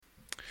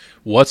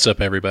What's up,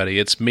 everybody?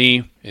 It's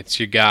me. It's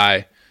your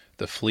guy,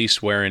 the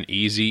fleece-wearing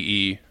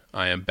Eazy-E.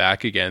 I am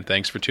back again.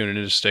 Thanks for tuning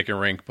in to Stick and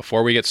Rink.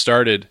 Before we get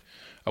started,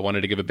 I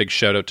wanted to give a big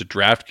shout-out to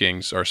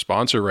DraftKings, our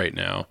sponsor right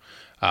now.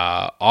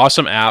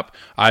 Awesome app.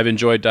 I've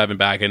enjoyed diving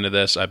back into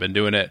this. I've been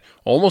doing it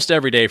almost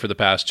every day for the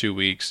past 2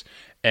 weeks,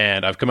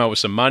 and I've come out with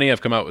some money.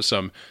 I've come out with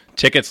some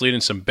tickets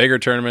leading some bigger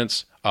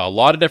tournaments, a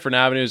lot of different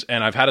avenues,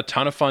 and I've had a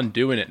ton of fun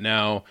doing it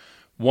now.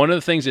 One of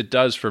the things it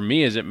does for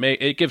me is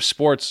it gives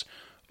sports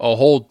a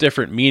whole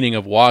different meaning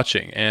of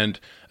watching. And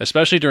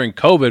especially during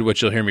COVID,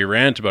 which you'll hear me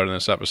rant about in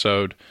this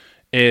episode,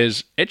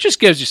 is it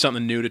just gives you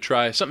something new to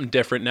try, something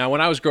different. Now,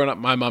 when I was growing up,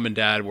 my mom and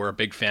dad were a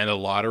big fan of the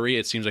lottery.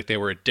 It seems like they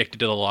were addicted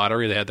to the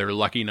lottery. They had their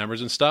lucky numbers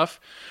and stuff.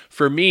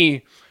 For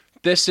me,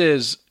 this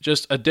is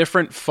just a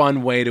different,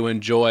 fun way to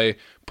enjoy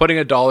putting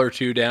 $1 or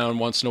 $2 down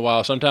once in a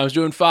while, sometimes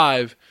doing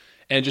 5,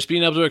 and just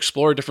being able to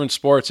explore different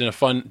sports in a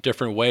fun,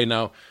 different way.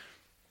 Now,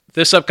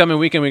 this upcoming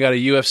weekend, we got a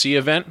UFC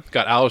event.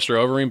 Got Alistair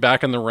Overeem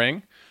back in the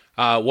ring.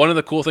 One of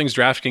the cool things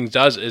DraftKings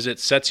does is it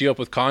sets you up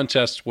with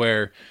contests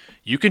where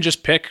you can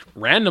just pick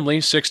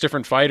randomly 6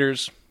 different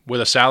fighters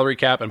with a salary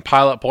cap and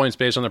pile up points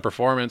based on their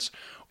performance,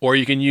 or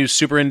you can use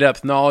super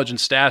in-depth knowledge and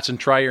stats and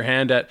try your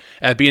hand at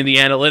being the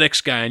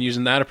analytics guy and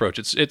using that approach.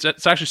 It's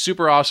actually a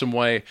super awesome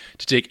way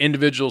to take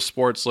individual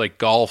sports like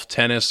golf,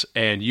 tennis,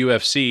 and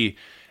UFC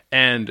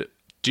and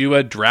do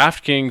a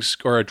DraftKings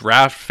or a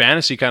draft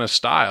fantasy kind of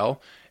style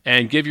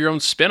and give your own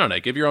spin on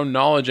it, give your own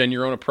knowledge and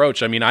your own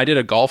approach. I mean, I did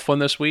a golf one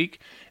this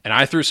week, and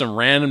I threw some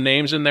random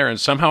names in there, and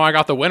somehow I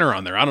got the winner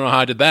on there. I don't know how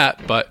I did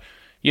that, but,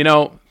 you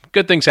know,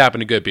 good things happen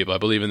to good people. I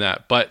believe in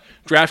that. But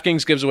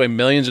DraftKings gives away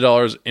millions of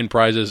dollars in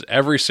prizes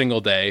every single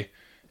day,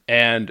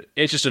 and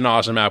it's just an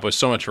awesome app with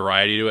so much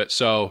variety to it.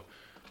 So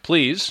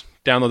please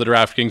download the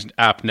DraftKings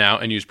app now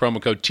and use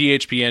promo code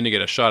THPN to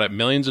get a shot at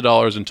millions of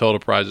dollars in total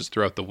prizes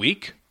throughout the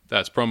week.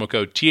 That's promo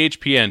code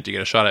THPN to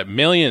get a shot at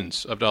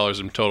millions of dollars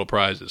in total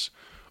prizes,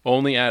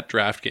 only at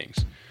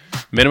DraftKings.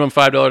 Minimum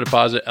 $5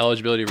 deposit,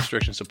 eligibility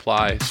restrictions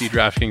apply. See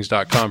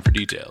DraftKings.com for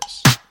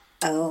details.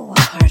 Oh,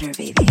 harder,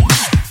 baby.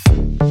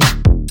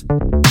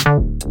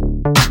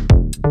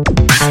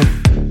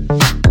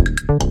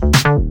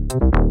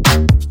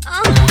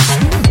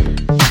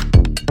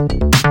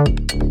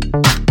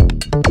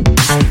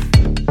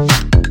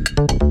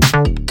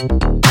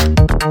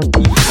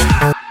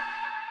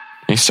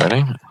 Are you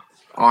starting?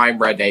 I'm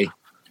ready.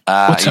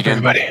 What's up,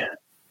 everybody?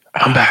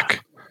 I'm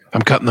back.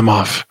 I'm cutting them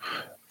off.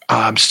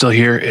 I'm still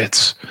here.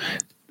 It's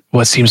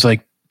what seems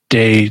like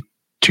day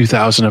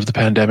 2000 of the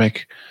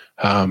pandemic.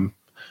 I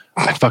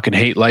fucking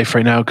hate life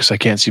right now because I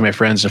can't see my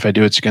friends. If I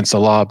do, it's against the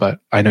law, but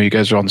I know you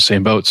guys are on the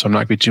same boat, so I'm not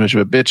going to be too much of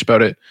a bitch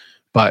about it.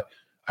 But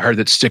I heard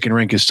that Stick and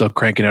Rink is still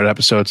cranking out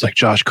episodes like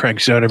Josh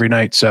cranks it out every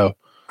night. So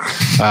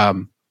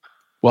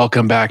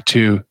welcome back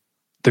to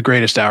the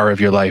greatest hour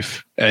of your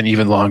life and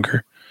even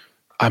longer.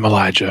 I'm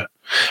Elijah.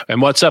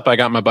 And what's up? I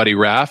got my buddy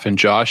Raph and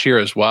Josh here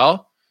as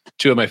well.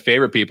 2 of my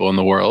favorite people in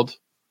the world.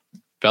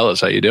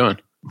 Fellas, how you doing?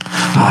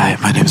 Hi,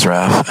 my name's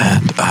Raph,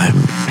 and I'm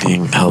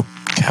being held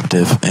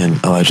captive in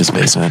Elijah's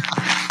basement.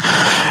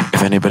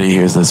 If anybody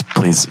hears this,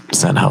 please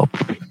send help.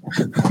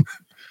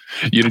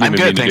 You didn't I'm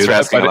even good. Thanks for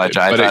asking,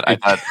 Elijah.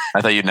 I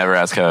thought you'd never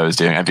ask how I was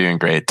doing. I'm doing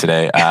great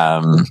today.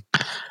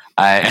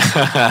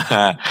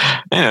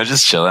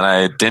 Just chilling.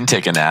 I didn't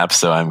take a nap,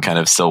 so I'm kind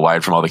of still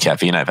wired from all the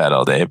caffeine I've had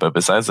all day. But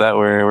besides that,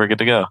 we're good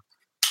to go.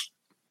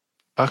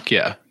 Fuck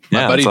yeah.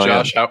 My buddy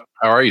Josh, how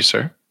are you,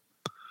 sir?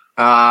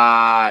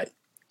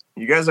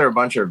 You guys are a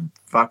bunch of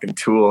fucking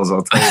tools,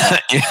 I'll tell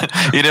you.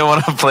 You didn't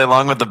want to play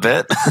along with the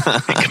bit?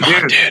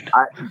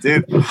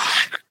 Dude.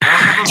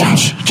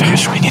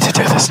 Josh, we need to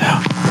do this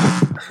now.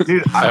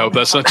 Dude, I hope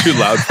that's not too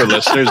loud for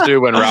listeners,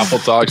 dude. When Raffle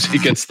talks, he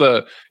gets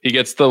the radio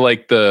buzzing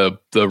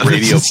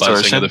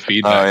of the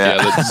feedback. Oh, yeah.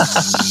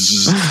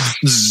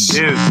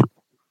 Dude.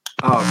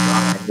 Oh god,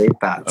 I hate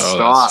that.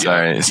 Stop.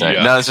 Sorry.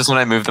 Yeah. No, it's just when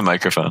I move the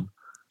microphone.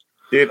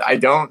 Dude, I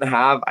don't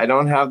have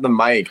the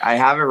mic. I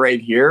have it right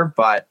here,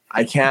 but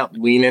I can't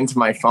lean into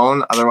my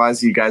phone.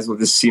 Otherwise, you guys will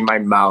just see my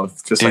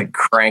mouth just like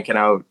cranking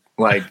out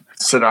like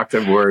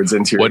seductive words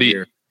into your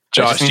ear.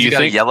 Josh, do you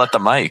think yell at the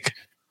mic?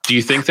 Do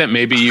you think that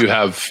maybe you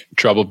have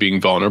trouble being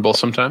vulnerable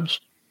sometimes?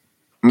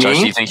 Me? Josh,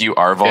 do you think you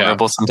are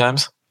vulnerable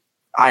sometimes?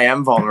 I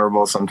am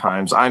vulnerable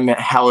sometimes. I'm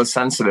hella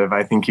sensitive.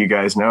 I think you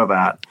guys know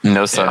that.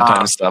 No,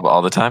 sometimes, stop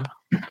all the time.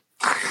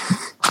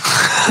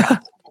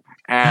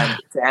 And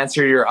to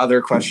answer your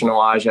other question,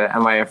 Elijah,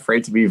 am I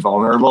afraid to be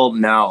vulnerable?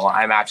 No,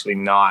 I'm actually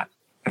not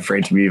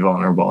afraid to be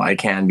vulnerable. I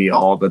can be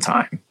all the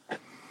time.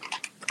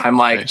 I'm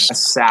like a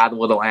sad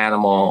little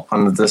animal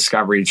on the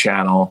Discovery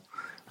Channel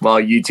while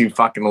you 2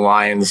 fucking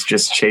lions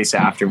just chase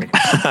after me.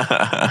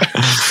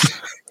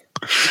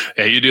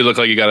 Yeah, you do look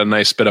like you got a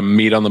nice bit of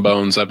meat on the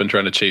bones. I've been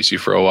trying to chase you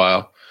for a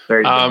while. There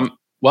you go.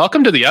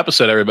 Welcome to the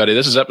episode, everybody.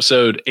 This is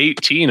episode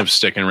 18 of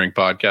Stick and Rink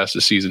Podcast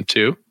of season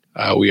 2.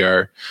 We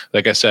are,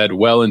 like I said,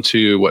 well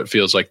into what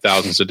feels like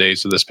thousands of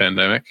days of this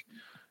pandemic.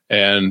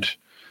 And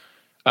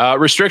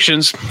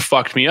restrictions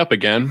fucked me up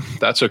again.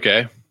 That's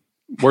okay.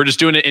 We're just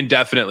doing it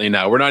indefinitely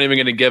now. We're not even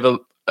going to give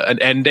an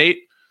end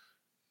date.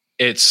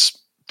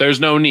 there's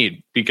no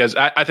need, because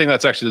I think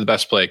that's actually the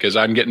best play, because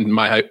I'm getting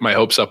my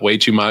hopes up way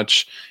too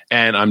much,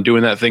 and I'm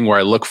doing that thing where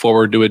I look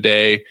forward to a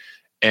day,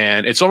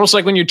 and it's almost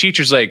like when your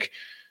teacher's like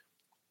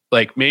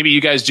maybe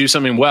you guys do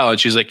something well, and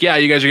she's like, yeah,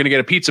 you guys are gonna get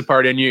a pizza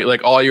party, and you're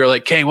like,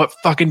 okay, what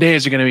fucking day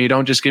is it gonna be?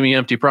 Don't just give me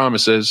empty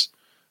promises.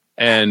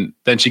 And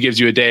then she gives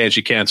you a day and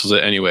she cancels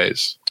it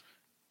anyways.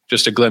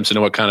 Just a glimpse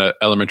into what kind of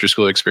elementary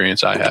school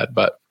experience I had,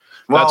 but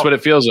that's what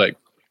it feels like.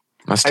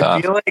 That's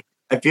tough.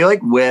 I feel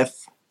like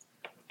with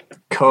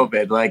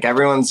COVID, like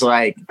everyone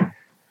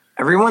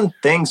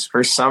thinks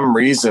for some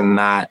reason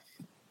that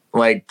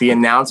like the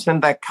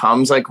announcement that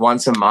comes like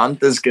once a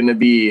month is going to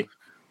be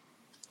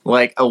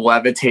like a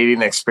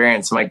levitating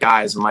experience. I'm like,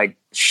 guys,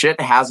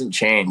 shit hasn't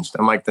changed.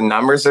 I'm like, the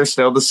numbers are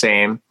still the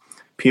same.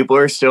 People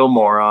are still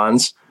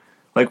morons.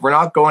 Like, we're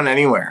not going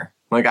anywhere.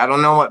 Like, I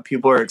don't know what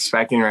people are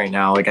expecting right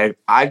now. Like,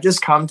 I've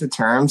just come to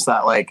terms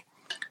that like,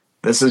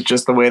 this is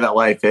just the way that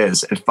life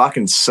is. It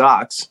fucking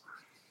sucks,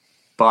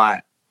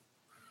 but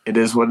it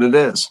is what it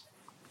is.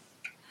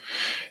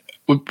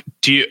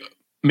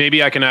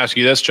 Maybe I can ask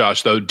you this,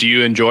 Josh, though. Do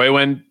you enjoy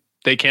when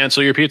they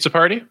cancel your pizza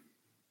party?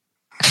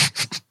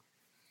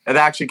 It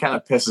actually kind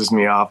of pisses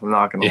me off. I'm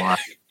not going to lie.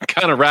 It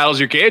kind of rattles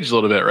your cage a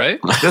little bit, right?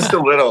 Just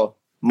a little.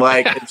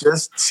 Like, it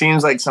just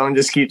seems like someone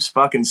just keeps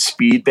fucking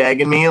speed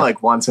bagging me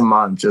like once a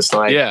month. Just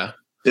like,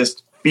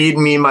 just feed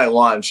me my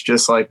lunch,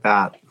 just like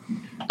that.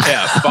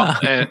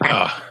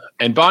 Yeah.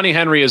 And Bonnie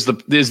Henry is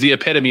the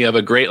epitome of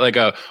a great, like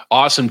a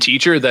awesome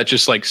teacher that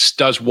just like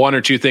does one or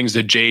two things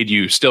to jade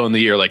you still in the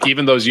year. Like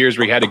even those years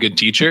where you had a good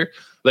teacher,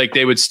 like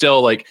they would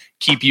still like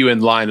keep you in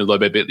line a little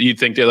bit. But you'd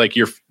think they're like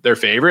their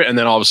favorite. And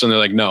then all of a sudden they're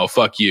like, no,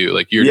 fuck you.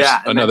 Like you're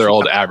just another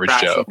old average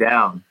Joe.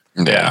 Down.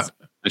 Yeah.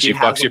 And she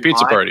fucks your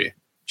pizza party.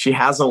 She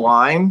has a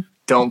line.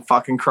 Don't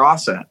fucking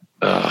cross it.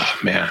 Oh,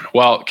 man.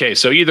 Well, okay.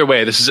 So either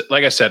way, this is,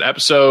 like I said,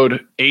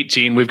 episode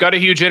 18. We've got a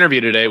huge interview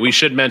today. We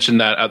should mention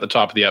that at the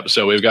top of the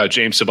episode. We've got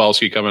James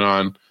Cybulski coming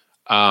on.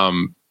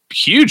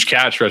 Huge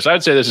catch for us.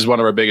 I'd say this is one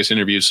of our biggest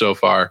interviews so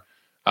far.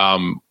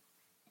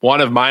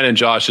 One of mine and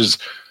Josh's,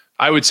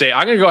 I would say,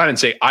 I'm going to go ahead and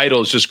say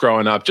idols just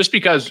growing up, just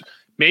because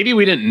maybe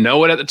we didn't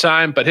know it at the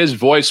time, but his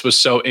voice was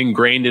so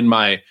ingrained in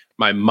my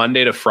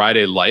Monday to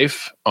Friday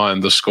life on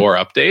the Score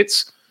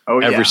updates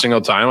every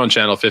single time on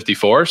Channel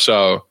 54.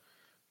 So,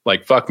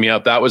 like, fuck me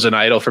up. That was an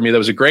idol for me. That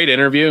was a great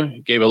interview.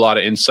 He gave a lot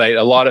of insight,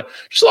 a lot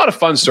of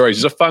fun stories.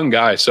 He's a fun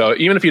guy. So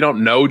even if you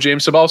don't know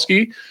James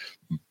Cybulski,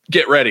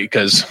 get ready,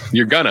 because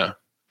you're gonna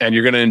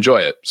enjoy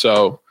it.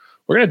 So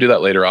we're going to do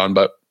that later on,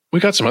 but we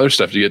got some other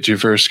stuff to get to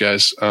first,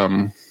 guys.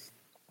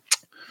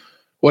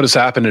 What has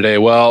happened today?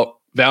 Well,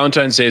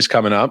 Valentine's Day is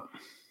coming up.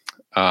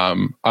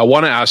 I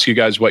want to ask you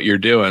guys what you're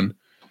doing,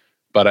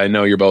 but I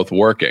know you're both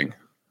working.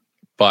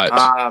 But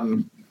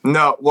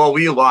no, well,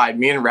 we lied.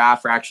 Me and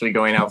Raph are actually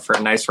going out for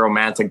a nice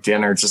romantic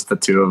dinner, just the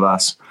two of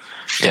us.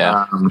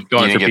 Yeah,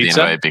 going for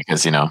pizza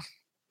because you guys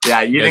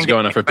didn't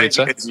going out for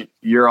pizza because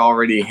you're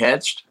already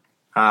hitched.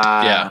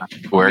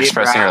 We're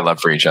expressing our love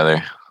for each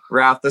other.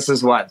 Raph, this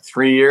is what,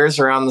 3 years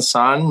around the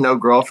sun? No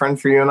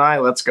girlfriend for you and I?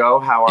 Let's go.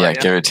 How are you? Yeah,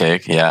 give or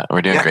take. Yeah,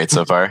 we're doing great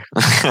so far.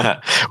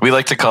 We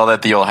like to call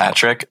that the old hat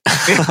trick. Oh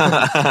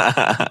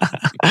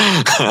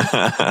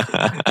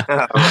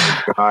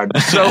my God.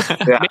 So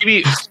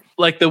maybe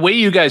like the way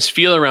you guys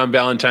feel around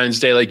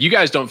Valentine's Day, like you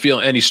guys don't feel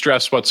any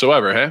stress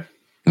whatsoever, hey?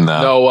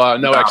 No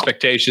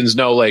expectations,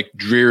 no like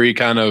dreary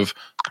kind of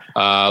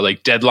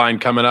like deadline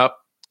coming up.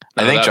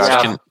 I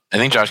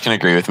think Josh can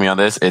agree with me on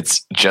this.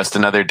 It's just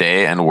another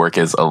day and work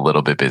is a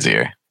little bit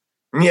busier.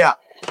 Yeah.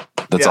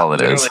 That's all it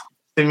is.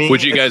 To me,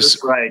 would you guys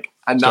just like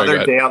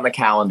another day on the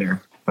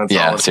calendar? That's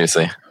all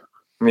seriously.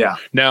 Yeah.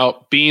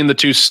 Now, being the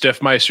two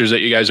stiffmeisters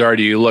that you guys are,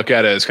 do you look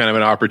at it as kind of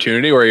an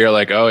opportunity where you're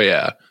like, oh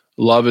yeah,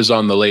 love is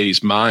on the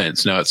ladies'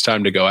 minds. Now it's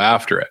time to go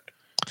after it?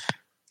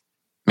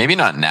 Maybe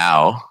not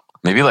now.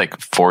 Maybe like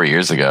 4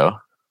 years ago.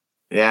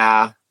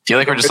 Yeah. I feel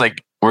like we're just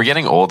like, we're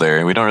getting older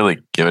and we don't really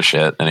give a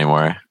shit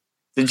anymore.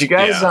 Did you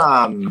guys,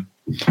 you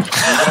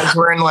guys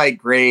were in like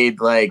grade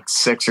like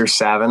 6 or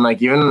 7,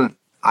 like even,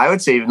 I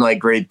would say even like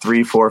grade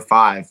 3, 4,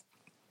 5.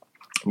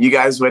 You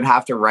guys would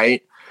have to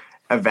write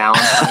a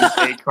Valentine's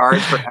Day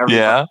card for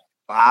every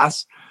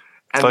class.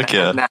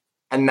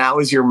 And that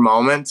was your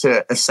moment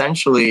to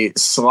essentially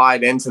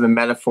slide into the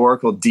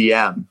metaphorical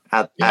DM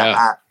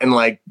in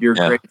like your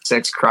grade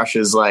 6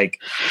 crush's like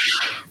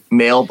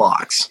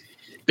mailbox.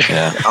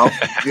 Yeah.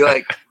 You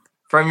like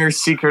from your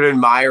secret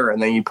admirer,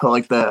 and then you put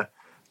like the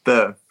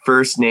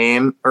first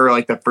name or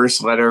like the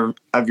first letter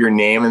of your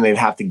name, and they'd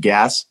have to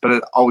guess. But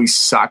it always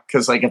sucked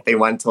because like if they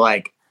went to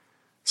like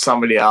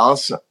somebody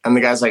else and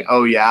the guy's like,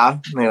 oh yeah,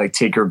 and they like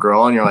take your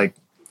girl, and you're like,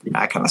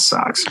 that kind of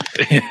sucks.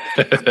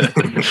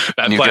 That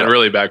plan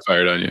really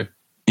backfired on you.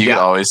 You could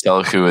always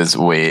tell who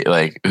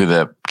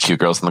the cute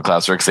girls in the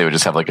class were, because they would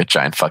just have like a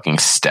giant fucking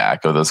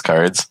stack of those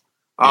cards.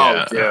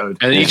 Oh, dude.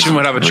 And each of them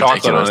would have a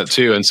chocolate on it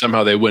too, and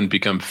somehow they wouldn't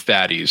become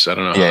fatties. I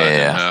don't know how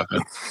that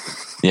happened.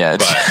 Yeah.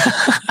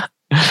 But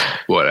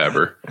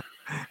whatever.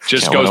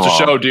 Just goes to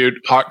show, dude,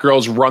 hot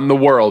girls run the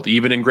world,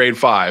 even in grade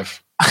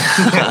 5.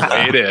 The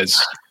way it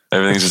is.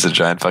 Everything's just a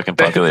giant fucking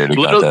popularity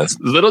little, contest.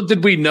 Little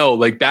did we know,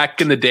 like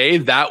back in the day,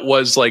 that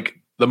was like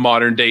the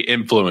modern day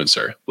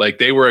influencer. Like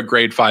they were a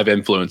grade 5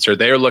 influencer.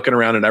 They were looking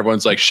around and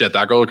everyone's like, shit,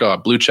 that girl got a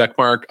blue check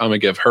mark. I'm gonna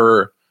give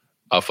her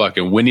a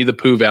fucking Winnie the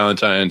Pooh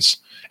Valentine's.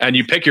 And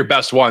you pick your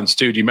best ones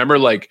too. Do you remember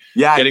like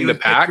getting the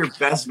pack? Your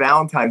best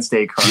Valentine's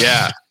Day card.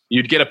 Yeah.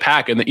 You'd get a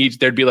pack and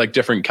there'd be like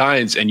different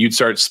kinds and you'd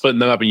start splitting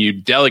them up and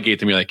you'd delegate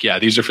them. You're like, yeah,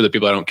 these are for the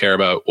people I don't care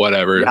about.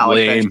 Whatever. Yeah,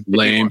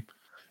 lame.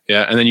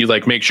 Yeah. And then you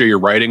like make sure your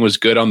writing was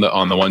good on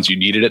the ones you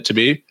needed it to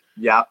be.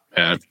 Yeah.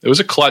 And it was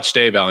a clutch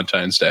day,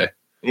 Valentine's Day.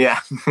 Yeah.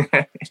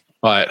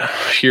 But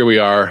here we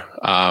are.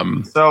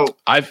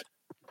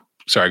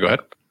 Sorry, go ahead.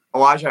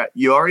 Elijah,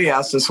 you already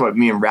asked us what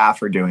me and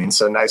Raph are doing.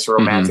 So nice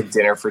romantic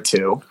dinner for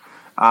two.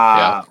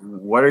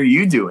 What are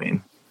you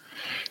doing?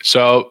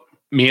 So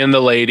me and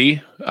the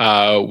lady,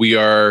 we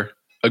are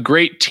a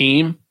great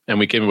team and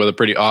we came up with a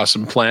pretty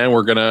awesome plan.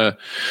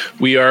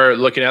 We are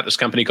looking at this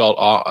company called,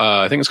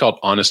 I think it's called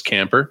Honest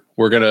Camper.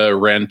 We're going to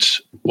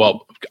rent,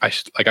 I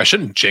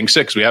shouldn't jinx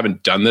it because we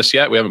haven't done this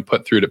yet. We haven't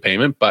put through to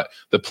payment, but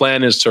the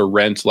plan is to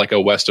rent like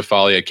a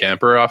Westphalia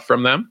camper off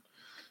from them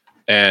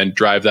and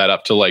drive that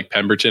up to like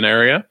Pemberton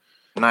area.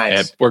 Nice.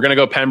 And we're going to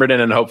go Pemberton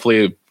and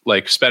hopefully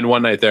like spend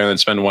one night there and then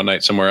spend one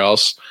night somewhere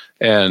else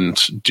and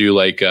do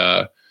like,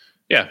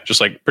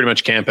 just like pretty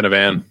much camp in a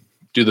van,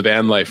 do the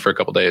van life for a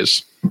couple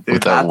days.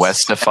 With a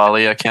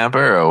Westphalia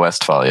camper or a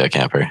Westphalia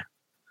camper?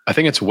 I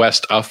think it's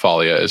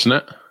Westphalia, isn't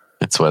it?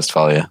 It's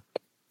Westphalia.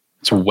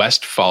 It's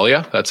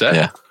Westphalia? That's it?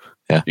 Yeah.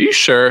 Are you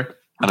sure?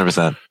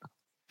 100%.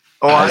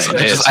 Oh, I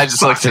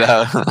just looked it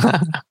up.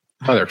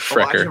 Mother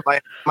fricker.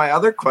 My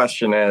other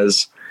question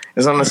is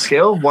on a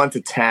scale of 1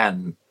 to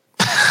 10,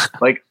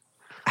 like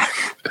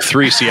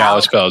 3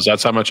 Cialis pills.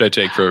 That's how much I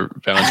take for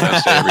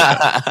Valentine's Day every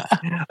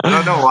time. I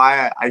don't know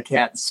why I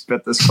can't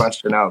spit this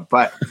question out,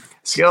 but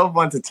scale of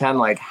 1 to 10,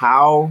 like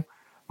how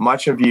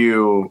much of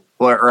you,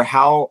 or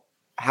how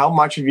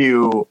much of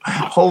you,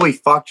 holy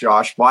fuck,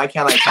 Josh, why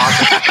can't I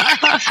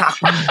talk?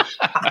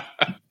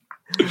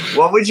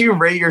 What would you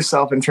rate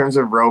yourself in terms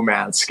of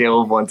romance,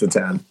 scale of 1 to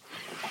 10?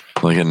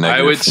 Like a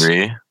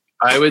 -3?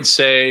 I would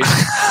say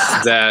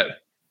that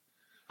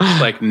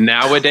like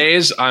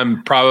nowadays,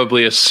 I'm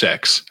probably a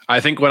 6. I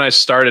think when I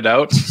started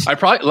out, I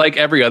probably like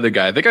every other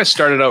guy. I think I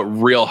started out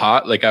real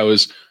hot. Like I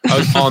was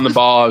on the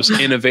ball. I was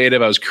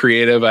innovative. I was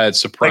creative. I had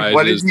surprises. Like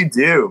what did you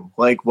do?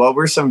 Like what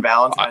were some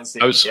Valentine's Day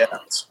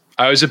gifts?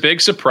 I was a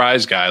big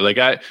surprise guy. Like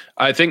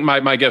I think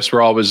my gifts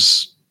were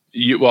always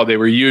they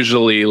were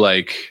usually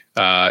like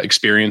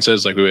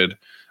experiences. Like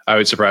I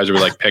would surprise her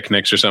with like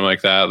picnics or something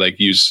like that. Like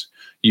use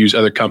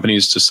other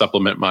companies to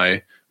supplement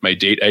my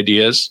date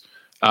ideas.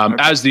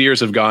 As the years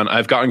have gone,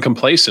 I've gotten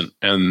complacent,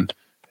 and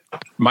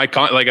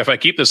if I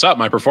keep this up,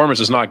 my performance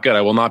is not good.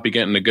 I will not be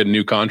getting a good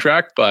new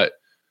contract, but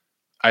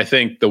I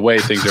think the way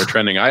things are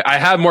trending, I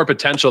have more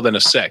potential than a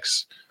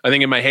 6. I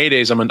think in my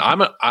heydays, I'm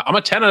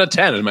a 10 out of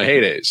 10 in my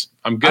heydays.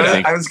 I'm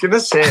good. I was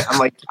gonna say,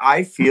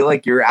 I feel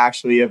like you're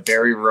actually a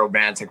very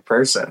romantic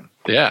person.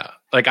 Yeah,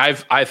 like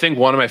I think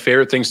one of my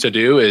favorite things to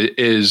do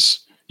is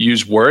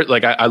use word.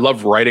 Like I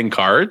love writing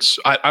cards.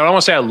 I don't want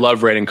to say I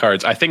love writing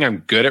cards. I think I'm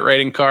good at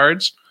writing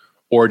cards.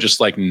 Or just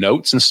like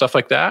notes and stuff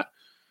like that.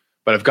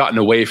 But I've gotten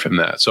away from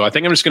that. So I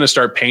think I'm just going to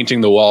start painting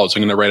the walls.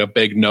 I'm going to write a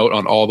big note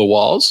on all the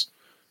walls.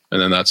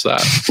 And then that's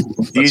that.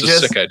 That's a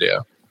sick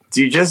idea.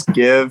 Do you just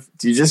give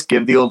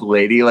the old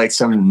lady like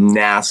some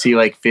nasty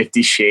like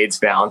 50 Shades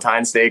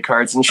Valentine's Day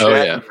cards and shit? Oh,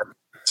 yeah.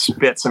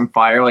 Spit some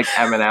fire like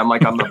Eminem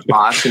like on the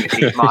bus in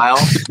 8 Mile.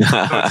 So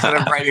instead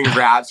of writing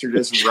raps, you're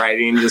just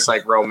writing just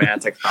like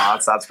romantic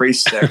thoughts. That's pretty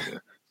sick.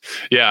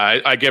 Yeah,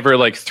 I give her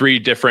like 3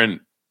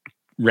 different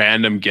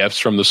random gifts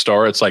from the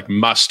store. It's like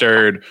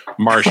mustard,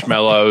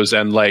 marshmallows,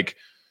 and like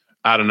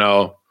I don't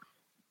know.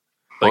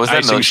 Like what was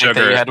that icing sugar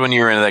that you had when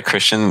you were in that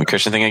Christian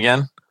thing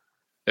again?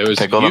 It was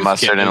pickle and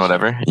mustard and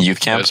whatever.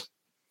 Youth camp. It was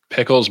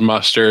pickles,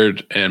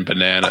 mustard, and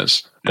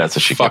bananas. That's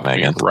what she got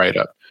again. Right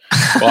up.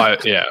 Well,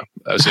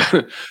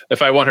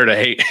 if I want her to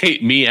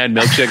hate me and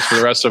milkshakes for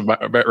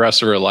the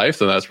rest of her life,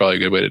 then that's probably a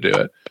good way to do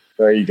it.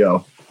 There you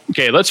go.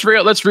 Okay, let's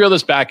reel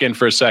this back in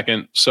for a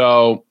second.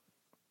 So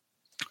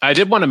I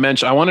did want to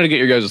mention, I wanted to get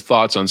your guys'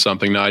 thoughts on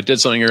something. Now, I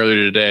did something earlier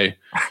today,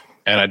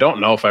 and I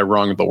don't know if I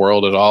wronged the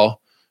world at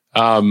all.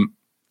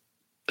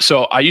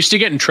 So I used to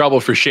get in trouble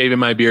for shaving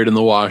my beard in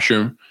the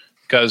washroom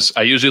because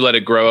I usually let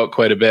it grow out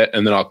quite a bit,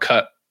 and then I'll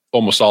cut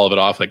almost all of it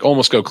off, like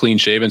almost go clean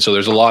shaven. So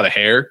there's a lot of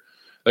hair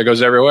that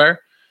goes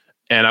everywhere,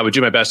 and I would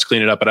do my best to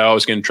clean it up, but I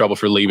always get in trouble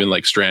for leaving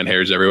like strand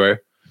hairs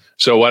everywhere.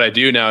 So what I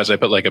do now is I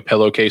put like a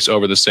pillowcase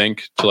over the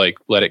sink to like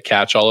let it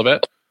catch all of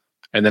it.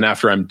 And then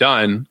after I'm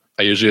done,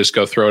 I usually just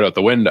go throw it out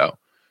the window.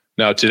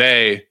 Now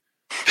today,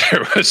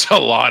 there was a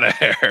lot of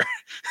hair.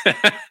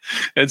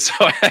 And so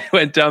I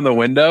went down the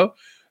window,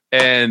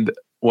 and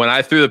when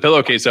I threw the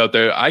pillowcase out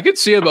there, I could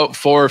see about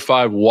 4 or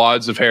 5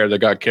 wads of hair that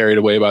got carried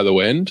away by the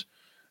wind.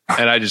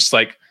 And I just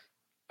like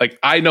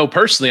I know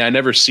personally, I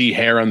never see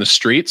hair on the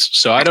streets.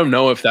 So I don't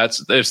know if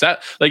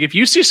if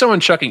you see someone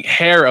chucking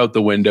hair out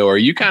the window, are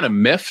you kind of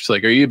miffed?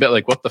 Like, are you a bit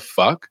like, what the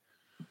fuck?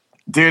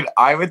 Dude,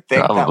 I would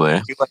think Probably.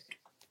 that you like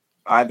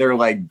either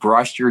like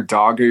brush your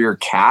dog or your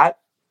cat,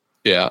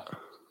 Yeah.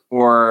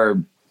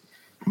 or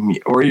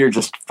you're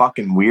just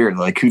fucking weird.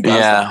 Like, who does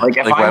Yeah. that? Like,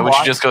 if why I would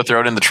you just go throw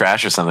it in the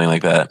trash or something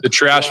like that? The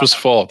trash was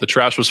full. The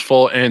trash was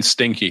full and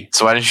stinky.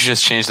 So why didn't you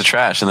just change the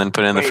trash and then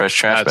put it in the Wait, fresh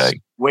trash that's-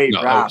 bag? Wait,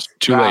 No, Raph, it's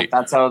too Raph, late.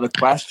 that's out of the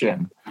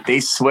question. They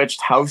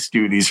switched house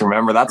duties.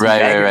 Remember, that's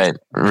Right. Vegas.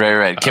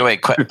 Okay,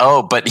 wait.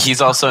 Oh, but he's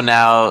also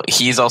now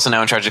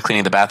in charge of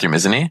cleaning the bathroom,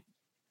 isn't he?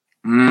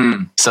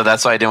 So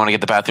that's why I didn't want to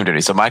get the bathroom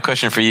dirty. So my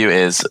question for you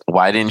is,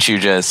 why didn't you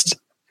just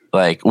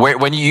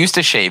when you used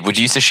to shave? Would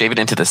you used to shave it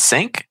into the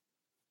sink?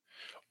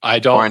 I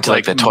don't Or into,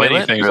 like, the many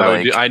toilet? things. Or, I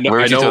would do. like, I know. where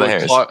I would you know. throw the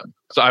what hairs?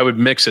 so I would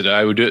mix it.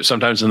 I would do it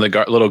sometimes in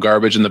the little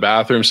garbage in the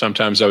bathroom.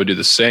 Sometimes I would do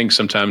the sink.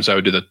 Sometimes I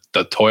would do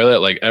the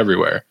toilet, like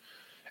everywhere.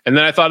 And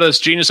then I thought of this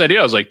genius idea.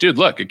 I was like, dude,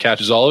 look, it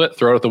catches all of it.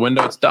 Throw it out the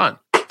window. It's done.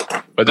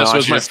 But this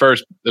was my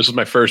first. This was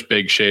my first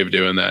big shave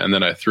doing that. And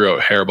then I threw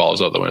out hairballs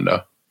out the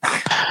window.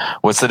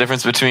 What's the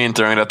difference between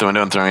throwing it out the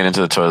window and throwing it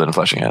into the toilet and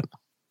flushing it?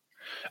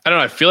 I don't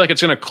know. I feel like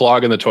it's going to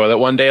clog in the toilet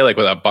one day, like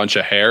with a bunch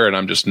of hair, and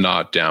I'm just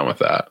not down with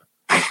that.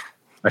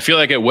 I feel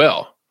like it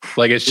will.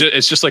 Like it's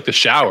just like the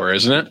shower,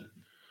 isn't it?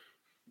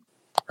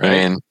 Right?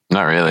 I mean,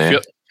 not really.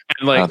 And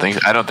like,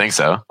 I don't think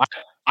so.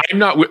 I'm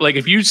not like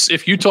if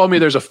you told me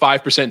there's a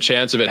 5%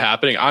 chance of it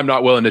happening, I'm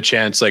not willing to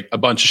chance like a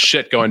bunch of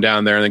shit going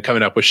down there and then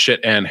coming up with shit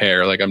and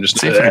hair. Like I'm just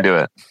See if you can do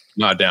it.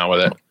 Not down with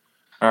it.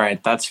 All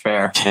right, that's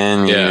fair.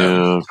 Can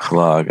you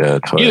clog a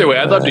toilet? Either way,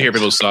 I'd love to hear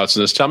people's thoughts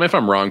on this. Tell me if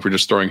I'm wrong for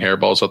just throwing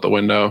hairballs out the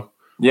window.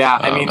 Yeah,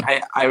 I mean,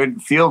 I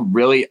would feel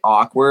really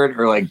awkward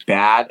or like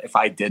bad if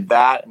I did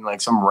that and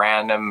like some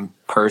random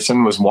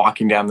person was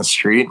walking down the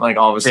street and like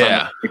all of a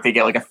sudden like, they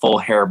get like a full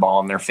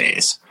hairball in their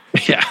face.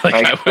 Yeah,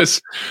 like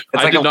it's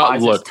I like did not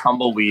look.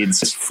 Tumbleweeds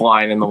just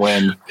flying in the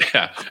wind.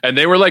 Yeah, and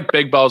they were like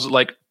big balls.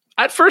 Like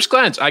at first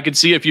glance, I could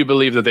see if you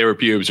believe that they were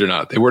pubes or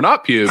not. They were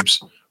not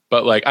pubes,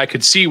 but like I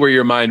could see where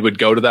your mind would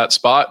go to that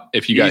spot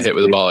if you got hit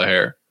with a ball of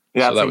hair.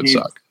 Yeah, so that would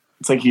suck.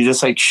 It's like you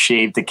just like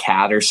shaved a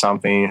cat or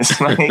something. It's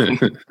like,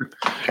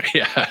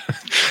 yeah.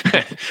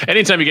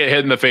 Anytime you get hit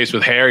in the face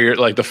with hair, you're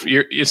like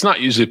it's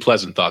not usually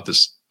pleasant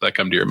thoughts that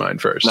come to your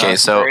mind first. Okay,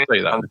 so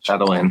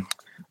unsettling.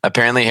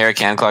 Apparently, hair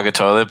can clog a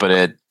toilet,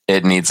 but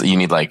you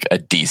need like a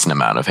decent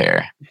amount of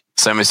hair.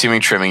 So I'm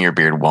assuming trimming your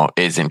beard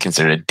isn't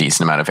considered a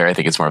decent amount of hair. I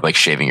think it's more of like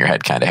shaving your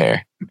head kind of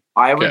hair.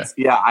 I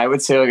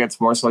would say like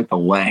it's more so like the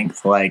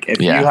length. Like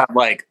if you have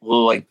like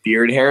little like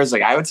beard hairs,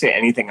 like I would say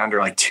anything under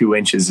like 2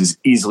 inches is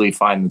easily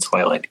fine in the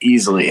toilet.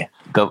 Easily.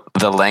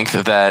 The length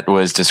that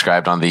was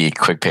described on the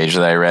quick page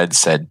that I read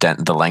said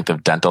the length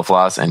of dental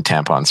floss and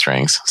tampon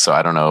strings. So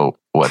I don't know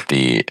what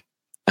the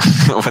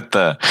what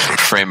the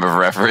frame of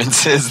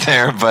reference is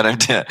there, but I'm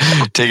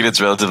taking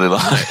it's relatively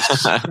long.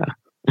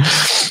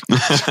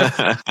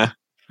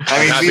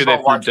 I mean, we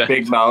don't watch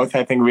Big Mouth.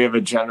 I think we have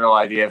a general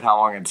idea of how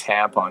long a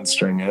tampon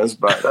string is,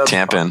 but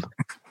tampon.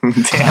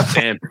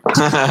 Tampon.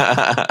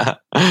 Yeah,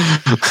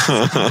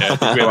 I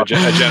think we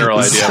have a general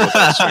idea of what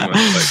that string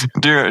looks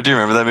like. Do you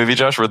remember that movie,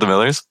 Josh? We're the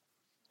Millers.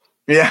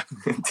 Yeah,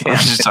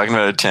 she's talking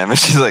about a tam, and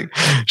she's like,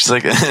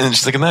 and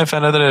then I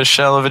found out that a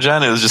shell of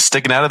vagina was just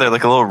sticking out of there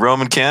like a little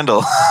Roman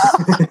candle.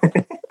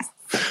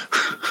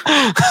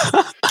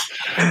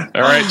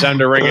 All right, time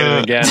to ring it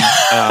in again.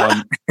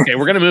 Okay,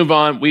 we're gonna move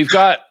on.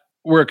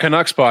 We're a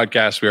Canucks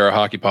podcast. We are a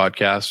hockey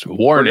podcast.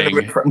 Warning: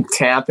 we're from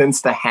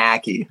Tampins to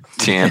Hacky.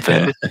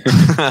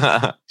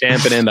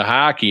 Tamping into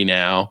hockey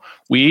now.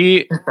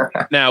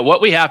 Now what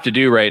we have to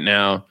do right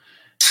now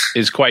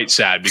is quite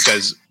sad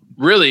because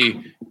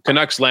really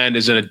Canucks land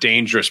is in a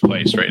dangerous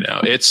place right now.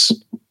 It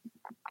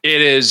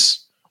is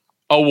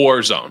a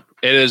war zone.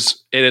 It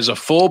is a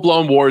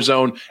full-blown war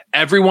zone.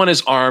 Everyone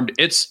is armed.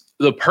 It's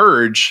the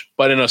Purge,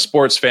 but in a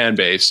sports fan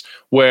base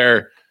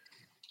where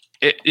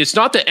it's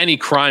not that any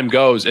crime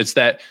goes. It's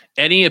that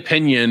any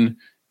opinion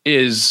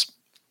is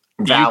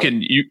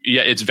valid.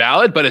 It's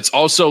valid, but it's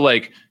also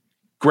like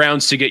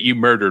grounds to get you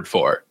murdered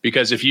for.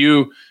 Because if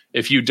you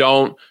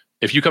come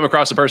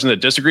across a person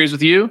that disagrees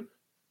with you,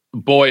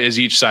 boy, is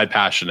each side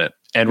passionate.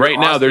 And right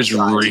now there's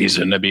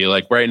reason to be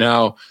like, right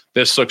now,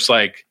 this looks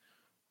like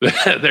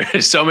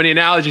there's so many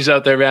analogies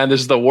out there, man.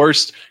 This is the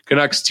worst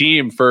Canucks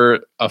team for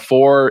a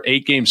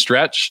 4-8 game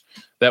stretch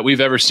that we've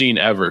ever seen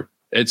ever.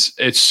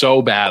 It's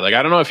so bad. Like,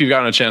 I don't know if you've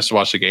gotten a chance to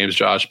watch the games,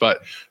 Josh,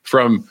 but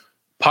from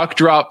puck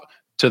drop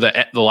to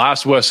the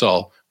last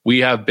whistle, we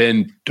have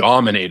been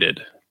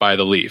dominated by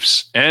the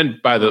Leafs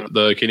and by the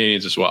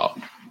Canadiens as well.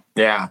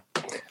 Yeah.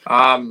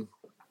 I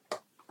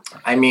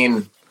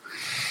mean,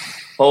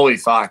 holy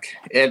fuck.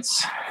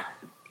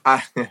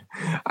 I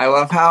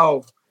love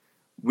how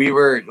we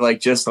were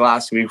like just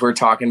last week, we're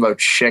talking about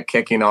shit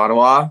kicking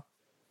Ottawa.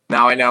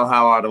 Now I know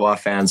how Ottawa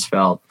fans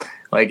felt.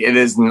 Like, it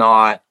is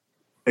not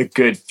a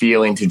good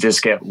feeling to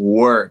just get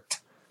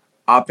worked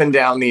up and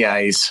down the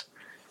ice.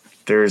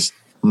 There's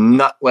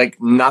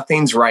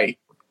nothing's right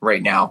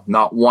now.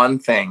 Not one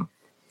thing.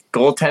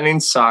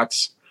 Goaltending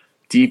sucks.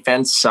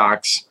 Defense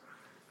sucks.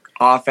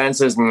 Offense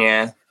is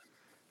meh.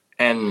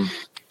 And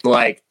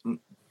like,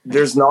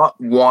 there's not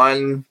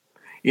one.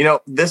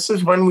 this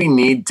is when we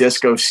need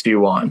Disco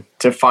Stew on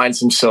to find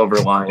some silver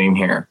lining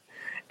here.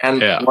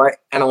 And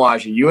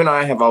Elijah, you and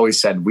I have always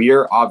said we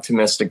are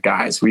optimistic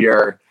guys. We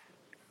are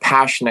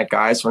passionate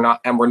guys. We're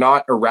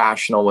not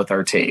irrational with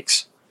our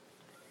takes.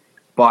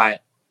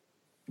 But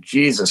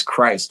Jesus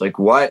Christ,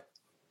 what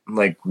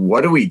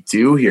do we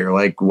do here?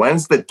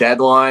 When's the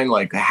deadline?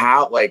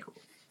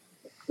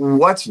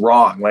 What's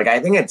wrong? I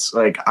think it's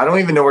I don't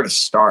even know where to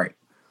start.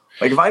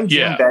 If I'm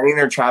Jim Benning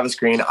or Travis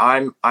Green,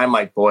 I'm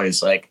like,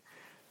 boys,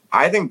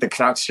 I think the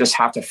Canucks just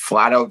have to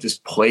flat out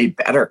just play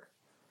better.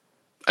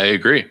 I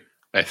agree.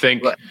 I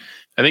think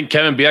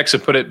Kevin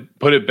Bieksa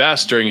put it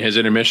best during his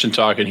intermission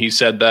talk, and he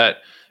said that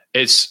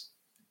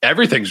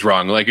everything's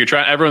wrong.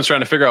 Everyone's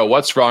trying to figure out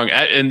what's wrong,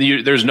 and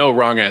there's no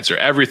wrong answer.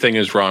 Everything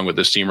is wrong with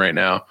this team right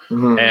now,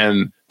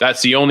 and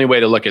that's the only way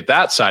to look at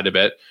that side of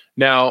it.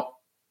 Now,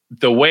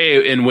 the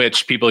way in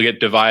which people get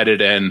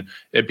divided and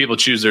people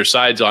choose their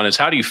sides on is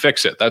how do you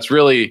fix it? That's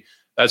really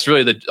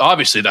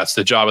obviously that's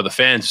the job of the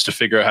fans, is to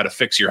figure out how to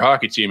fix your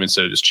hockey team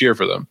instead of just cheer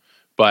for them.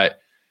 But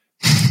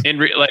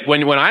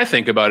when I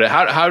think about it,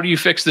 how do you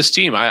fix this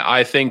team?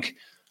 I think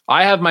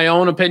I have my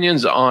own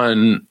opinions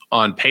on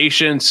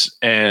patience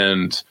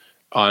and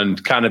on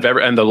kind of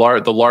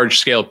the large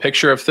scale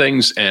picture of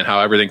things and how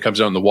everything comes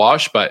out in the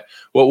wash. But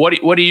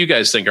what do you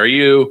guys think?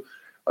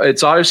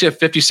 It's obviously a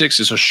 56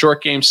 is a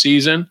short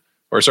season.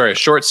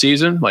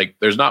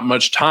 There's not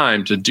much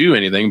time to do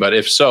anything. But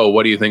if so,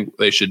 what do you think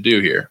they should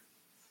do here?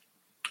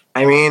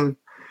 I mean,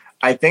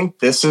 I think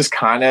this is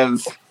kind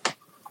of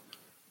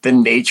the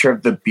nature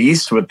of the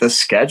beast with the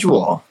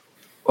schedule.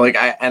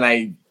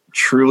 I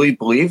truly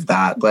believe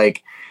that.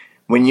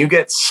 When you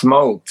get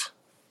smoked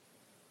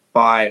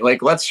by,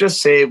 let's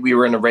just say we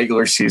were in a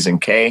regular season,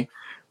 okay?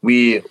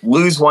 We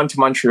lose 1 to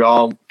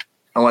Montreal,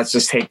 and let's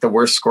just take the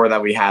worst score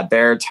that we had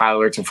there.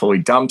 Tyler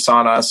Toffoli dumps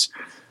on us.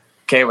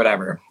 Okay,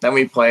 whatever. Then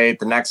we play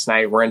the next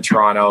night. We're in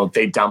Toronto.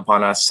 They dump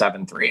on us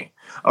 7-3.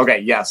 Okay,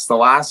 yes, the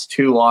last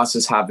 2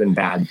 losses have been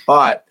bad,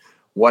 but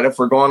what if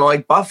we're going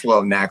to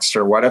Buffalo next,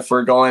 or what if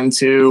we're going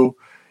to,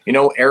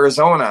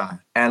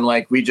 Arizona, and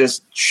we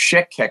just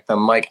shit kick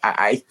them?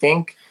 I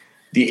think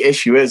the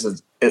issue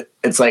is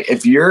it's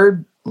if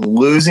you're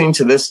losing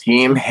to this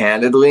team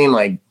handedly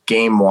in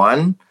game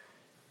 1,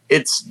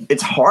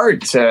 it's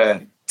hard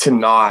to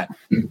not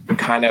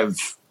kind of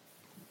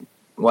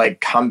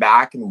come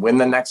back and win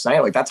the next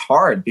night. That's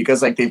hard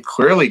because they've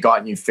clearly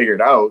gotten you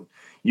figured out.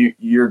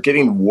 You're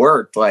getting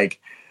worked.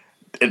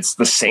 It's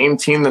the same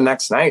team the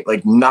next night.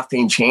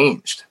 Nothing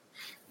changed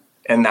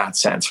in that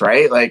sense,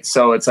 right?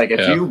 So it's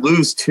if you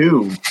lose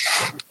 2,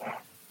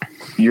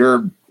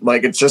 you're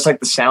it's just the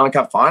Stanley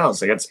Cup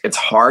Finals. It's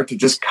hard to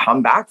just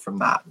come back from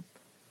that.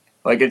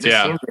 It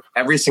just seems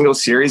every single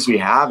series we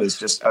have is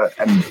just a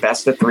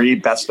best of 3,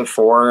 best of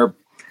 4,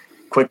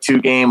 quick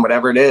 2 game,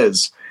 whatever it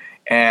is.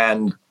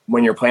 And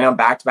when you're playing on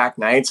back-to-back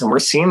nights, and we're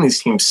seeing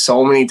these teams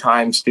so many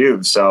times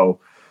too. So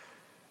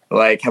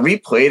have we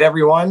played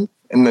everyone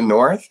in the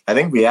North? I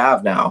think we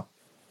have now.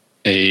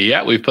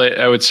 Yeah, we've played.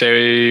 I would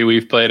say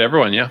we've played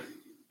everyone. Yeah.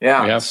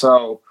 Yeah.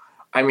 So,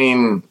 I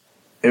mean,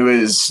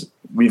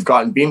 we've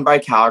gotten beaten by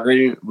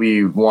Calgary.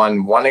 We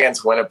won 1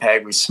 against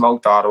Winnipeg. We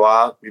smoked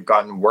Ottawa. We've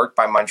gotten worked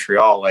by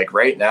Montreal.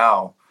 Right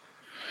now,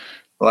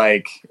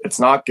 it's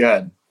not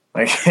good.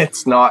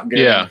 It's not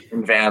good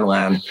in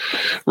Vanland.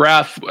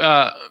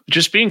 Raph,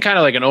 just being kind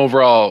of an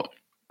overall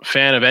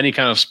fan of any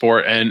kind of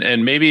sport,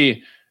 and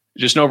maybe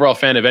just an overall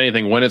fan of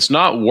anything, when it's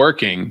not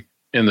working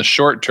in the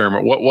short term,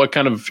 what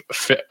kind of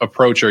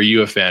approach are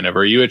you a fan of?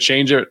 Are you an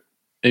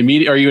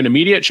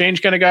immediate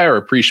change kind of guy, or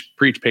a preach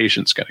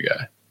patience kind of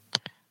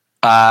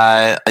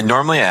guy?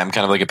 Normally I'm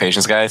kind of a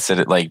patience guy.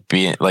 So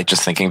being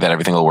just thinking that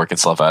everything will work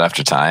itself out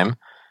after time.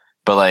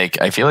 But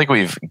I feel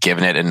we've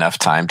given it enough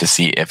time to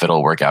see if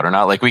it'll work out or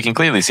not. We can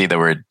clearly see that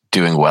we're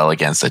doing well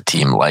against a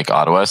team like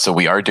Ottawa. So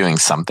we are doing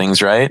some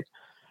things right.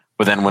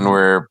 But then when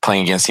we're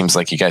playing against teams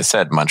like you guys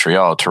said,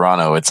 Montreal,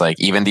 Toronto, it's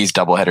even these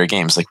doubleheader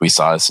games, we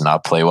saw us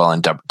not play well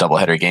in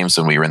doubleheader games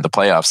when we were in the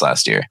playoffs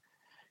last year.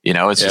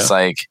 It's just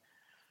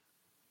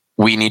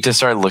we need to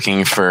start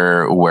looking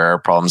for where our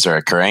problems are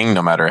occurring,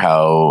 no matter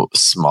how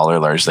small or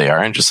large they are,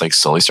 and just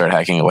slowly start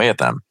hacking away at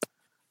them.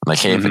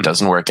 Hey, if it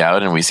doesn't work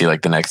out and we see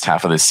the next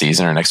half of this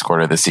season or next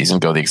quarter of this season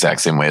go the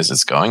exact same way as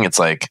it's going,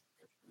 it's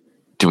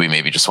do we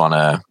maybe just want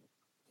to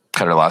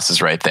cut our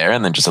losses right there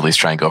and then just at least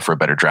try and go for a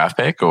better draft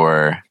pick?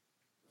 Or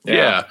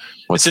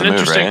what's the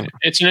move, right?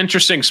 It's an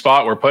interesting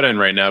spot we're put in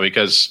right now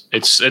because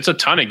it's a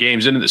ton of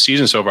games into the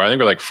season so far. I think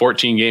we're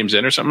 14 games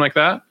in or something like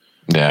that.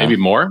 Yeah, maybe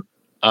more.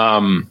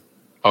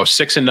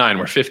 6-9.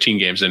 We're 15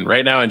 games in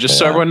right now, and just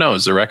so everyone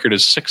knows, the record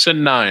is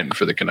 6-9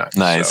 for the Canucks.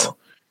 Nice. So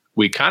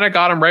we kind of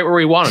got them right where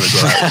we wanted to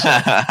go.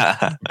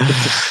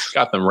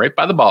 Got them right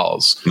by the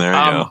balls. There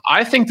you go.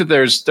 I think that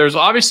there's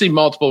obviously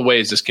multiple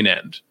ways this can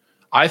end.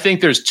 I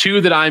think there's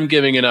 2 that I'm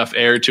giving enough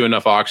air to,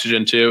 enough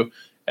oxygen to.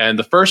 And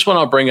the first one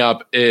I'll bring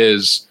up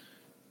is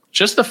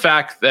just the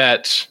fact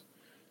that,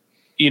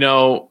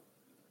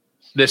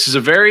 this is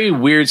a very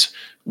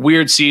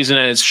weird season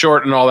and it's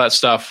short and all that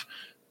stuff.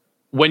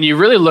 when you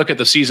really look at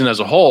the season as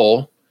a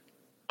whole,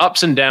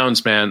 ups and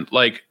downs, man.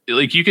 Like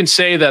you can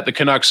say that the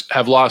Canucks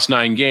have lost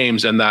 9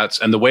 games, and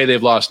the way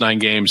they've lost 9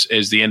 games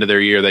is the end of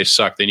their year. They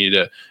suck.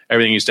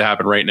 Everything needs to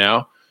happen right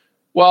now.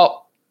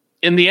 Well,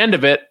 in the end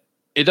of it,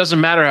 it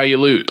doesn't matter how you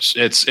lose.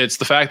 It's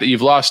the fact that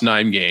you've lost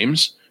 9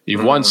 games,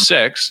 you've won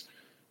 6.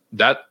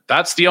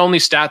 That's the only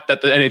stat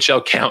that the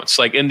NHL counts.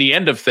 Like, in the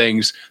end of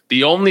things,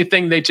 the only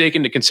thing they take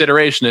into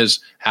consideration is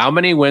how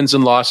many wins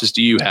and losses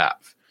do you have.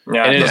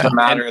 Yeah, and it doesn't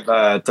matter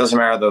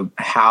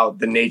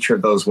the nature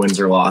of those wins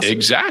or losses.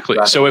 Exactly.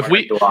 So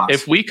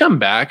if we come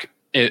back,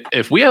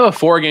 if we have a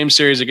 4-game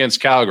series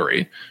against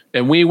Calgary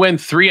and we win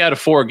 3 out of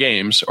 4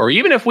 games, or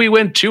even if we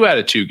win 2 out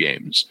of 2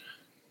 games,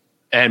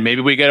 and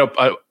maybe we get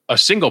a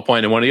single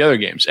point in one of the other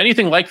games,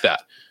 anything like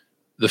that,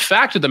 the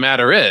fact of the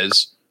matter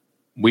is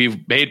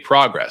we've made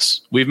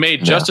progress. We've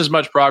made just as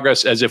much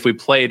progress as if we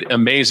played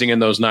amazing in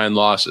those 9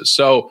 losses.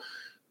 So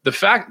the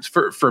fact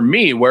for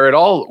me, where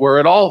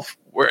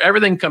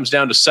everything comes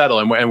down to settle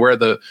and where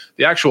the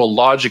actual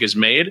logic is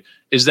made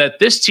is that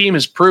this team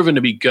has proven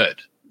to be good.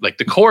 Like,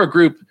 the core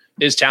group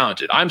is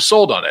talented. I'm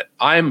sold on it.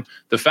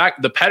 The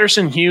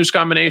Pettersson-Hughes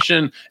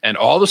combination and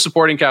all the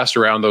supporting cast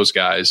around those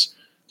guys,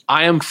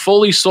 I am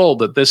fully sold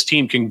that this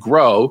team can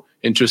grow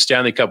into a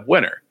Stanley Cup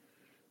winner.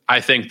 I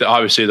think that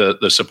obviously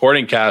the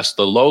supporting cast,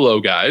 the low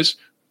guys,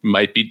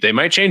 might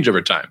change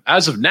over time.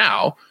 As of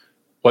now,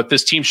 what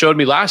this team showed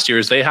me last year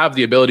is they have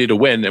the ability to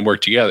win and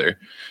work together.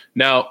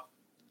 Now,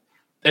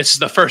 it's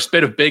the first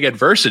bit of big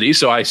adversity,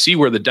 so I see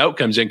where the doubt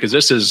comes in, because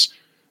this is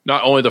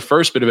not only the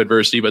first bit of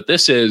adversity, but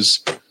this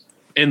is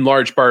in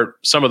large part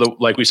some of the,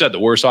 like we said, the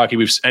worst hockey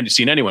we've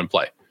seen anyone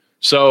play.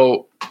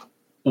 So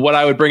what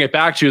I would bring it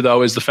back to,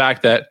 though, is the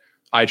fact that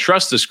I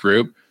trust this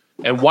group,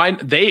 and why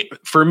they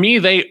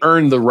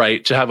earned the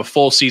right to have a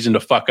full season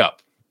to fuck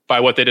up by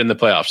what they did in the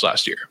playoffs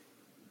last year.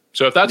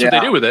 So if that's what they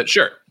do with it,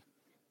 sure.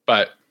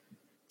 But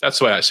that's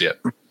the way I see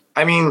it.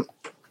 I mean,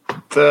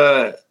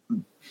 the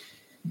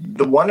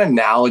one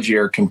analogy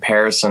or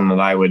comparison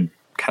that I would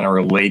kind of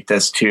relate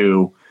this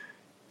to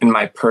in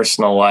my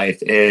personal life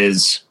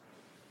is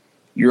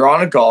you're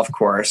on a golf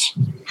course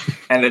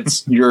and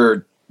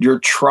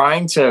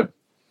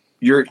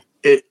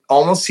it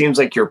almost seems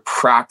like you're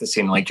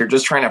practicing, like you're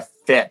just trying to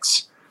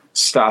fix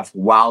stuff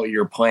while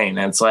you're playing.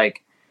 And it's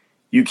like,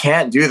 you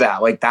can't do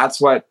that. Like, that's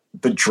what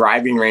the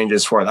driving range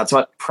is for. That's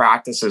what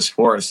practice is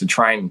for, is to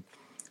try and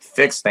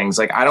fix things.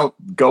 Like, I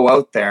don't go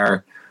out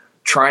there,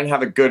 try and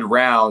have a good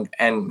round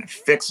and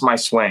fix my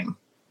swing.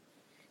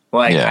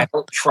 Like, I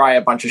don't try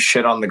a bunch of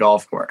shit on the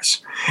golf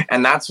course.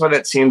 And that's what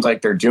it seems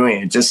like they're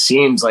doing. It just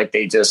seems like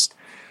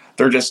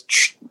they're just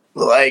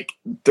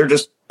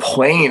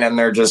playing, and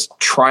they're just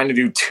trying to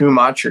do too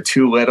much or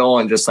too little,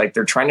 and just like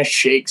they're trying to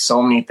shake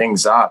so many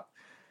things up,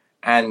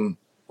 and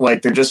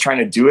like they're just trying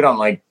to do it on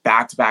like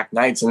back-to-back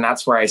nights. And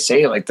that's where I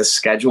say, like, the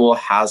schedule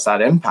has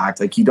that impact.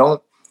 Like, you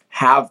don't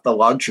have the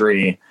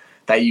luxury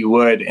that you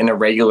would in a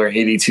regular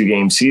 82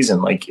 game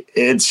season. Like,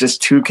 it's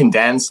just too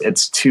condensed.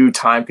 It's too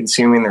time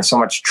consuming. There's so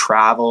much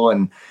travel,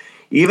 and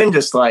even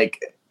just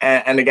like,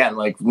 and again,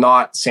 like,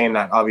 not saying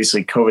that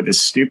obviously COVID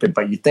is stupid,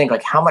 but you think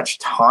like how much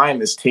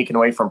time is taken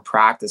away from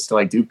practice to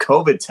like do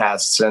COVID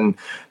tests and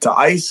to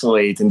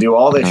isolate and do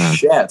all this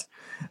shit.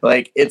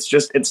 Like,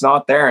 it's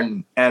not there.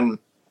 And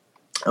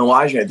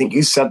Elijah, I think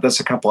you said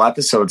this a couple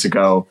episodes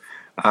ago,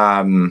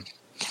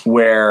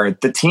 where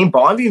the team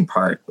bonding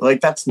part, like,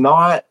 that's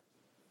not,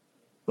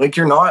 like,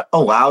 you're not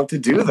allowed to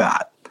do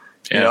that.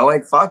 Yeah. You know,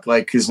 like, fuck,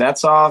 like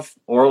Kuznetsov,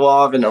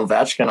 Orlov, and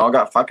Ovechkin all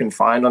got fucking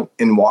fined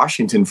in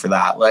Washington for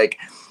that. Like,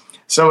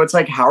 so it's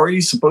like, how are you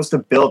supposed to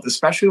build,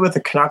 especially with the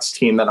Canucks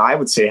team that I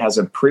would say has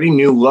a pretty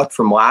new look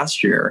from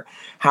last year?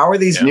 How are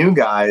these new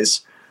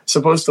guys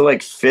supposed to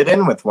like fit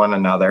in with one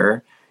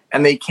another,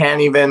 and they can't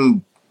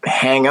even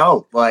hang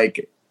out?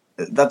 Like,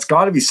 that's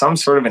got to be some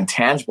sort of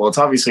intangible. It's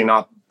obviously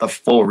not the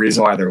full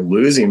reason why they're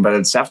losing, but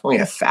it's definitely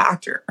a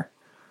factor.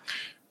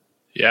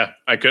 Yeah,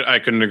 I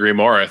couldn't agree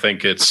more. I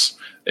think it's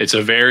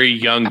a very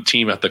young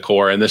team at the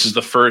core, and this is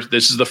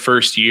the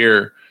first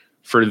year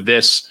for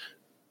this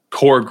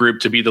core group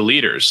to be the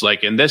leaders.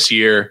 Like, in this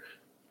year,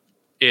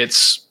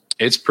 it's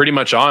pretty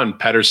much on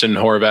Pettersson,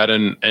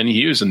 Horvat, and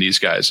Hughes and these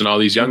guys and all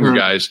these younger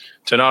guys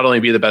to not only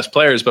be the best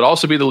players, but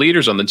also be the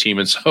leaders on the team.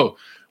 And so,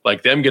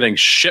 like, them getting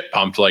shit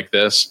pumped like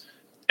this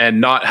and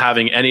not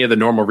having any of the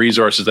normal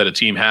resources that a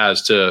team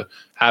has to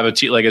have a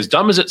team, like, as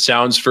dumb as it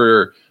sounds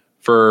for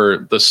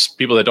the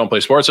people that don't play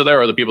sports out there,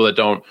 or the people that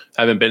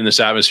haven't been in this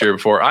atmosphere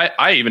before.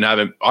 I even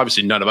haven't,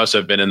 obviously none of us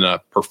have been in a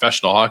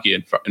professional hockey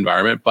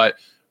environment, but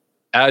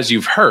as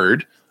you've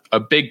heard, a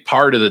big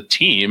part of the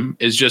team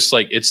is just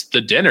like, it's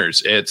the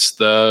dinners, it's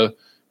the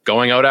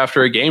going out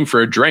after a game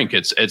for a drink.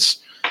 It's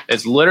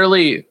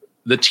literally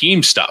the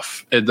team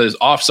stuff, the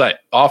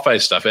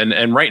off-ice stuff.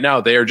 And right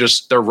now they're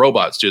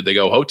robots, dude. They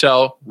go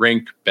hotel,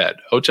 rink, bed,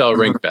 hotel,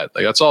 rink, bed.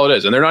 Like, that's all it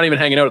is. And they're not even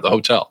hanging out at the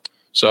hotel.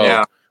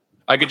 So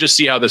I could just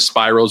see how this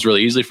spirals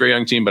really easily for a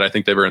young team, but I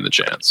think they've earned the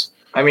chance.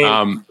 I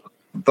mean,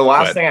 the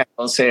last thing I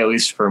will say, at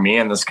least for me,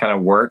 and this kind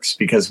of works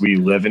because we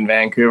live in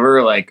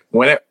Vancouver, like,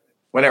 when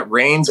when it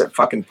rains, it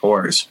fucking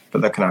pours for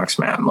the Canucks,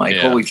 man. Like,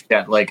 holy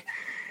shit. Like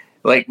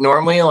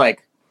normally,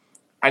 like,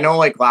 I know,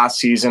 like, last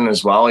season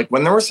as well, like,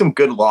 when there were some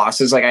good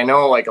losses, like, I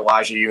know, like,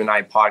 Elijah, you and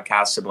I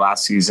podcasted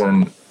last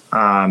season,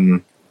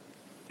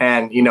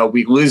 and, you know,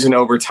 we lose in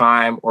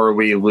overtime or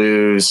we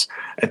lose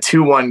a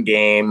 2-1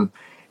 game,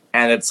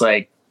 and it's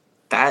like,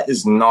 that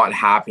is not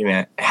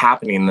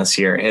happening this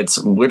year. It's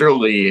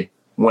literally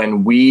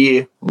when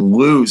we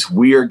lose,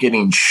 we are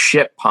getting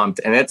shit pumped,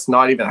 and it's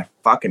not even a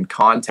fucking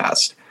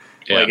contest.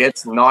 Yeah. Like,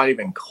 it's not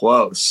even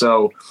close.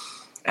 So,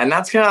 and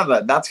that's kind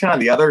of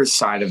the other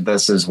side of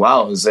this as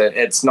well, is that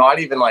it's not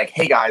even like,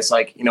 hey guys,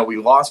 like, you know, we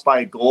lost by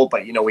a goal,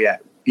 but you know,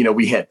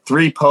 we hit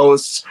 3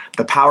 posts,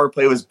 the power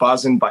play was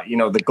buzzing, but you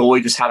know, the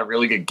goalie just had a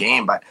really good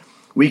game. But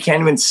we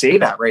can't even say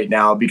that right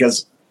now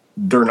because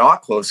they're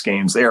not close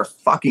games. They are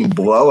fucking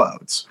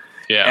blowouts.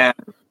 Yeah.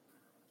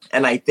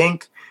 And I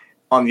think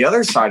on the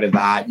other side of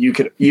that, you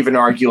could even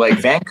argue like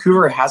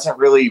Vancouver hasn't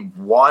really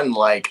won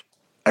like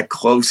a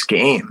close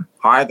game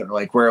either,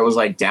 like where it was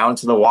like down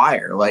to the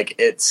wire. Like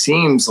it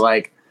seems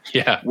like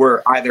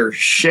we're either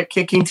shit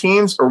kicking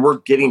teams or we're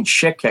getting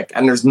shit kicked,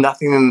 and there's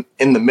nothing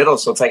in the middle.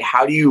 So it's like,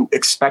 how do you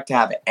expect to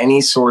have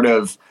any sort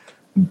of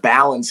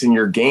balance in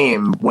your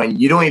game when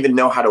you don't even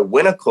know how to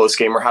win a close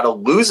game or how to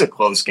lose a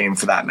close game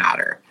for that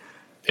matter?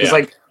 It's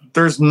like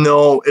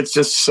it's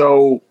just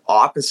so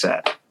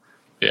opposite.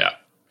 Yeah.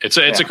 It's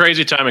a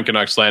crazy time in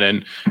Canucks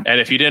land. And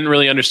if you didn't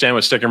really understand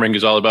what Stick and Ring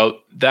is all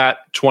about,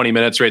 that 20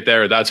 minutes right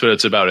there, that's what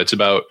it's about. It's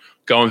about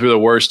going through the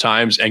worst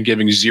times and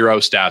giving zero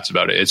stats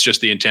about it. It's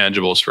just the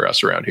intangibles for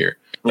us around here.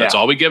 That's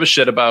all we give a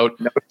shit about.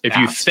 No if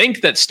you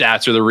think that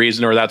stats are the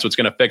reason or that's what's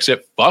going to fix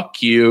it,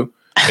 fuck you.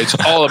 It's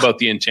all about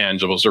the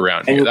intangibles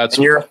around here. That's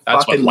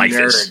what life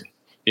is.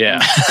 Yeah.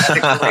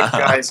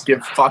 Guys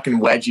give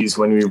fucking wedgies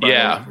when we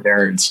run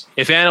nerds.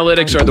 If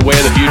analytics are the way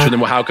of the future, then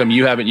how come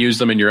you haven't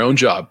used them in your own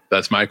job?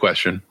 That's my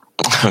question.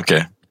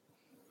 Okay.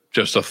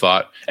 Just a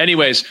thought.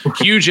 Anyways,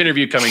 huge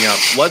interview coming up.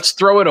 Let's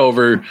throw it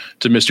over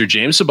to Mr.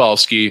 James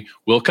Cybulski.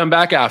 We'll come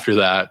back after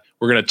that.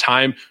 We're going to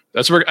time.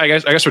 That's where I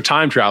guess we're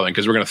time traveling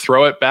because we're going to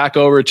throw it back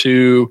over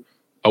to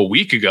a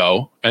week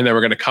ago, and then we're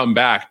going to come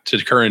back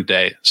to current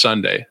day,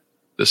 Sunday,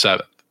 the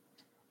 7th.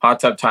 Hot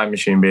tub time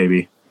machine,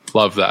 baby.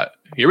 Love that.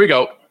 Here we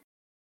go.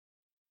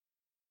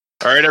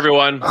 All right,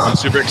 everyone. I'm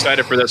super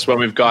excited for this one.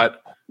 We've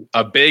got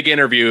a big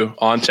interview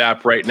on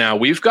tap right now.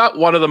 We've got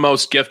one of the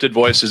most gifted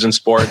voices in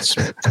sports.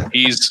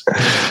 He's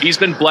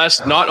been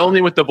blessed not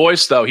only with the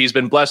voice, though. He's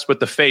been blessed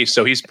with the face.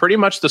 So he's pretty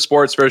much the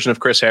sports version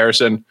of Chris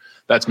Harrison.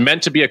 That's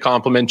meant to be a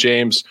compliment,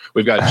 James.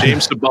 We've got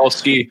James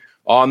Cybulski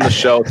on the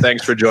show.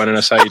 Thanks for joining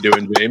us. How you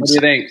doing, James?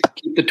 What do you think?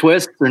 Keep the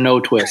twist or no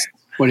twist?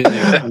 What do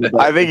you think?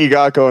 I think you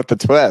got to go with the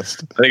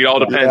twist. I think it all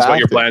depends what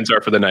your plans are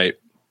for the night.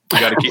 You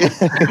got to keep. You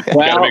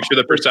got to make sure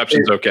the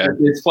perception's okay.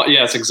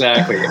 Yes,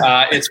 exactly.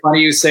 It's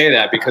funny you say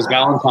that because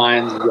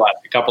Valentine's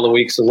a couple of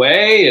weeks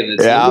away, and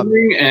it's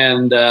evening,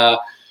 and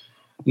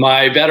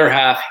my better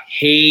half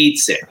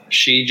hates it.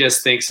 She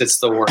just thinks it's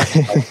the worst.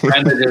 My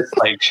friend is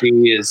like,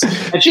 she's a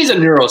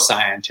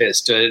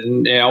neuroscientist,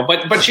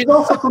 but she's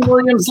also from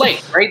Williams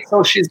Lake, right?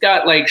 So she's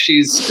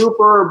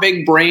super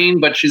big brain,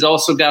 but she's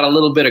also got a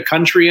little bit of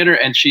country in her,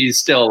 and she's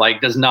still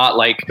does not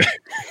like.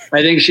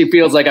 I think she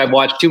feels like I've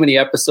watched too many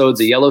episodes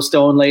of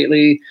Yellowstone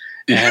lately.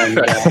 And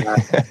but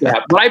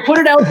I put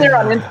it out there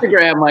on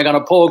Instagram, on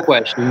a poll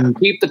question: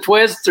 keep the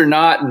twists or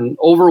not? And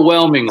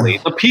overwhelmingly,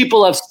 the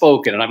people have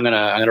spoken, and I'm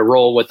gonna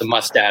roll with the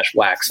mustache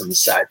wax on the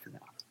side for now.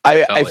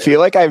 I feel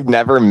like I've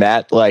never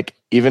met,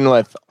 even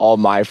with all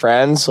my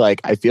friends, I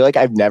feel like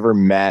I've never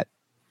met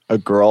a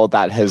girl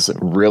that has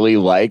really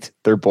liked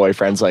their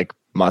boyfriend's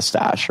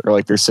mustache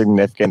or their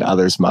significant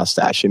other's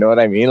mustache. You know what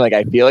I mean?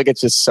 I feel like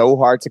it's just so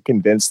hard to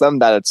convince them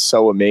that it's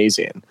so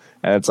amazing,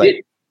 and it's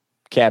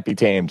can't be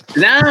tamed.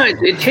 No,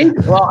 it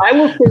takes. Well, I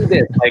will say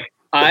this: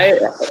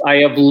 I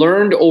have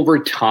learned over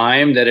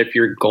time that if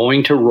you're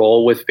going to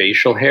roll with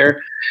facial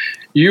hair,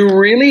 you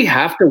really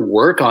have to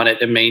work on it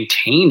to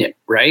maintain it,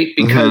 right?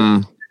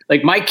 Because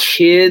my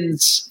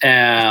kids,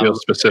 feel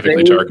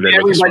specifically targeted.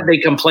 Everybody, they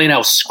complain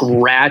how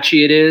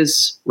scratchy it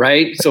is,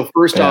 right? So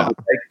first off,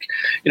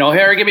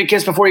 Harry, give me a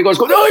kiss before he goes,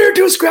 no, you're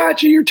too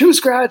scratchy,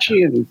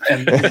 and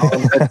and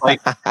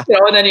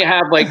then you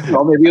have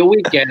maybe a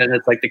weekend, and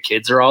it's the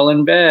kids are all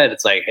in bed.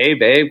 It's hey,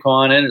 babe, come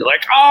on in. It's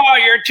oh,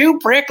 you're too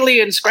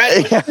prickly and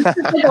scratchy. It's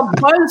a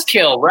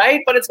buzzkill,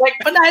 right? But it's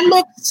but I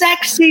look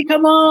sexy.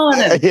 Come on,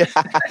 and,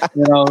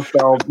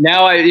 so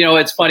now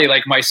it's funny.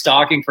 My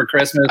stocking for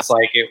Christmas,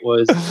 it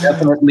was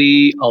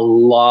definitely a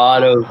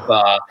lot of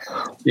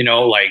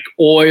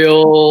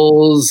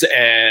oils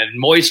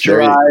and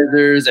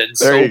moisturizers and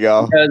there you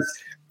go.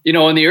 Because in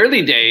the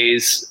early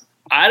days,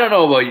 I don't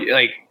know about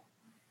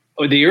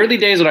the early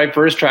days when I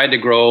first tried to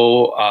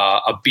grow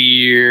a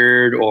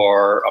beard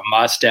or a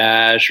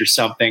mustache or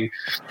something,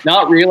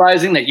 not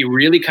realizing that you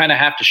really kind of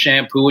have to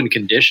shampoo and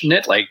condition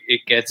it. Like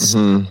it gets,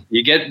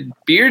 you get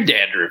beard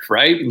dandruff,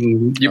 right?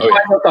 And you find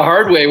out the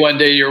hard way one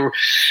day. You're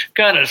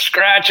kind of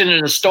scratching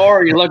in a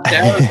store. You look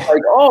down, it's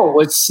like, oh,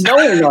 it's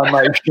snowing on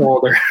my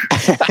shoulder.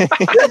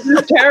 This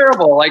is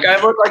terrible. Like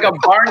I look like a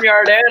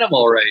barnyard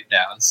animal right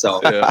now.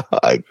 So, oh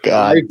my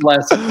God,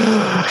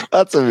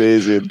 that's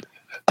amazing.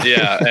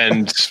 Yeah,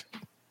 and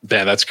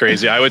man, that's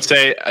crazy. I would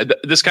say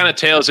this kind of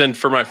tails in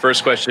for my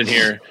first question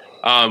here.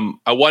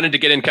 I wanted to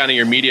get in kind of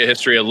your media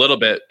history a little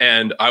bit,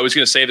 and I was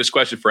going to save this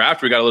question for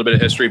after we got a little bit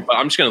of history, but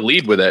I'm just going to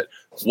lead with it.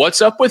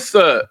 What's up with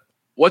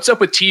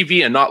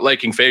TV and not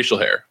liking facial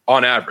hair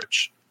on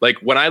average? Like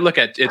when I look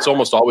at it's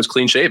almost always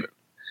clean shaven.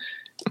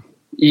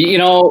 You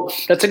know,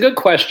 that's a good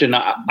question.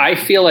 I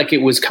feel like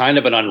it was kind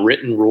of an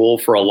unwritten rule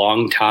for a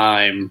long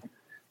time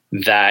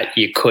that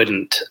you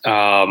couldn't.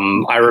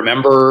 I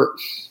remember,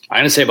 I'm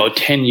going to say about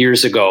 10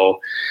 years ago,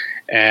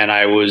 and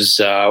I was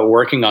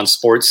working on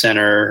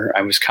SportsCenter.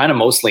 I was kind of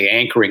mostly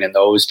anchoring in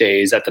those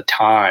days at the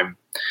time.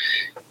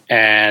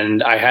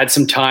 And I had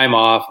some time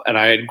off, and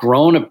I had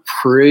grown a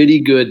pretty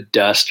good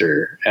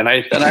duster. And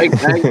I kept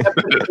it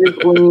pretty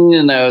clean,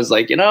 and I was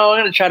like, I'm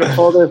going to try to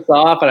pull this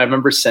off. And I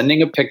remember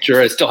sending a picture.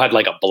 I still had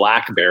like a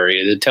BlackBerry.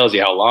 It tells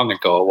you how long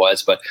ago it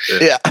was. But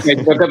yeah. I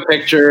took a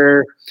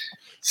picture,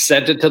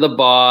 sent it to the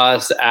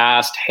boss,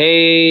 asked,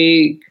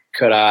 hey,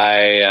 could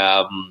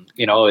I,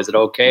 is it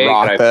okay?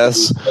 Rock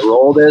this.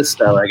 Roll this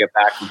till I get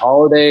back from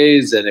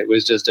holidays? And it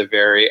was just a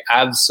very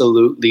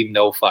absolutely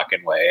no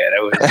fucking way. And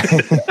it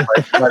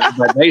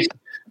was,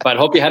 but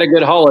hope you had a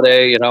good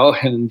holiday,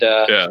 and,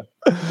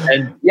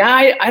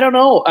 I don't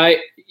know.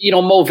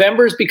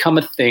 Movember's become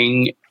a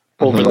thing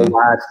over the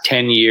last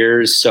 10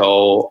 years.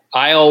 So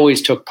I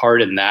always took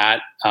part in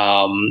that.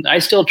 I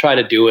still try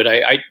to do it.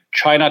 I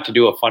try not to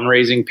do a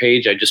fundraising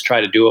page. I just try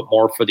to do it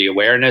more for the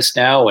awareness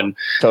now. And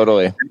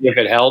totally, if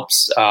it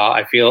helps,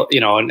 I feel,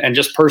 and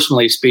just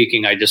personally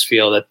speaking, I just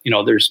feel that,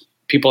 there's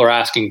people are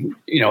asking,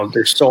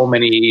 there's so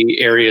many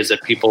areas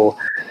that people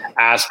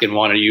ask and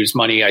want to use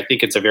money. I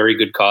think it's a very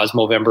good cause,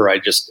 Movember.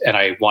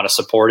 I want to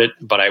support it,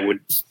 but I would,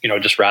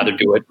 just rather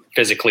do it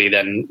physically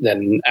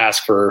than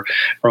ask from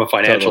a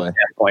financial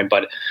standpoint.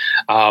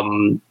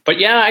 But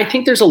yeah, I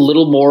think there's a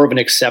little more of an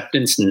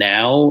acceptance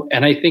now.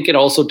 And I think it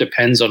also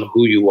depends on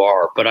who you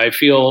are. But I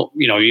feel,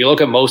 you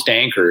look at most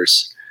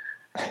anchors,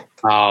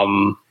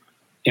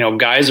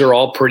 guys are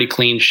all pretty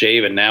clean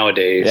shaven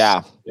nowadays.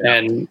 Yeah.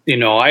 And,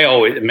 I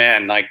always,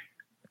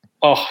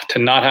 to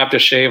not have to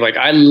shave. Like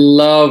I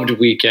loved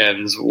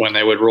weekends when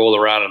they would roll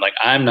around and like,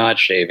 I'm not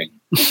shaving,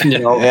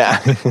 Yeah.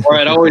 Or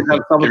I'd always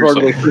have some sort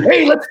of like,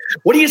 hey,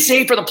 what do you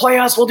say for the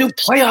playoffs? We'll do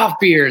playoff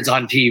beards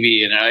on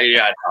TV. And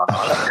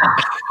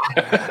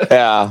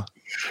Yeah.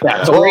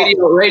 So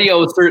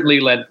radio certainly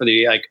led for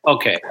the,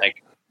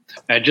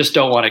 I just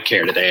don't want to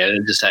care today.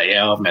 And just say,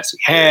 messy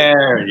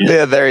hair.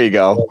 Yeah, there you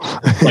go.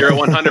 You're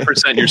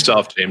 100%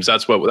 yourself, James.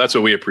 That's what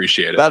we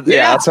appreciate.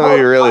 That's what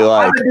we really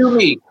like.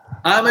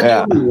 I'm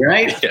a new,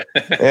 right?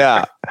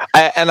 Yeah.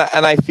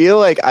 I feel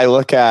like I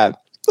look at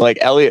like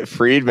Elliot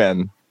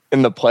Friedman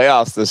in the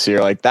playoffs this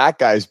year. Like that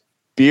guy's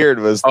beard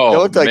it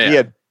looked like he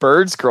had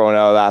birds growing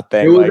out of that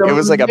thing. It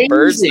was like a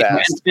bird's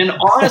nest. And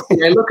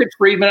honestly, I look at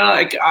Friedman.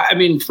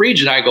 Fried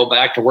and I go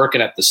back to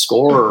working at the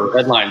Score or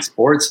Headline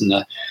Sports in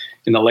the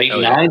late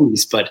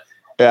 90s. But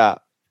yeah,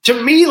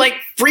 to me,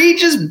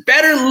 Fried is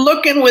better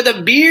looking with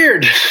a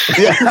beard.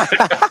 Yeah.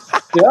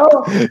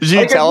 Did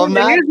you tell him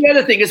that? Here's the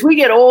other thing: as we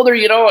get older,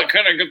 I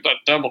kind of get that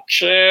double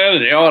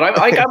chin, and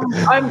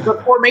I'm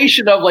the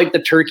formation of the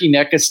turkey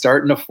neck is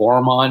starting to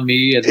form on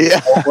me, and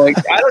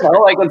I don't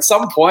know. At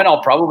some point,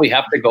 I'll probably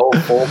have to go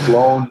full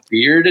blown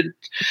beard,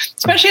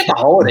 especially at the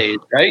holidays,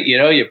 right?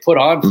 You put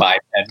on 5-10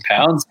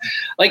 pounds.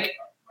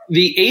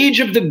 The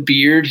age of the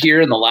beard here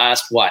in the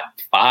last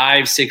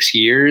 5-6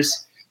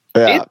 years.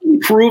 Yeah. It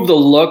improved the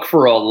look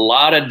for a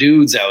lot of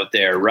dudes out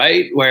there,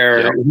 right?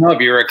 Where if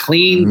you're a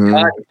clean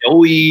cut,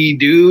 doughy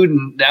dude,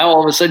 and now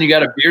all of a sudden you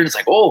got a beard, it's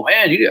like, oh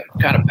man, you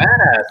got kind of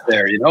badass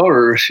there,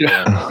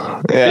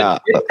 Yeah.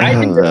 I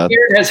think the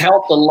beard has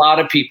helped a lot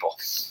of people.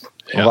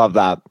 Yeah. Love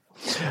that.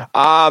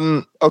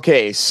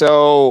 Okay,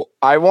 so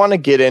I want to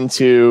get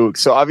into.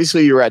 So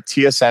obviously you were at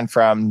TSN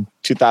from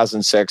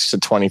 2006 to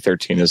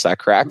 2013. Is that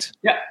correct?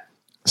 Yeah.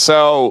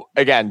 So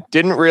again,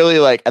 didn't really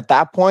at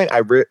that point,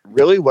 I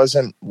really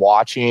wasn't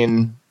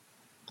watching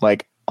a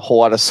whole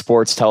lot of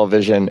sports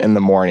television in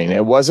the morning.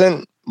 It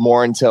wasn't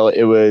more until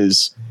it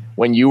was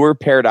when you were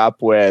paired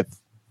up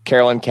with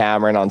Carolyn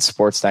Cameron on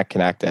Sportsnet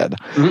Connected.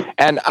 Mm-hmm.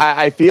 And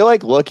I feel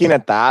like looking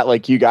at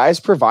that, you guys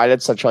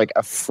provided such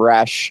a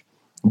fresh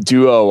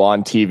duo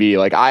on TV.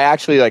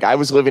 I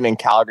was living in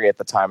Calgary at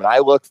the time, and I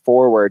looked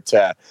forward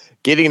to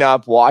getting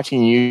up,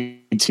 watching you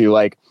two,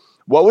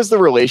 what was the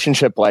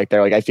relationship like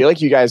there? I feel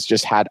like you guys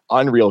just had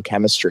unreal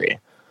chemistry.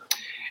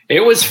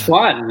 It was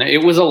fun.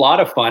 It was a lot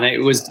of fun.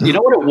 It was, you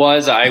know what it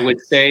was? I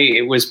would say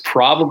it was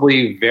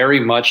probably very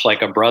much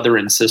like a brother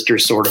and sister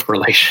sort of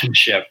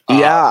relationship.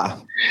 Yeah.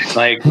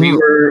 Like we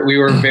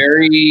were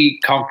very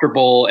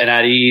comfortable and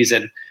at ease.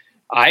 And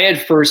I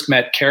had first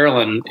met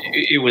Carolyn.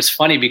 It was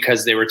funny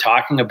because they were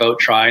talking about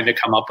trying to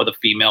come up with a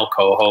female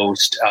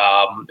co-host,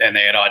 and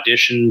they had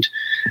auditioned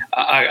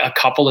a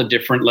couple of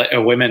different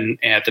women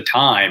at the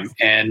time.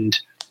 And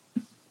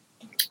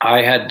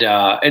I had,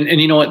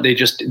 and you know what? They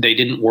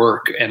didn't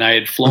work. And I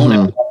had flown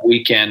out one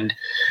weekend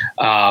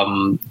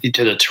to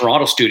the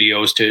Toronto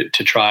studios to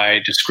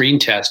try to screen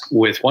test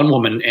with one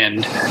woman,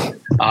 and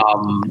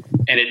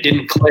it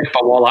didn't click.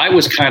 But while I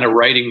was kind of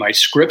writing my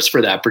scripts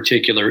for that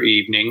particular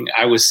evening,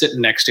 I was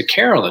sitting next to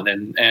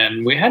Carolyn,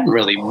 and we hadn't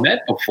really met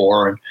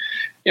before. And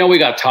you know, we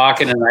got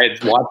talking, and I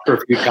had watched her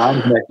a few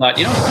times, and I thought,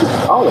 you know,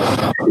 she's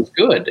solid, she's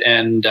good,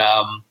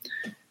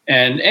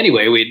 and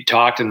anyway, we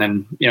talked, and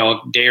then, you know,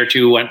 a day or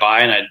two went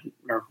by, and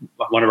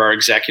one of our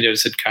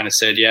executives had kind of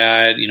said,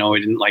 yeah, you know, we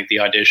didn't like the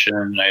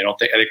audition. I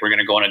think we're going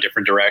to go in a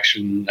different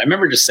direction. I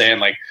remember just saying,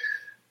 like,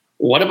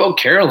 what about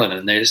Carolyn?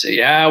 And they say,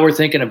 yeah, we're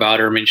thinking about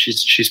her. I mean,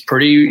 she's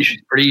pretty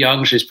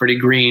young, she's pretty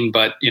green,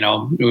 but you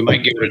know, we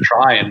might give it a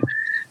try. And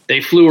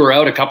they flew her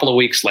out a couple of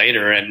weeks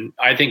later, and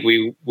I think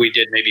we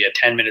did maybe a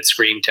 10-minute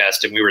screen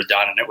test, and we were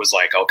done. And it was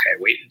like, okay,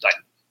 wait, like,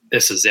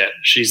 this is it.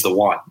 She's the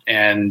one.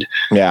 And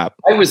yeah,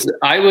 I was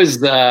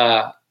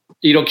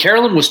you know,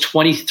 Carolyn was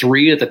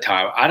 23 at the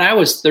time, and I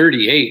was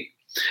 38.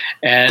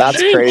 And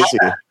that's crazy.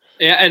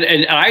 Yeah,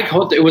 and I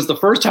hope it was the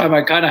first time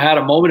I kind of had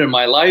a moment in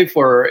my life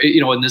where,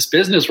 you know, in this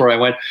business where I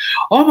went,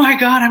 oh my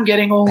God, I'm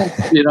getting old,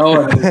 you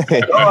know, and, I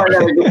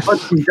gotta go put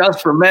some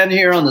Just for Men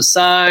here on the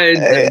side,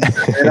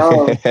 and,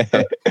 all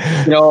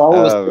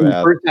of a sudden,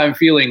 first time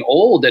feeling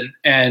old,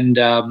 and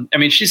I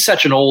mean, she's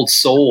such an old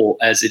soul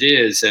as it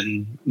is,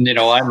 and you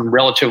know, I'm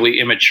relatively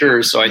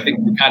immature, so I think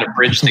we kind of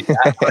bridged the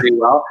gap pretty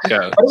well.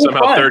 Yeah,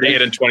 somehow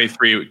 38 and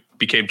 23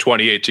 became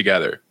 28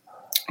 together.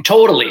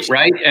 Totally.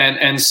 Right.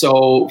 And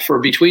so for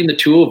between the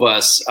two of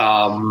us,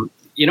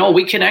 you know,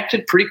 we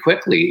connected pretty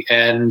quickly,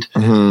 and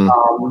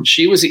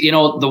she was, you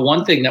know, the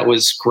one thing that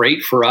was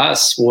great for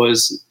us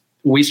was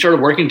we started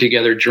working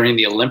together during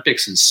the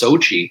Olympics in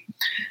Sochi.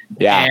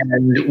 Yeah.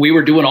 And we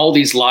were doing all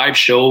these live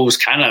shows,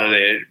 kind of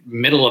the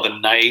middle of the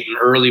night and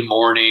early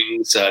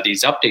mornings,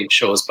 these update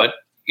shows. But,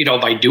 you know,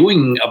 by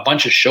doing a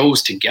bunch of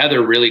shows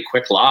together really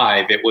quick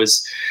live, it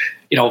was,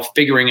 you know,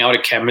 figuring out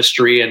a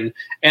chemistry and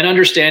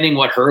understanding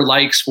what her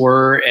likes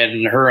were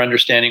and her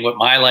understanding what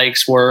my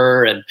likes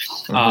were. And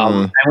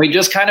we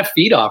just kind of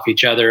feed off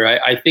each other.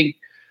 I think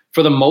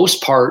for the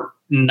most part,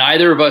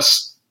 neither of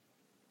us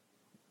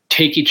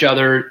take each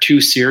other too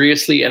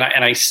seriously. And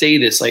I say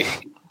this,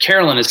 like,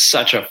 Carolyn is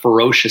such a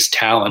ferocious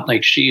talent.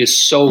 Like, she is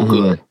so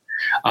good.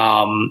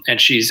 And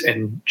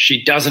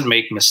she doesn't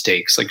make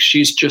mistakes. Like,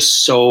 she's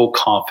just so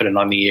confident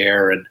on the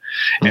air and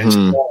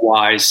so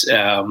wise.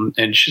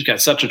 And she's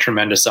got such a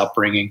tremendous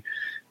upbringing,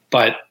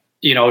 but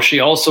you know, she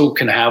also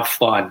can have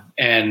fun.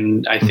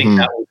 And I think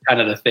that was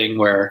kind of the thing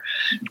where,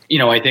 you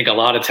know, I think a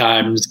lot of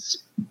times,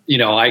 you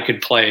know, I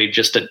could play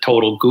just a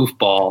total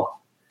goofball,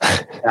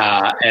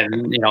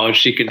 and you know,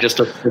 she could just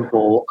a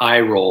simple eye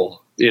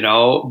roll. You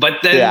know, but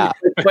then,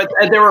 but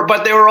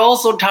there were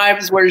also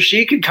times where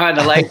she could kind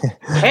of like,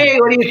 hey,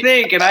 what do you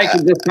think? And I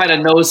could just kind of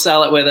no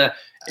sell it with a,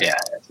 yeah,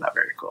 that's not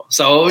very cool.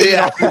 So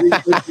yeah,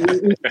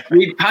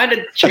 we kind of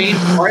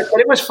changed parts, but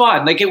it was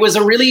fun. Like, it was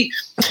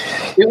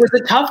a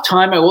tough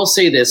time. I will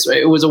say this: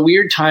 it was a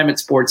weird time at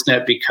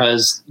Sportsnet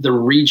because the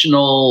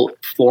regional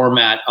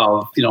format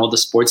of, you know, the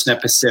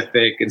Sportsnet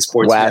Pacific and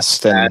Sportsnet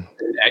West and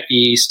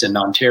East and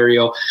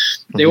Ontario,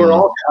 they were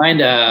all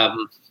kind of.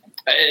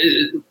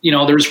 You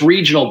know, there's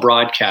regional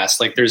broadcasts,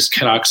 like there's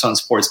Canucks on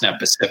Sportsnet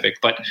Pacific,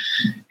 but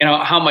you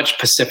know, how much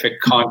Pacific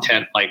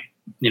content, like,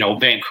 you know,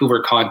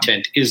 Vancouver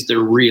content is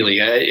there really?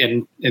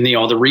 And you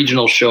know, the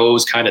regional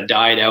shows kind of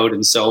died out.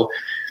 And so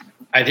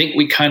I think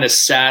we kind of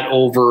sat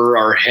over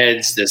our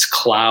heads this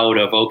cloud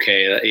of,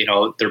 okay, you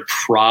know, they're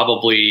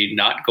probably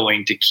not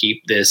going to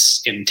keep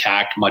this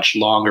intact much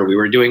longer. We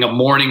were doing a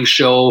morning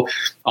show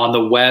on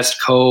the West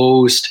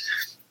Coast,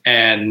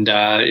 and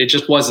it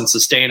just wasn't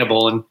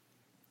sustainable. And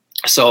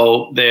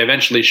so they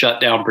eventually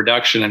shut down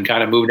production and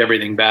kind of moved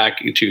everything back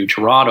to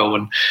Toronto.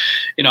 And,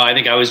 you know, I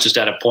think I was just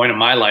at a point in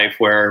my life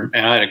where I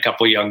had a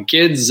couple of young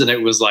kids, and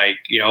it was like,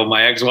 you know,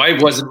 my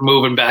ex-wife wasn't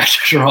moving back to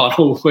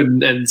Toronto.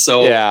 And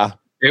so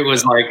it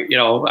was like, you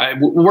know,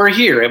 we're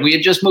here, and we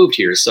had just moved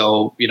here.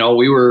 So, you know,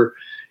 we were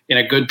in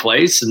a good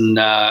place and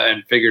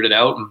figured it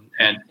out.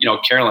 And, you know,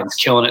 Carolyn's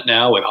killing it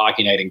now with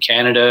Hockey Night in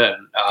Canada.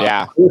 And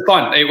it was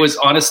fun. It was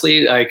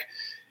honestly like,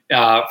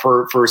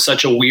 for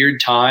such a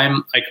weird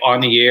time, like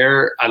on the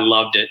air, I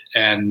loved it.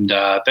 And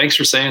thanks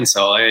for saying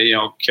so. You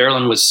know,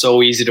 Carolyn was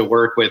so easy to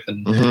work with,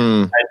 and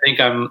I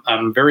think I'm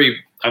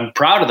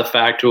proud of the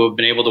fact to have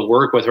been able to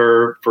work with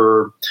her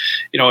for,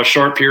 you know, a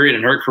short period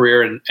in her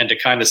career, and to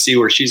kind of see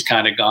where she's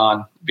kind of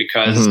gone,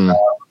 because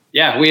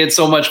Yeah, we had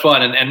so much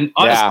fun. And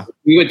honestly,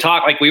 we would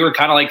talk like we were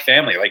kind of like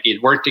family. Like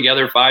you'd work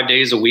together 5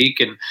 days a week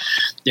and,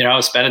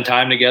 spending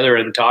time together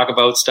and talk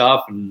about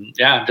stuff and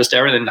just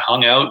everything,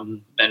 hung out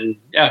and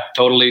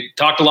totally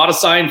talked a lot of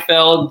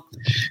Seinfeld.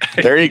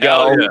 There you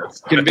go.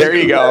 There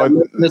you go.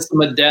 Miss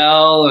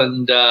Adele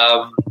and,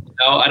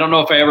 I don't know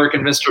if I ever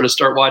convinced her to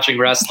start watching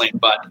wrestling,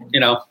 but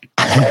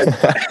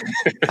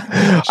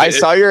I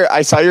saw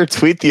your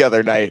tweet the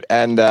other night,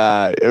 and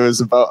it was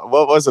about,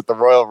 what was it, the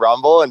Royal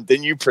Rumble, and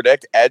didn't you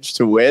predict Edge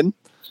to win?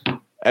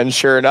 And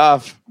sure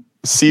enough,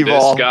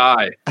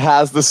 Seaball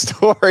has the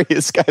story.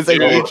 This guy's a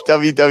huge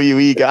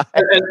WWE guy.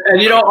 And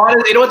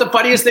honestly, you know what the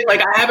funniest thing? Like,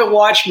 I haven't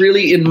watched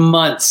really in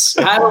months.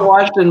 And I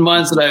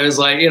was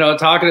like,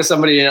 talking to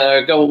somebody,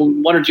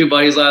 one or two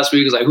buddies last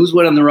week was like, who's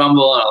winning the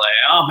Rumble? And I'm like,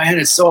 oh man,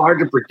 it's so hard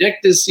to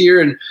predict this year.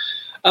 And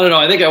I don't know.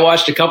 I think I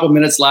watched a couple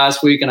minutes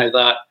last week, and I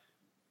thought,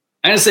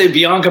 I'm going to say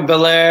Bianca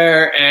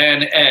Belair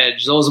and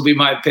Edge. Those will be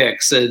my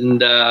picks.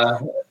 And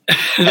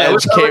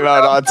Edge came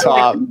out on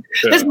top.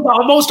 This is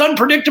the most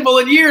unpredictable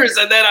in years.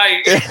 And then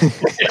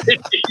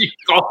you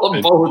call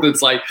them both.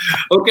 It's like,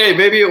 okay,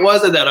 maybe it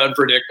wasn't that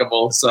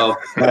unpredictable. So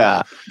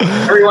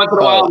every once in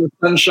a while, the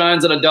sun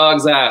shines on a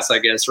dog's ass, I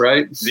guess,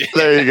 right?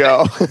 There you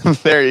go.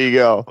 There you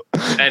go.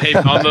 And hey,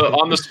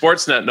 on the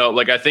Sportsnet note,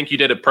 like I think you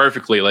did it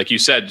perfectly. Like you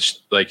said,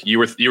 like you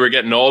were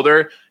getting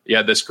older. You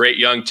had this great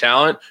young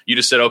talent. You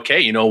just said, okay,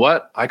 you know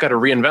what? I got to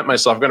reinvent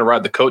myself. I'm going to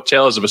ride the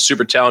coattails of a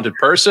super talented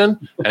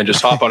person and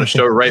just hop on a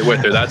show right with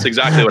her. That's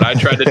exactly what I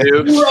tried to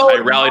do. I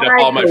rallied up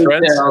all my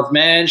friends.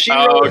 Man, she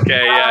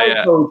okay,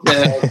 yeah.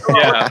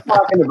 I'm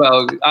talking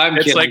about.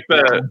 It's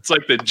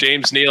like the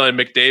James Neal and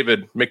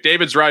McDavid.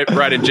 McDavid's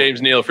riding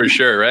James Neal for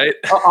sure, right?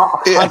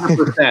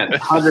 100%.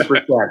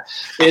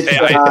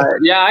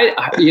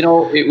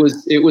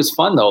 It was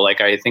fun though.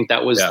 Like I think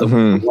that was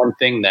the one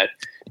thing that.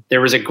 There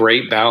was a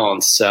great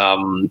balance.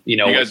 You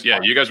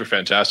guys were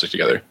fantastic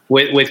together.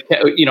 With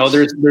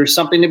there's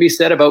something to be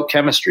said about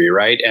chemistry,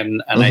 right?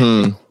 And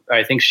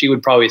I think she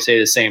would probably say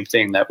the same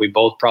thing, that we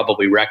both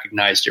probably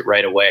recognized it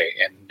right away,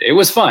 and it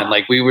was fun.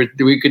 Like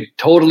we could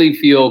totally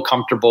feel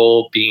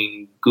comfortable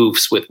being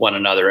goofs with one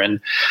another, and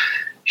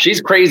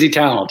she's crazy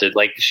talented.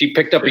 Like she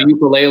picked up a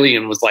ukulele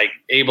and was like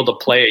able to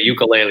play a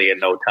ukulele in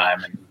no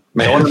time. And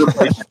I wanted to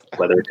play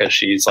with her because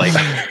she's like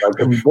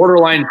a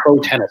borderline pro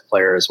tennis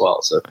player as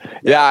well. So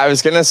I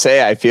was gonna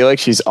say, I feel like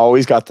she's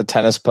always got the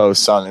tennis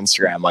posts on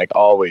Instagram, like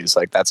always.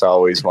 Like that's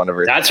always one of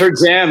her. That's her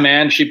jam,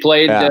 man. She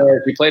played a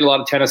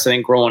lot of tennis, I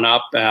think, growing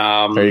up.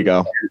 There you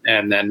go.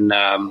 And then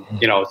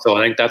so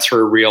I think that's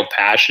her real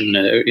passion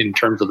in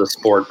terms of the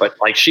sport. But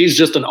like she's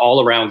just an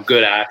all around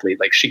good athlete.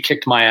 Like she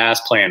kicked my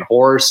ass playing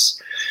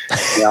horse.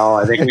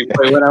 I think we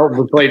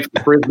played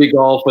frisbee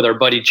golf with our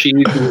buddy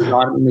Cheese,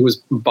 who was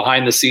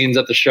behind the scenes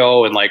at the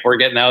show, and like we're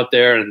getting out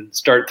there and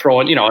start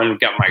throwing, and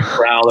got my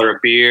growler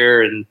of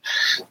beer and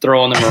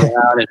throwing them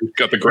around, and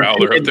got the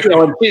growler up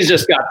there. And she's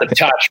just got the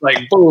touch,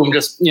 like boom,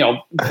 just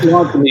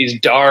launching these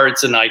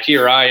darts, and like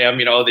here I am,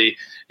 the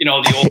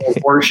old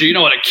horseshoe.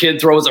 When a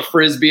kid throws a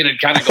frisbee and it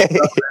kind of goes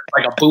up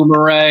like a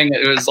boomerang.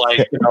 It was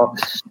like,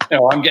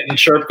 I'm getting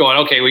chirped going,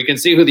 okay, we can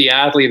see who the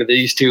athlete of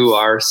these two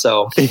are.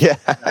 So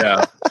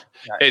yeah.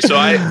 Hey, so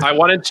I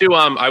wanted to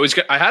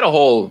I had a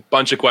whole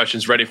bunch of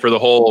questions ready for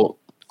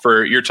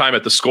your time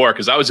at the Score,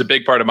 because that was a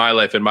big part of my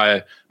life and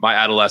my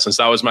adolescence.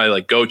 That was my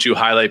like go-to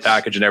highlight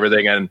package and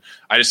everything. And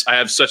I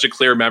have such a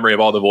clear memory of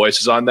all the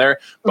voices on there.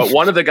 But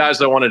one of the guys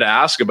that I wanted to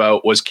ask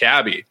about was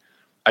Cabby.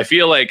 I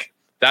feel like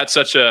that's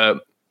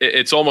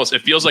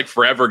it feels like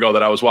forever ago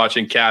that I was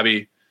watching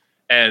Cabby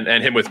and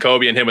him with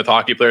Kobe and him with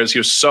hockey players. He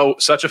was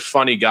such a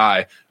funny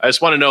guy. I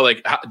just want to know,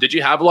 like, did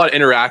you have a lot of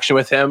interaction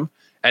with him?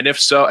 And if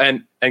so,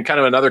 and kind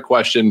of another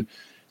question,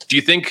 do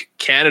you think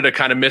Canada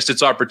kind of missed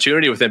its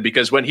opportunity with him?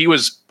 Because when he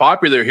was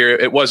popular here,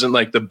 it wasn't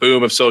like the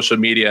boom of social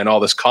media and all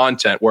this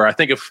content, where I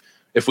think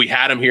if we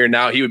had him here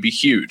now, he would be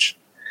huge.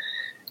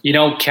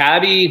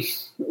 Cabby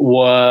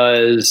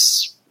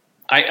was,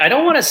 I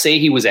don't want to say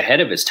he was ahead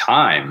of his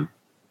time,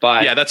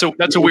 but yeah, that's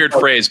a weird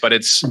phrase, but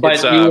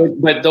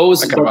but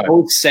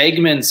those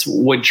segments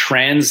would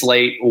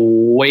translate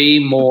way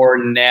more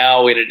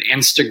now in an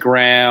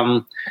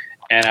Instagram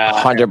and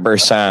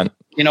 100%.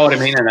 You know what I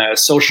mean? In a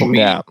social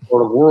media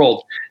sort of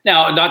world.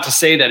 Now, not to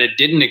say that it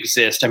didn't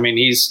exist. I mean,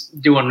 he's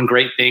doing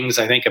great things.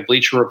 I think a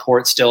Bleacher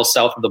Report still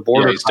south of the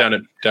border. Yeah, he's down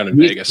in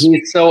Vegas.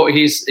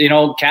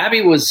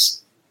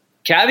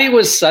 Cabby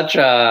was such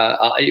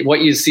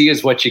what you see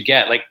is what you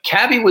get. Like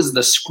Cabby was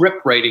the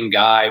script writing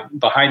guy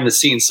behind the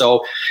scenes.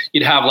 So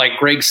you'd have like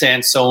Greg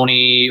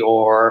Sansoni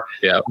or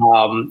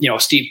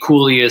Steve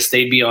Kouleas.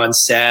 They'd be on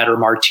set, or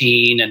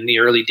Martine in the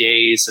early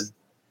days, and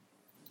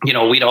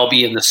we'd all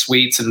be in the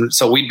suites, and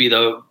so we'd be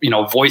the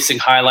voicing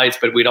highlights,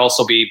 but we'd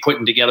also be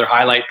putting together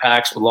highlight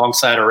packs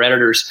alongside our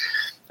editors.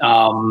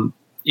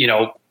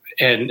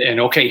 And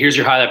okay, here's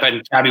your highlight.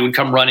 And Cabby would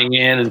come running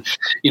in, and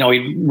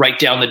he'd write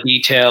down the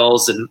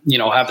details, and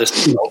have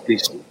this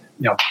these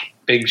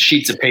big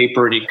sheets of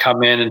paper, and he'd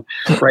come in and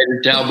write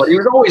it down. But he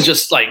was always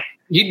just like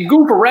he'd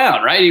goof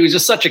around, right? He was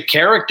just such a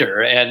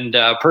character and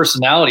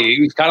personality.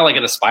 He was kind of like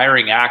an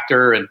aspiring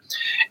actor, and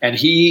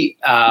he,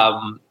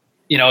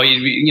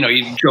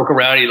 he'd joke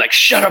around. He'd like,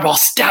 "Shut up! I'll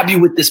stab you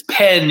with this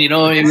pen."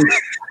 How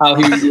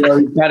he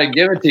kind of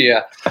give it to you,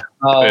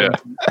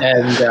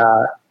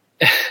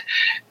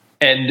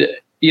 and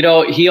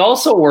he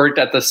also worked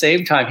at the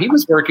same time. He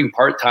was working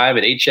part time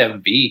at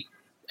HMV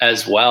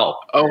as well.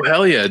 Oh,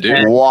 hell yeah, dude!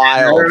 And,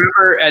 Wild. I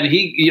remember, and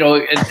he,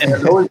 and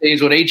in those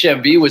days when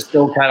HMV was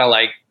still kind of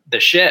like the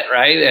shit,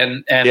 right?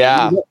 And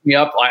yeah, he hooked me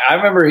up. I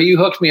remember he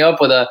hooked me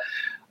up with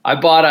I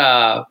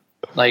bought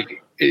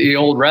the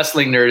old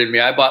wrestling nerd in me.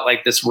 I bought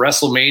like this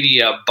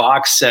WrestleMania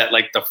box set,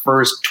 like the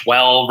first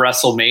 12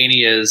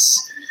 WrestleManias,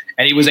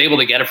 and he was able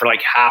to get it for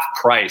like half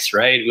price,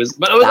 right? It was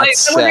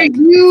a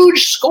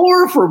huge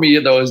score for me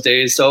in those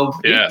days. So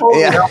he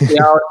totally helped me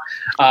out.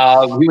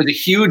 He was a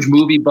huge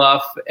movie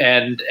buff,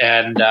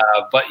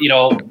 but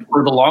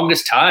for the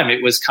longest time,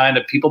 it was kind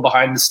of people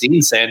behind the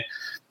scenes saying,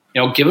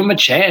 give him a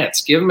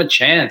chance,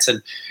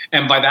 and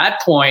by that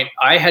point,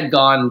 I had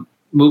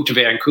moved to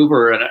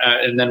Vancouver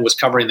and then was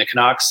covering the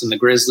Canucks and the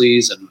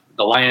Grizzlies and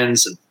the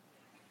Lions, and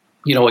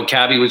when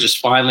Cabby was just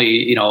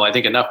finally, I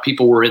think enough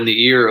people were in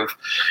the ear of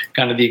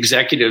kind of the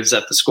executives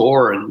at the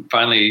Score, and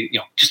finally,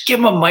 just give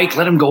him a mic,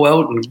 let him go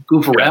out and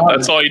goof around.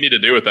 That's all you need to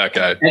do with that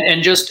guy.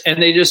 And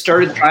they just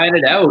started trying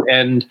it out,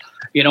 and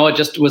it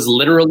just was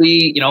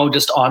literally,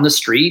 just on the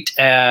street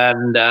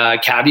and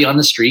Cabby on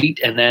the street,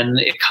 and then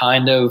it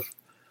kind of,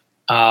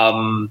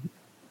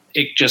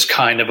 it just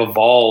kind of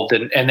evolved,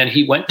 and then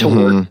he went to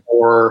work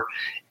for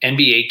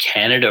NBA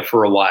Canada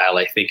for a while.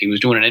 I think he was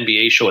doing an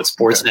NBA show at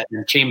Sportsnet,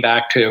 and came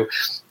back to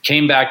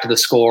the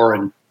Score,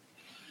 and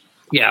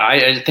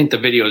I think the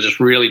video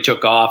just really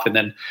took off, and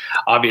then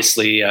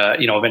obviously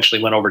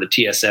eventually went over to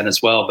TSN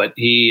as well. But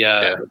he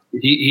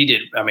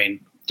did. I mean,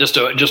 just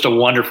a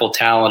wonderful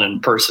talent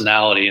and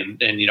personality, and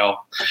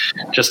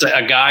just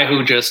a guy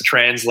who just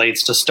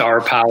translates to star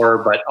power,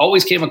 but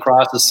always came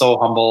across as so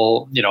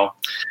humble.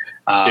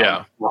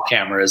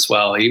 Camera as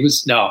well. I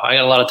got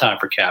a lot of time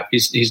for Cap.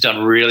 He's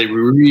done really,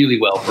 really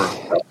well for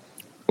himself.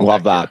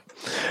 Love that.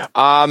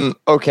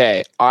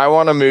 Okay, I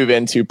want to move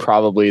into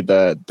probably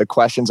the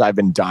questions I've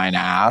been dying to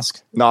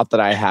ask. Not that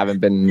I haven't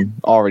been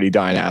already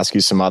dying to ask you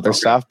some other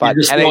stuff, but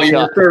you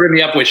were serving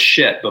me up with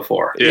shit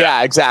before.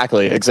 Yeah,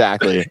 exactly.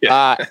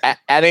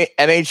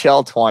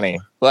 NHL 20,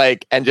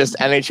 and just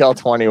NHL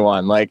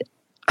 21,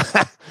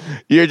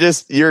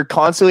 you're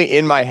constantly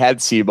in my head,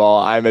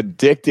 Seaball. I'm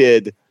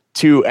addicted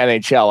to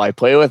NHL. I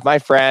play with my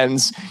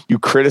friends. You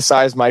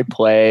criticize my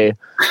play.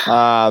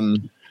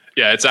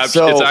 It's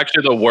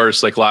actually the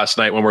worst. Like last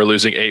night when we're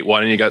losing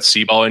 8-1 and you got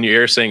Seaball in your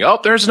ear saying, "Oh,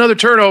 there's another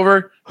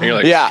turnover." And you're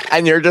like,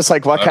 and you're just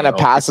like, what kind of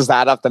passes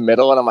that up the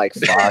middle? And I'm like,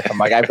 fuck. I'm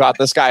like, I've got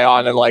this guy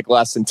on in like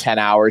less than 10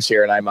 hours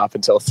here, and I'm up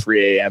until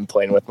 3 a.m.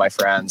 playing with my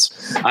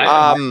friends.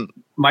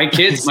 My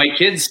kids are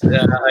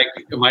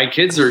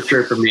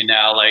tripping me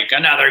now. Like,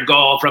 another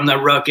goal from the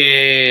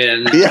rookie,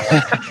 and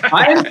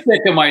I'm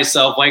sick of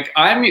myself. Like,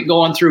 I'm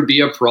going through be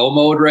a pro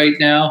mode right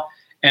now,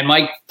 and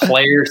my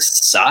player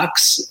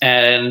sucks,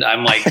 and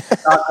I'm like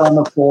stuck on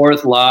the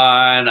fourth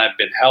line. I've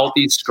been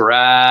healthy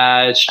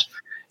scratched,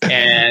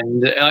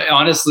 and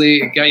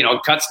honestly,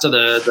 cuts to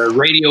the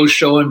radio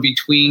show in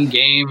between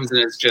games, and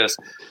it's just.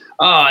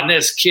 Oh, and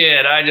this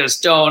kid, I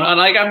just don't.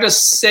 I'm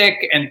just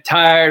sick and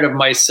tired of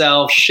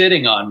myself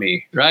shitting on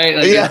me, right?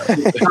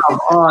 Come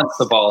on,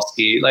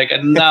 Sabalski.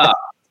 Enough.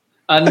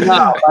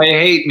 I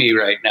hate me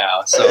right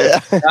now. So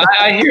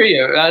I hear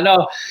you. I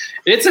know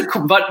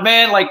but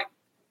man,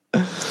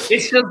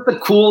 it's just the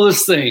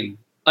coolest thing.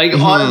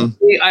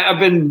 Honestly, I've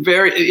been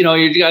very, you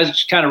guys are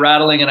just kind of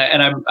rattling, and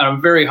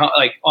I'm very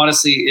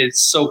honestly, it's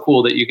so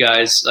cool that you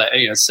guys,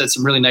 said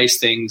some really nice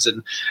things,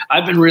 and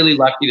I've been really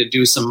lucky to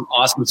do some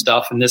awesome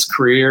stuff in this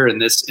career, in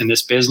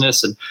this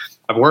business, and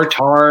I've worked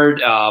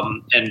hard,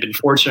 and been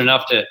fortunate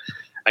enough to,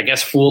 I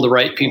guess, fool the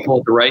right people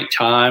at the right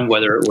time,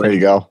 whether it was there you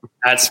go.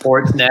 At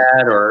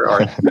Sportsnet or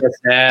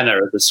TSN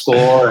or the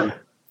Score,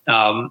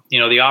 and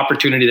the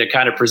opportunity that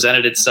kind of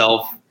presented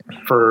itself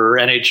for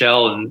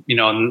NHL, and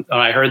and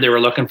I heard they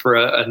were looking for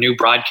a new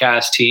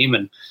broadcast team,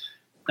 and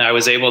I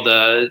was able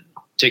to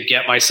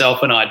get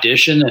myself an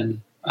audition, and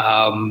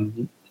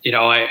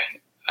I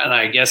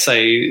guess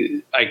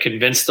I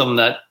convinced them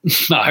that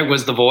I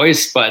was the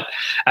voice. But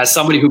as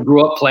somebody who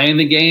grew up playing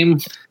the game,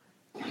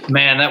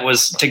 man, that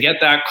was to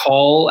get that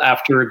call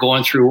after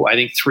going through, I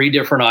think, 3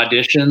 different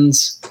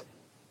auditions.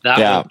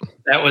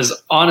 That was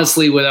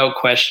honestly, without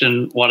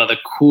question, one of the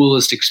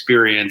coolest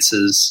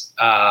experiences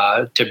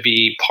to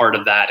be part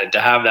of that, and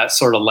to have that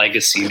sort of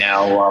legacy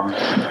now.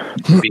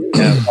 To be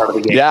part of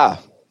the game. Yeah,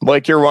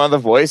 you're one of the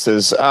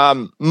voices.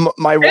 My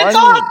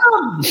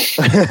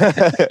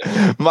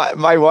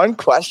one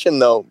question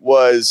though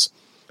was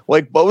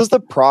what was the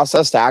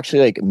process to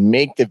actually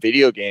make the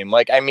video game?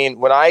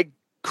 When I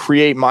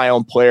create my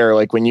own player,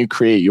 when you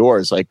create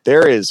yours,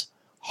 there is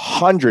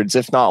hundreds,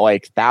 if not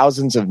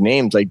thousands of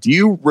names. Do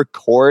you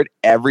record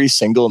every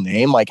single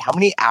name? How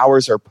many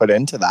hours are put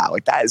into that?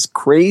 That is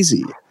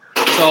crazy.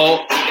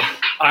 So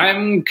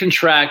I'm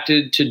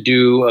contracted to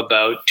do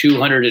about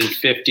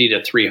 250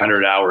 to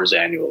 300 hours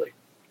annually.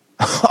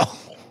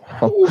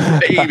 Oh,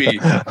 baby.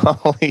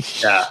 Holy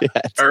shit.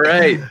 All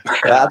right.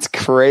 That's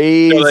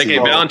crazy. So like a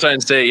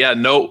Valentine's Day,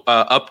 no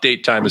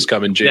update time is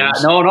coming, James.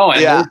 Yeah, no.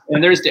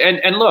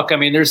 And look, I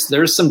mean,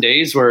 there's some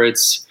days where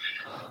it's,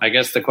 I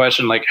guess the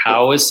question, like,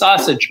 how is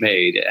sausage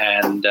made?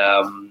 And,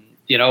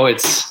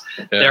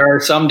 there are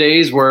some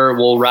days where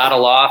we'll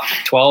rattle off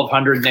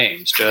 1,200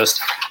 names,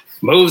 just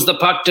moves the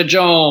puck to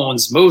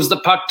Jones, moves the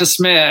puck to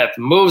Smith,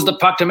 moves the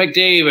puck to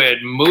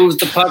McDavid, moves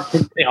the puck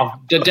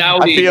to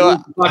Doughty,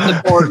 moves the puck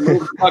to Ford,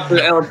 moves the puck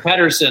to Ellen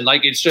Pedersen.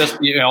 Like, it's just,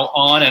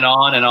 on and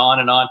on and on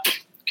and on.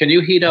 Can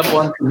you heat up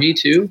one for me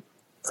too?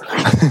 You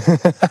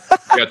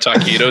got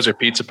taquitos or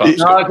pizza puffs?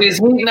 No, she's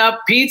heating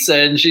up pizza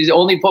and she's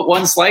only put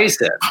one slice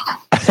in.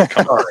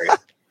 Sorry.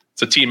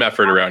 It's a team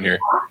effort around here.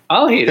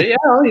 I'll eat it. Yeah,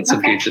 I'll eat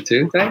some pizza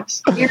too.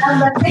 Thanks. I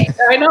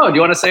know. Do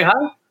you want to say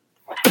hi?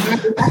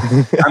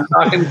 I'm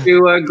talking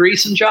to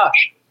Grease and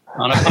Josh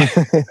on a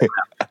podcast.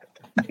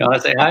 You want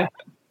to say hi?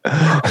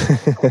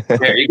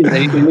 There, you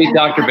can meet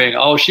Dr. Bing.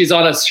 Oh, she's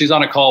on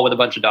a call with a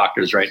bunch of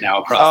doctors right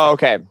now.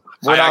 Okay.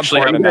 I have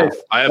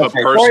a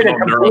personal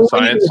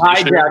neuroscience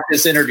hijack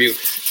this interview,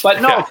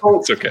 but no. Yeah,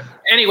 it's okay.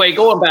 Anyway,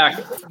 going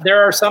back,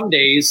 there are some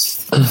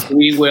days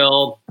we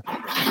will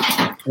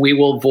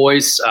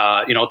voice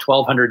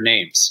 1,200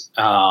 names,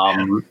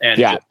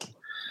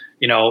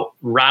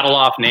 rattle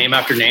off name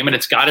after name, and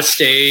it's got to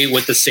stay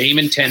with the same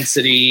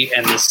intensity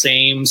and the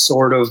same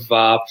sort of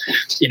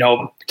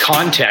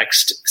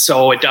context,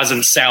 so it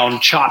doesn't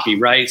sound choppy,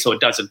 right? So it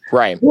doesn't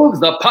move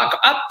the puck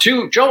up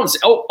to Jones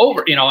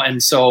over,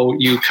 and so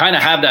you kind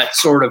of have that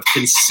sort of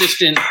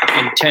consistent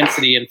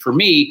intensity. And for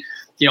me,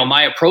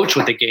 my approach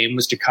with the game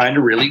was to kind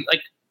of really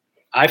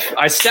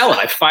I sell it,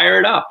 I fire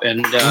it up,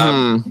 and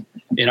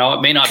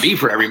it may not be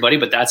for everybody,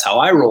 but that's how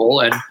I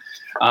roll.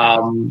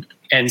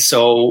 And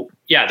so,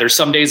 yeah, there's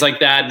some days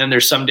like that. And then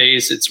there's some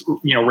days it's,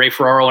 Ray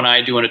Ferraro and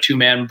I doing a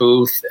 2-man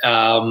booth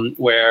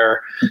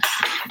where,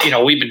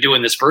 we've been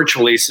doing this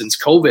virtually since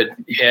COVID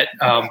hit,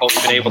 but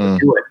we've been able to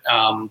do it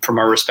from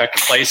our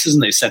respective places.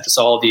 And they sent us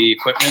all the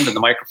equipment and the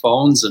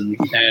microphones and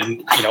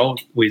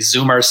we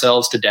Zoom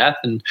ourselves to death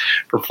and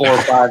for 4 or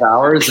 5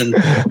 hours. And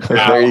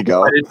there you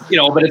go.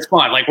 But it's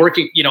fun. Like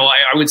working,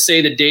 I would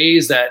say the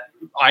days that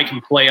I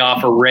can play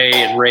off of Ray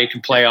and Ray can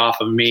play off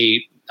of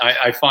me,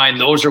 I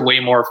find those are way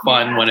more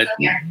fun when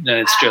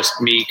it's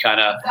just me kind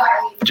of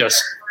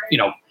just,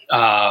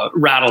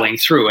 rattling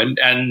through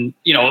and,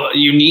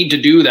 you need to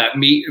do that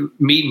meat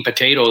and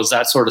potatoes,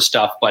 that sort of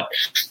stuff. But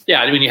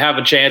yeah, I mean, you have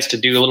a chance to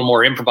do a little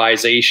more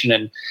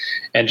improvisation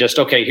and just,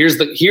 okay, here's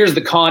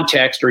the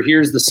context or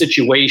here's the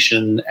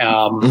situation.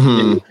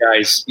 And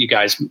you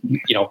guys,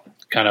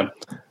 kind of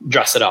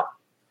dress it up.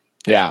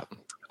 Yeah.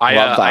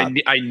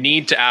 I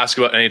need to ask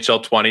about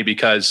NHL 20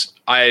 because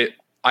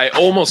I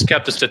almost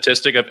kept a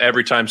statistic of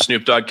every time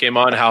Snoop Dogg came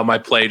on, how my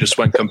play just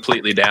went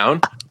completely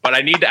down. But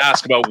I need to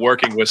ask about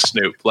working with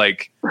Snoop.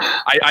 Like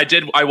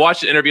I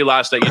watched an interview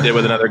last night you did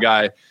with another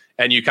guy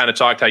and you kind of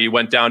talked how you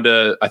went down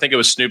to, I think it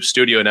was Snoop's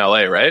studio in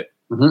LA, right?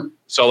 Mm-hmm.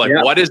 So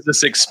what is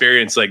this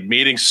experience like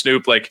meeting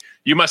Snoop? Like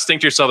you must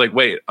think to yourself, like,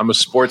 wait, I'm a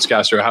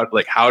sportscaster.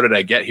 How did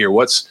I get here?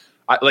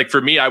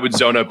 For me, I would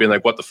zone out being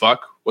like, what the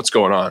fuck? What's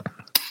going on?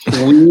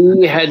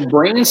 We had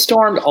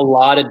brainstormed a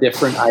lot of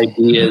different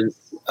ideas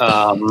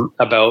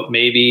about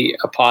maybe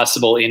a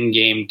possible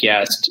in-game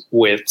guest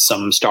with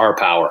some star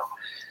power.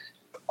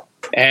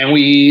 And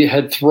we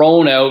had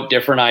thrown out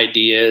different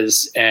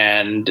ideas,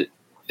 and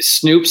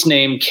Snoop's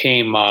name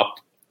came up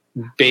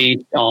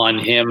based on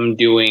him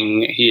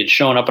he had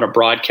shown up in a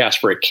broadcast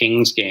for a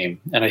Kings game.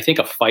 And I think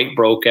a fight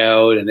broke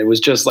out, and it was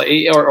just like,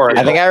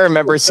 I think I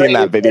remember seeing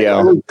that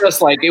video.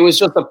 It was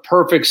just a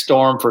perfect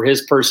storm for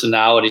his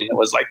personality. And it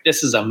was like,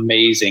 this is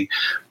amazing.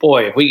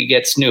 Boy, if we could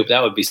get Snoop,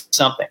 that would be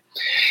something.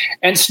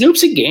 And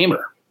Snoop's a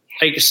gamer.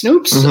 Like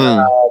Snoop's,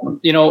 I'm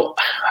going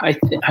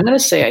to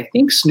say, I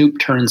think Snoop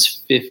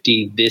turns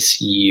 50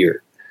 this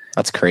year.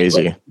 That's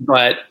crazy.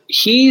 But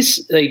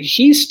he's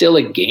still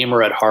a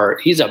gamer at heart.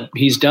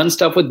 He's done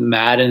stuff with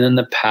Madden in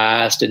the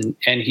past, and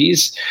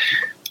he's,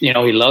 he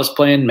loves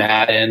playing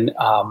Madden,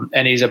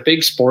 and he's a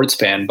big sports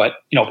fan. But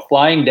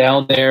flying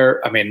down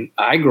there, I mean,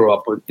 I grew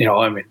up with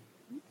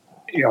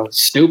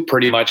Snoop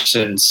pretty much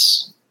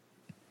since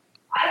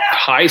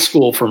high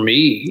school for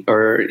me,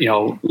 or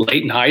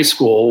late in high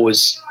school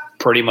was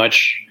pretty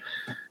much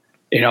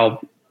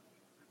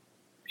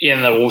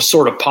in the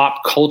sort of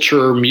pop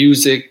culture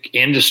music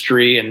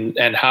industry,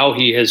 and how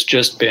he has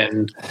just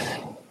been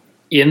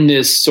in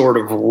this sort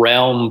of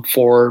realm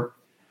for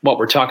what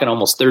we're talking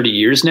almost 30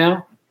 years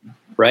now,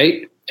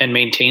 right? And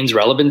maintains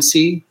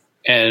relevancy.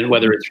 And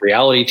whether it's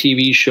reality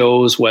TV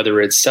shows,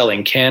 whether it's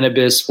selling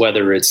cannabis,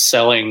 whether it's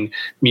selling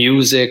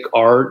music,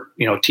 art,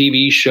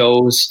 TV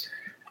shows,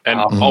 And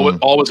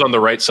always on the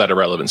right side of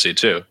relevancy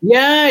too.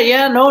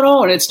 Yeah,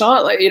 no, and it's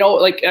not like,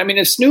 I mean,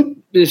 if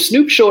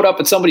Snoop showed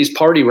up at somebody's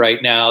party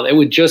right now, it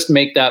would just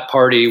make that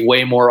party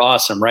way more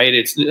awesome, right?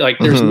 It's like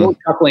there's no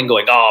chuckling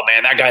going, oh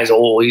man, that guy's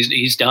old,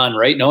 he's done,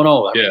 right?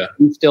 No, I mean,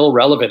 he's still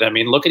relevant. I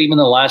mean, look at even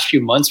the last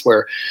few months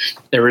where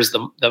there was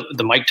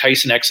the Mike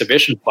Tyson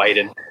exhibition fight,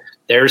 and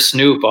there's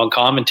Snoop on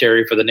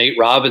commentary for the Nate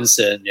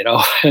Robinson,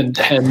 and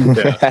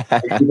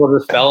people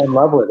just fell in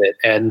love with it,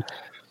 and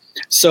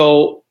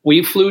so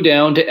we flew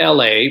down to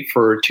LA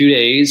for 2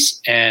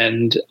 days,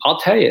 and I'll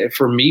tell you,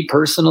 for me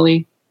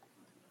personally,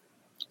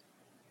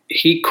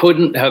 he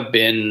couldn't have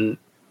been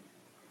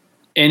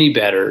any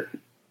better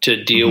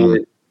to deal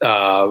with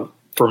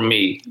for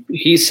me.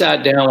 He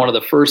sat down. One of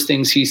the first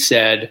things he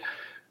said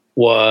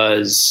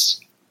was,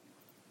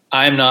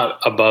 I'm not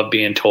above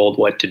being told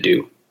what to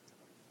do.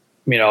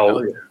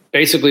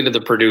 Basically to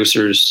the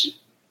producers,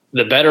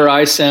 the better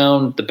I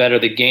sound, the better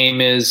the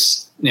game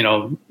is,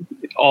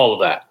 all of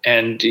that.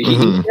 And he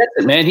gets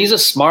it, man. He's a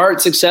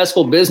smart,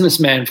 successful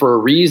businessman for a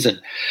reason.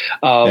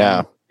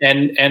 And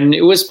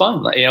it was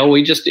fun.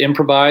 We just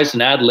improvised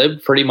and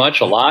ad-libbed pretty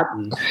much a lot,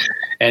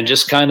 and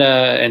just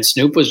and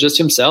Snoop was just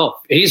himself.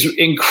 He's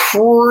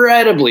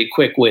incredibly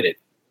quick-witted.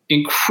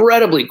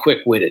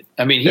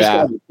 I mean,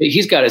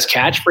 he's got his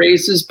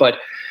catchphrases, but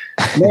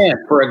man,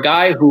 for a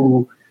guy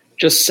who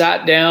just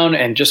sat down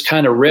and just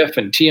kind of riff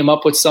and tee him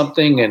up with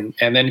something and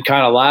then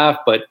kind of laugh,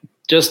 but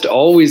just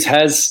always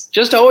has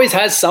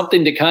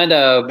something to kind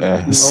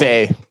of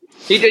say.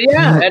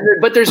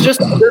 But there's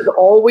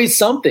always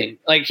something.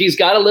 Like, he's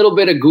got a little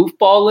bit of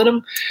goofball in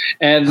him,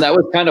 and that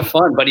was kind of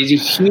fun. But he's a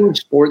huge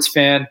sports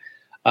fan.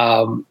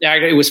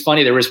 It was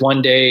funny. There was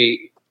one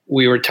day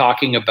we were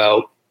talking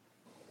about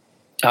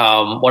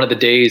one of the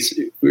days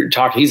we were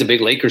talking. He's a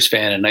big Lakers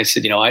fan, and I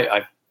said,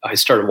 I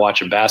started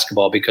watching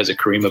basketball because of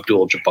Kareem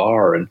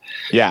Abdul-Jabbar, and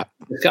he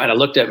kind of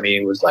looked at me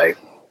and was like,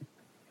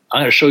 I'm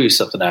going to show you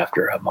something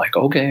after. I'm like,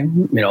 okay,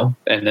 and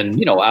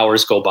then,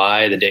 hours go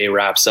by, the day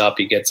wraps up,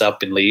 he gets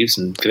up and leaves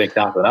and make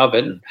nothing of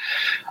it.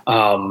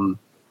 And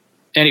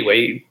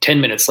anyway, 10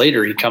 minutes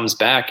later, he comes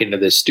back into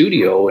the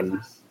studio,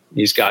 and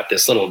he's got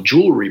this little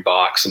jewelry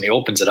box, and he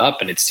opens it up,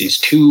 and it's these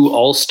 2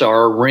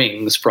 all-star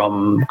rings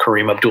from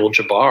Kareem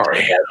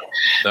Abdul-Jabbar.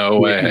 No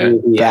way.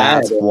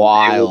 That's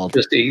wild.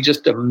 He's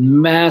just a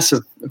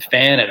massive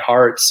fan at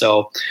heart.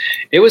 So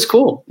it was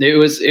cool. It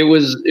was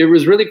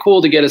really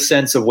cool to get a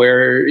sense of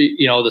where,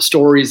 the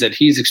stories that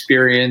he's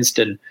experienced,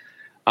 and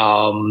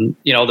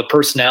the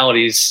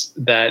personalities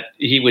that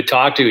he would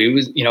talk to. He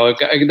was,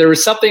 there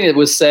was something that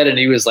was said, and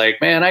he was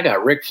like, man, I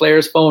got Ric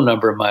Flair's phone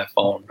number in my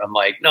phone. I'm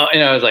like, no,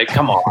 I was like,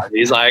 come on.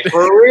 He's like,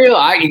 for real?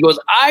 He goes,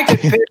 I could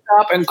pick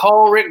up and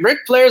call Ric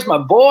Flair's my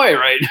boy,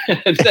 right?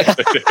 And I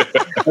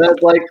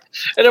was like,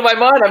 and in my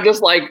mind, I'm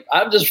just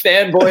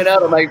fanboying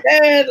out. I'm like,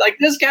 man, like,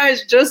 this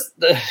guy's just,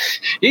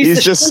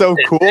 he's just so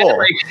cool.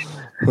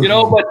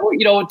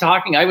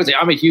 Talking,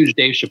 I'm a huge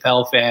Dave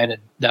Chappelle fan,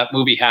 and that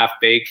movie Half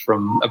Baked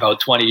from about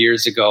 20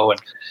 years ago.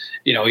 And,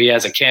 he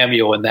has a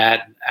cameo in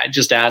that.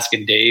 Just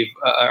asking Dave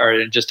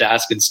or just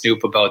asking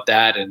Snoop about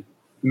that, and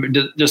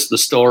just the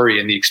story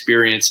and the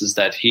experiences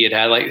that he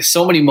had like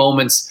so many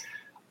moments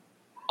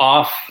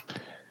off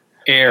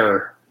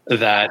air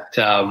that,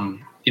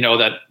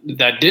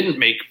 that didn't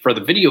make for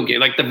the video game.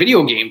 Like, the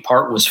video game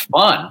part was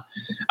fun.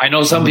 I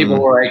know some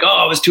people were like,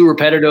 oh, it was too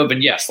repetitive.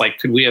 And yes,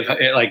 like,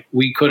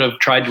 we could have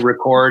tried to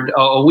record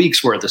a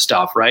week's worth of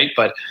stuff. Right.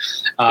 But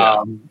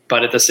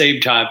at the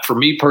same time, for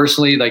me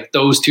personally, like,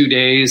 those 2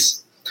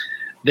 days,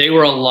 they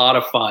were a lot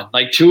of fun.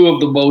 Like, 2 of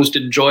the most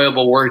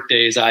enjoyable work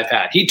days I've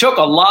had. He took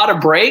a lot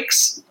of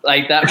breaks.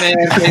 Like, that man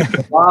takes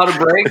a lot of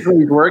breaks when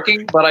he's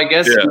working, but I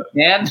guess he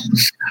can.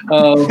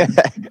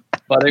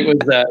 But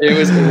it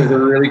was a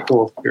really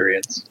cool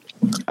experience.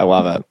 I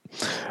love it.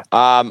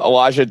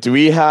 Elijah, do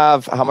we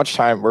have, how much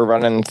time? We're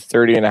running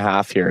 30 and a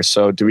half here.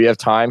 So do we have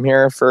time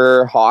here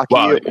for hockey?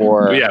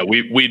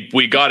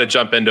 We got to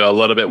jump into a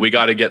little bit. We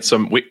got to get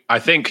I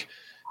think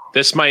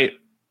this might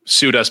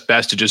suit us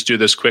best to just do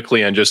this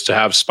quickly and just to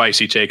have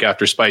spicy take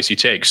after spicy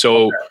take.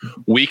 So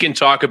we can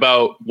talk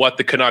about what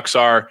the Canucks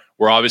are.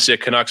 We're obviously a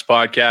Canucks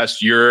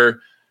podcast.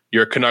 You're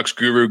a Canucks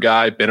guru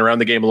guy, been around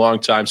the game a long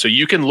time. So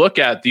you can look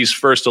at these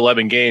first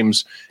 11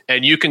 games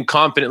and you can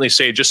confidently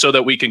say, just so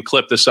that we can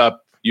clip this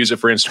up, use it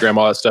for Instagram,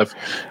 all that stuff.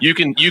 You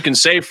can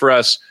say for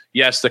us,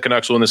 yes, the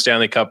Canucks will win the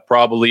Stanley Cup,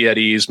 probably at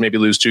ease, maybe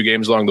lose 2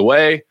 games along the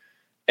way.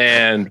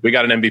 And we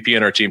got an MVP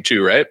in our team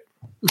too, right?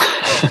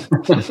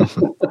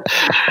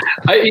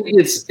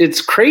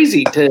 It's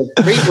crazy to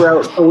figure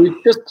out. So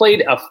we've just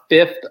played a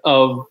 5th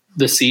of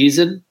the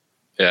season.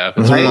 Yeah.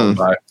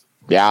 Right?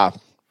 Yeah.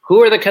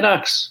 Who are the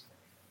Canucks?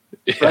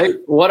 Right?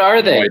 What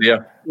are they? No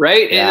idea.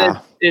 Right? Yeah. And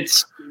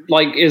it's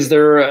like, is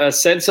there a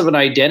sense of an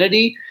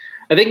identity?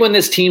 I think when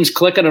this team's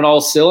clicking on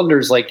all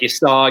cylinders, like you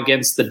saw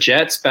against the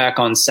Jets back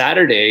on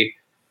Saturday,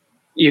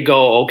 you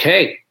go,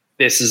 okay,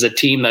 this is a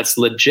team that's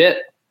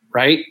legit,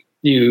 right?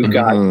 You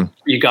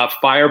got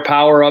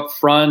firepower up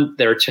front.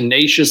 They're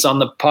tenacious on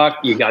the puck.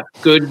 You got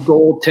good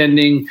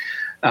goaltending,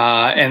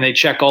 and they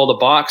check all the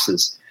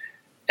boxes.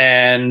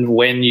 And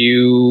when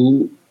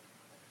you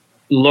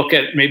look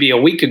at maybe a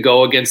week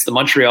ago against the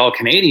Montreal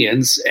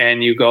Canadiens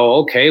and you go,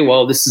 okay,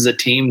 well, this is a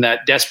team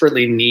that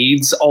desperately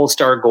needs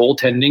all-star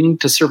goaltending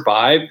to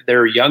survive.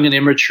 They're young and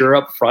immature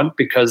up front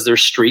because they're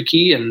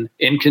streaky and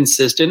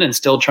inconsistent and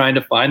still trying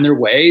to find their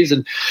ways.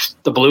 And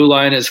the blue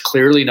line is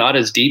clearly not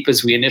as deep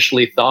as we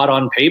initially thought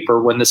on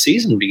paper when the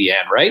season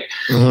began, right?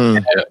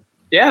 Mm-hmm.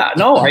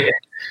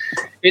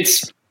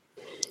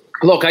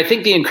 Look, I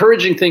think the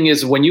encouraging thing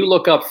is when you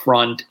look up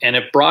front and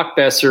if Brock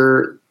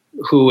Boeser,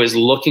 who is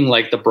looking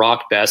like the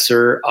Brock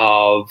Boeser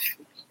of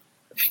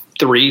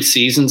 3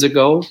 seasons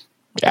ago,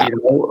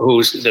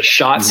 who's the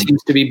shot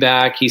seems to be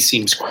back. He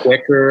seems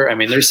quicker. I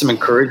mean, there's some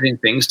encouraging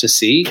things to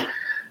see.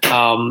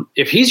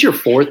 If he's your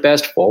 4th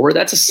best forward,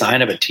 that's a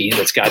sign of a team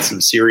that's got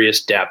some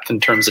serious depth in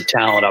terms of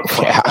talent up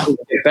front.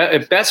 Yeah.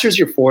 If Boeser's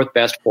your 4th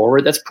best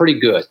forward, that's pretty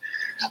good.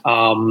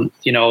 On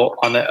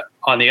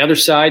the other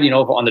side,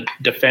 on the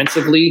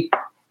defensively,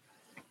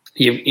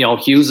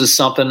 Hughes is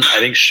something. I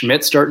think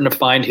Schmidt's starting to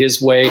find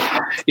his way.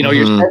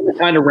 You're starting to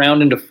kind of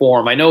round into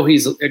form. I know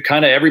he's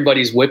kind of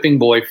everybody's whipping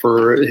boy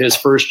for his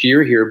first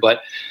year here,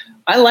 but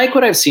I like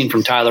what I've seen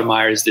from Tyler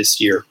Myers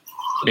this year.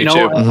 Me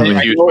too.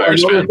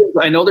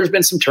 I know there's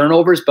been some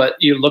turnovers, but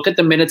you look at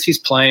the minutes he's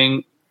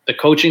playing. The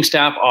coaching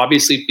staff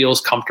obviously feels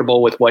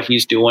comfortable with what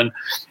he's doing.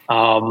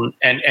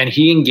 And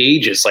he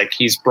engages. Like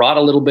he's brought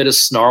a little bit of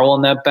snarl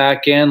on that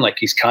back end. Like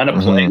he's kind of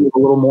playing a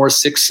little more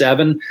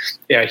 6-7.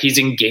 Yeah, he's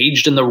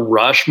engaged in the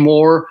rush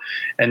more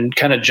and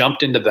kind of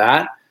jumped into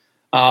that.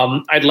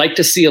 I'd like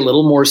to see a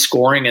little more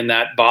scoring in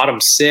that bottom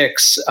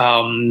 6.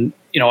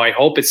 I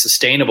hope it's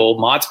sustainable.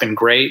 Mott's been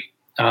great.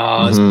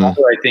 I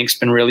think has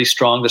been really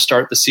strong to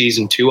start the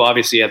season too.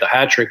 Obviously he had the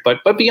hat trick,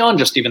 but beyond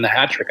just even the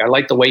hat trick, I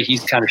like the way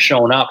he's kind of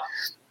shown up.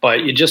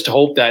 But you just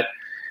hope that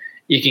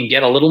you can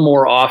get a little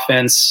more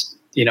offense.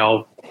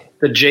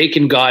 The Jake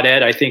and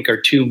Gaudette, I think, are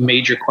 2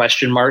 major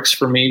question marks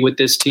for me with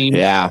this team.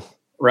 Yeah.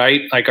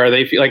 Right? Like, are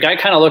they – like, I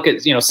kind of look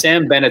at,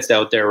 Sam Bennett's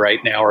out there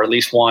right now, or at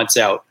least wants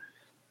out.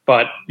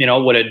 But,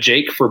 would a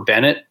Jake for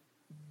Bennett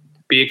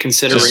be a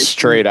consideration? Just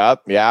straight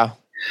up, yeah.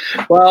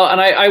 Well, and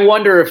I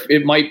wonder if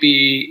it might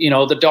be,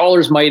 the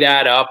dollars might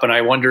add up, and I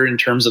wonder in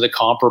terms of the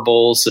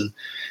comparables and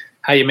 –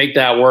 how you make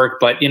that work.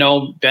 But,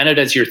 Bennett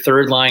as your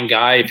 3rd line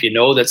guy, if you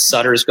know that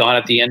Sutter's gone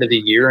at the end of the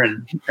year.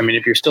 And I mean,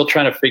 if you're still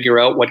trying to figure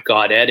out what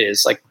Gaudette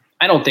is, like,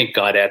 I don't think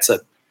Gaudette's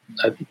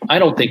I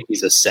don't think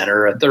he's a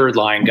center, a 3rd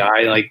line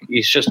guy. Like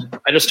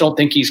I just don't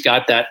think he's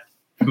got that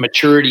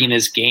maturity in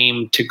his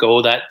game to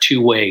go that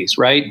 2 ways,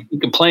 right? You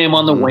can play him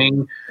on the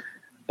wing,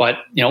 but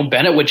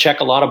Bennett would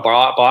check a lot of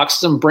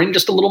boxes and bring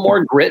just a little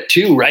more grit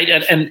too. Right.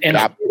 And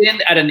fit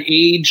in at an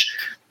age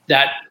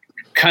that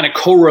kind of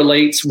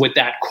correlates with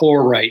that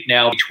core right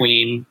now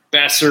between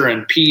Boeser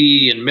and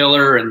Petey and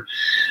Miller and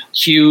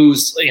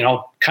Hughes,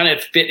 kind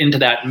of fit into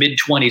that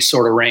mid-20s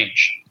sort of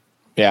range.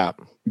 Yeah,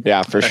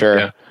 for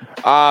sure.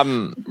 Yeah.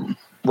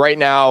 Right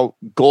now,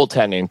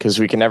 goaltending, because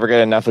we can never get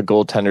enough of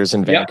goaltenders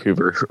in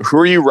Vancouver. Who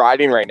are you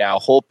riding right now?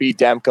 Holtby,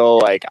 Demko?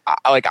 Like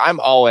I'm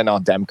all in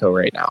on Demko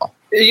right now.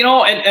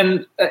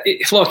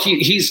 Look,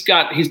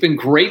 he's been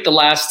great the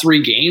last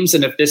 3 games,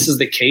 and if this is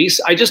the case,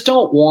 I just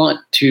don't want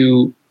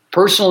to.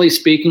 Personally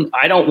speaking,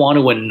 I don't want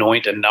to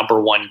anoint a number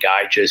 1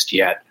 guy just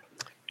yet.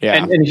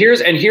 Yeah. And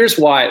here's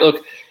why.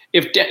 Look,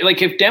 if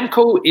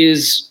Demko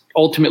is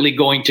ultimately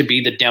going to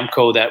be the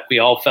Demko that we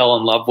all fell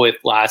in love with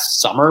last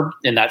summer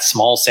in that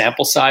small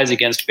sample size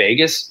against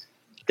Vegas,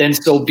 then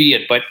so be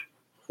it. But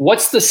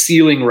what's the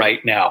ceiling right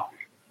now?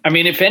 I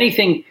mean, if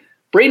anything,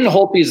 Braden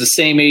Holtby is the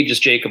same age as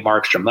Jacob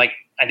Markstrom. Like,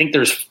 I think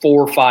there's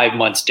 4 or 5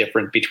 months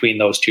different between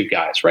those 2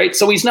 guys, right?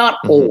 So he's not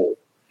old.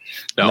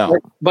 No.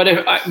 But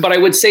I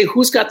would say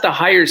who's got the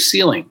higher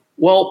ceiling?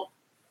 Well,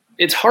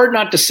 it's hard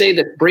not to say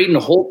that Braden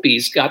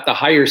Holtby's got the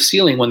higher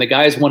ceiling when the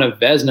guy's won a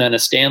Vezina and a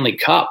Stanley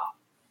Cup,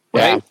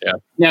 right? Yeah.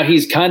 Now,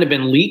 he's kind of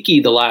been leaky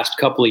the last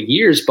couple of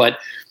years, but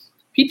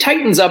he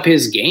tightens up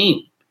his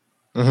game.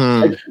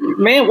 Like,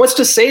 man, what's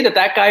to say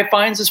that guy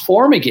finds his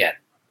form again,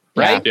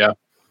 right? Yeah.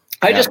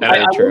 I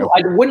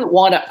wouldn't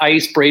want to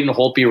ice Braden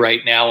Holtby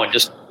right now and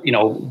just,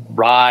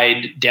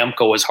 ride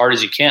Demko as hard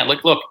as you can.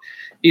 Look,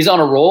 he's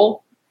on a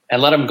roll.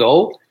 And let him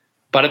go.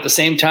 But at the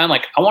same time,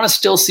 like, I want to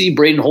still see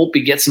Braden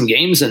Holtby get some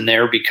games in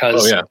there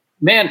because,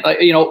 man,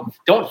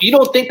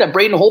 don't think that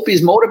Braden Holtby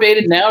is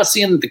motivated now to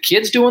seeing the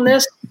kids doing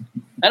this?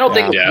 I don't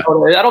think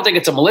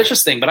it's a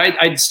malicious thing, but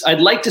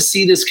I'd like to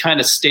see this kind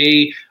of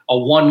stay a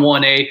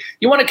 1-1A.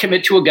 You want to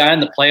commit to a guy in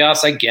the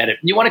playoffs, I get it.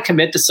 You want to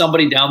commit to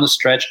somebody down the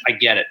stretch, I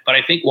get it. But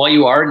I think while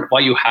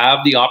you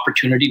have the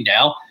opportunity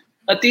now,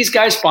 let these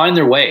guys find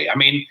their way. I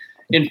mean,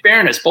 in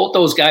fairness, both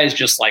those guys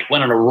just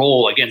went on a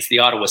roll against the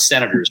Ottawa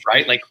Senators,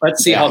 right? Like,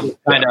 let's see how this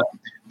kind of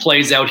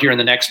plays out here in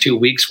the next 2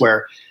 weeks,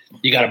 where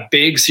you got a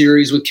big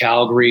series with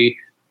Calgary,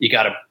 you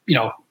got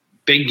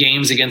big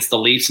games against the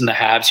Leafs and the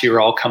Habs here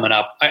all coming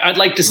up. I'd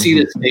like to see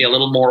this stay a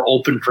little more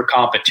open for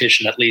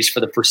competition, at least for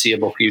the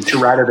foreseeable future,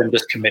 rather than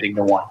just committing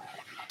to one.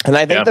 And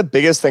I think the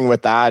biggest thing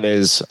with that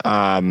is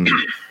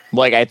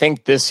Like, I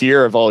think this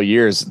year of all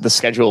years, the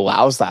schedule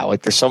allows that.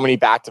 Like, there's so many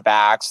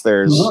back-to-backs.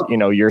 There's,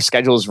 your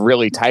schedule is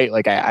really tight.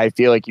 Like, I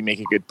feel like you make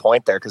a good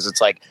point there, because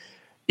it's like,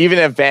 even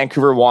if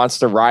Vancouver wants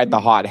to ride the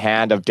hot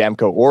hand of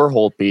Demko or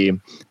Holtby,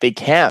 they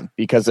can't,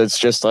 because it's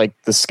just like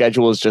the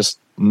schedule is just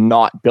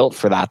not built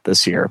for that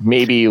this year.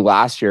 Maybe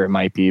last year it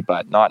might be,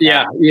 but not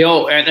now.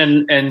 Now.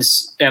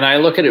 And I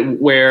look at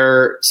it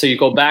where, so you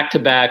go back to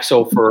back.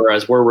 So for,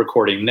 as we're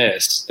recording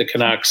this, the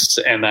Canucks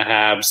and the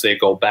Habs, they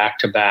go back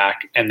to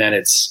back, and then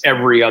it's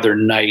every other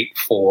night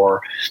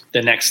for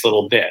the next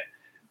little bit,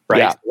 right?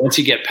 Yeah. Once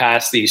you get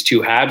past these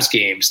 2 Habs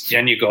games,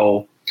 then you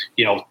go,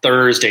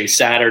 Thursday,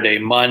 Saturday,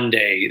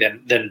 Monday,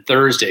 then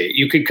Thursday.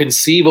 You could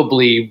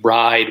conceivably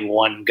ride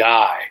one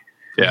guy.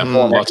 Yeah,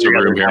 lots of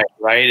room here.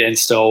 Right? And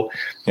so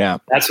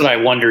that's what I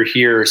wonder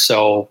here.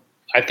 So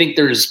I think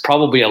there's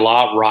probably a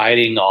lot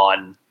riding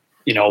on,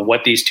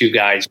 what these 2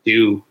 guys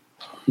do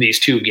in these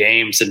 2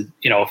 games. And,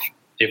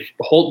 if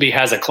Holtby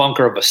has a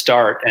clunker of a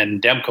start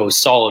and Demko's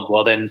solid,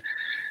 well, then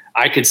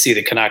I could see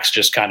the Canucks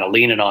just kind of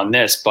leaning on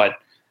this. But,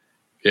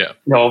 if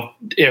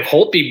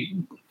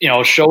Holtby,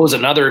 shows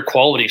another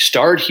quality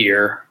start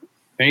here,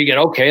 and you get,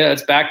 okay,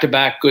 that's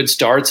back-to-back good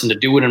starts, and to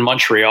do it in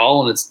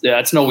Montreal, and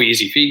that's no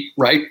easy feat,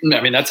 right? I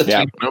mean, that's a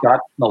team that's got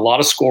a lot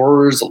of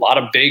scorers, a lot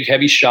of big,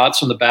 heavy shots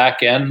from the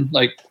back end.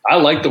 Like, I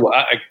like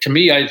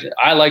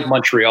I like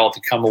Montreal to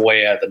come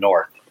away at the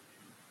North.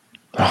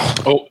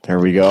 Oh, there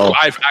we go.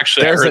 I've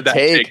actually heard that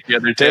take the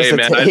other day,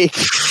 man.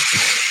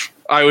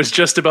 I was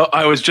just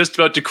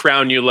about to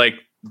crown you like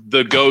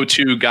the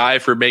go-to guy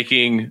for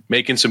making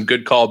some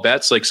good call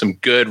bets, like some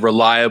good,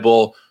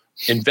 reliable,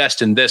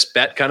 invest in this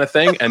bet kind of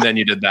thing, and then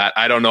you did that.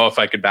 I don't know if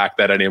I could back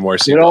that anymore.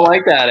 You don't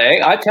like that,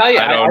 eh? I tell you,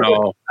 I don't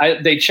know.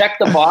 They check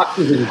the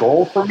boxes in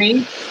goal for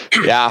me.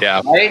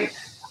 Yeah. Right?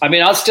 I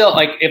mean, I'll still,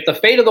 like, if the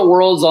fate of the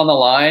world's on the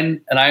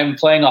line and I'm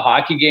playing a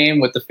hockey game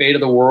with the fate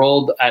of the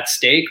world at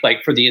stake,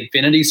 like for the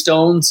Infinity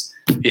Stones,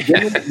 give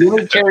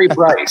me Carey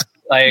Price.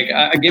 Like,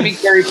 give me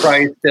Carey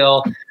Price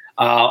still.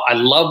 I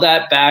love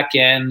that back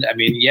end. I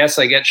mean, yes,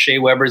 I get Shea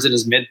Weber's in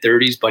his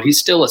mid-30s, but he's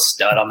still a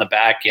stud on the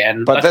back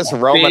end. But this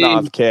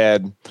Romanov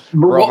kid,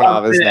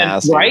 Romanov is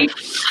nasty. Right?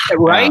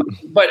 Yeah.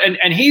 But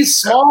and he's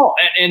small,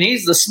 and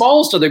he's the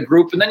smallest of the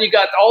group. And then you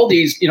got all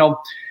these,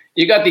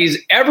 you got these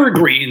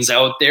evergreens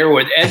out there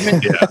with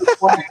Edmonton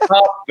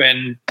Cup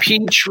and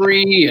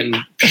Petrie and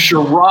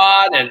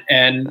Sherrod,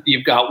 and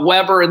you've got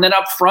Weber. And then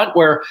up front,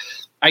 where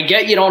I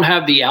get you don't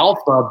have the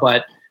alpha,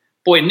 but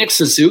boy, Nick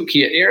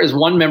Suzuki is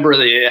one member of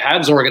the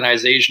Habs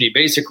organization. He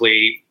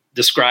basically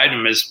described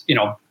him as,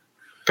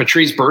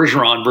 Patrice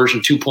Bergeron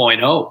version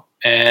 2.0.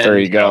 And there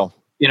you go.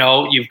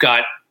 You've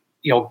got,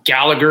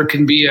 Gallagher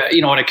can be,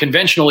 in a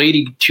conventional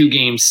 82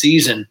 game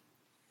season,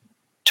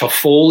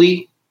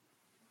 Toffoli,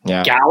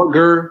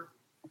 Gallagher,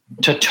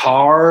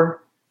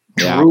 Tatar,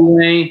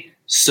 Drouin,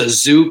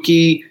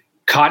 Suzuki,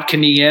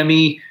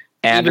 Kotkaniemi,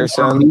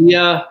 Anderson.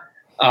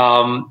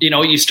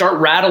 You start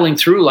rattling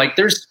through, like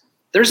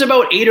there's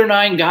about 8 or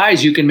 9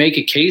 guys you can make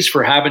a case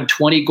for having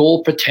 20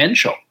 goal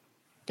potential.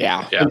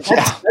 Yeah.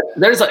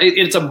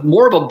 It's a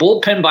more of a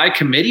bullpen by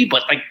committee,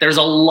 but like there's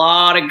a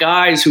lot of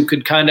guys who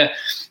could kind of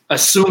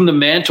assume the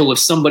mantle if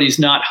somebody's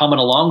not humming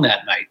along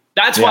that night.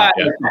 That's why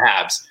I like the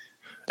Habs.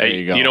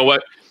 Hey, you know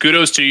what?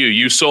 Kudos to you.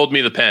 You sold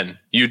me the pen.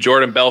 You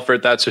Jordan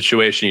Belfort that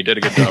situation. You did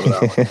a good job of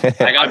that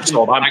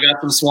one. I got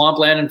some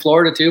swampland in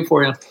Florida too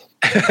for you.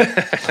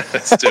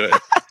 Let's do it.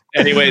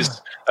 Anyways,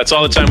 that's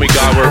all the time we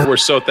got. We're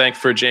so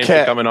thankful for James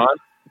for coming on.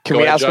 Can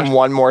we ask him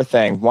one more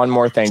thing?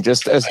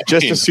 Just a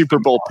Super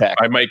Bowl pick.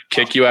 I might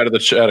kick you out of the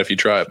chat if you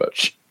try,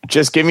 but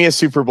just give me a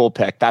Super Bowl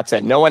pick. That's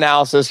it. No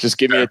analysis. Just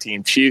give me a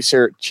team. Chiefs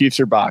or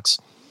Bucs.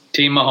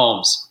 Team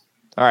Mahomes.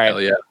 All right.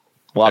 Hell yeah.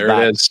 Love there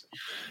that. It is.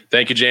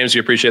 Thank you, James.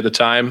 We appreciate the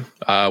time.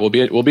 We'll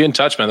be in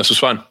touch, man. This was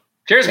fun.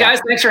 Cheers, guys.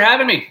 Thanks for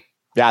having me.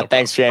 Yeah,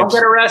 thanks, James.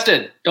 Don't get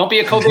arrested. Don't be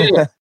a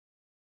COVID.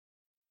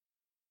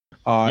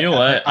 You know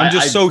what? I'm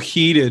just so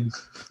heated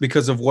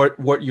because of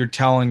what you're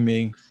telling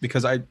me,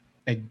 because I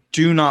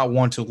do not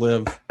want to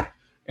live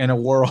in a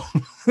world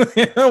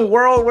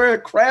where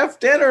a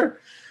Kraft dinner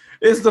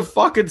is the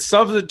fucking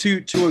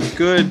substitute to a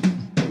good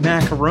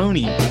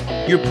macaroni.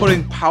 You're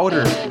putting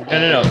powder.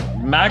 No.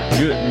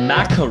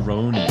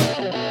 Macaroni,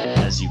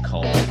 as you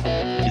call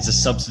it, is a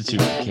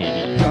substitute for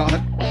KD.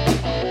 God.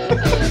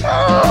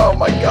 Oh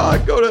my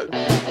God! Go to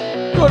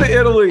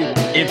Italy.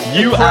 If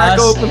you crack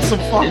ask, open some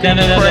fucking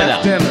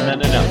Kraft dinner.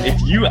 No.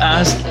 If you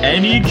ask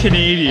any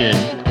Canadian,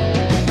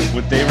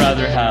 would they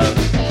rather have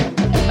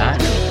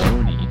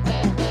macaroni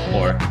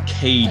or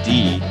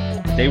KD?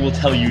 They will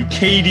tell you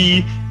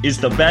KD is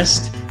the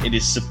best. It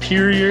is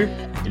superior.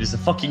 It is a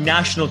fucking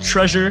national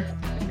treasure,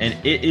 and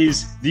it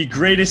is the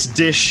greatest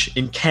dish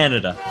in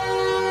Canada.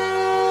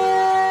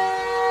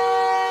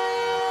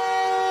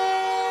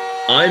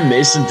 I'm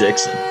Mason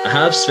Dixon, a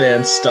Habs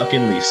fan stuck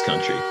in Leafs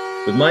country,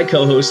 with my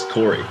co-host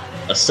Corey,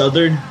 a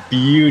Southern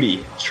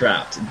beauty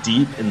trapped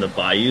deep in the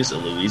bayous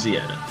of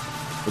Louisiana.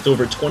 With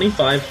over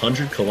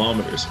 2,500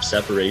 kilometers of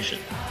separation,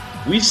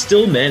 we've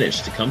still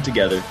managed to come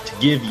together to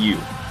give you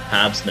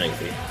Habs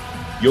Nightly.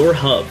 your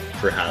hub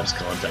for Habs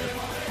content.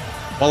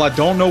 While I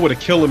don't know what a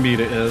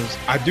kilometer is,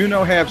 I do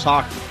know Habs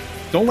hockey.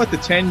 Don't let the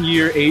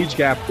 10-year age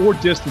gap or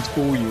distance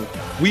fool you.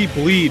 We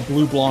bleed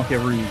Blue Blanc et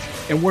Rouge,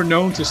 and we're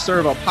known to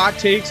serve up hot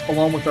takes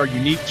along with our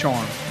unique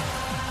charm.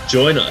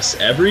 Join us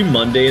every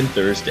Monday and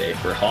Thursday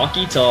for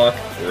hockey talk,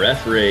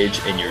 ref rage,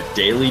 and your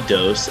daily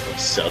dose of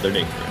Southern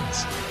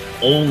ignorance.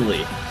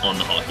 Only on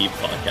the Hockey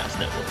Podcast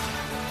Network.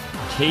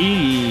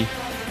 Katie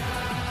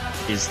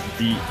is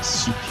the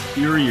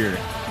superior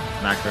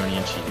macaroni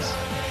and cheese.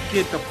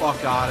 Get the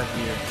fuck out of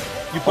here.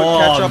 You put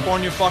ketchup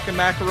on your fucking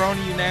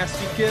macaroni, you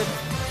nasty kid?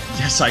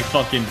 Yes, I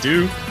fucking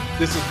do.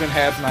 This has been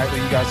Habs Nightly.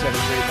 You guys have a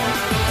great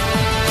night.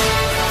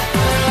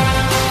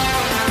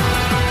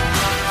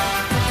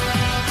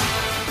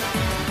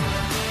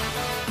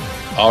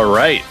 All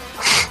right.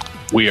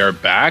 We are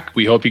back.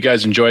 We hope you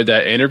guys enjoyed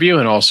that interview,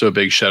 and also a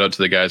big shout out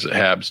to the guys at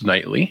Habs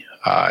Nightly.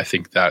 I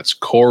think that's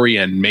Corey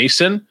and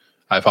Mason.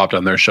 I've hopped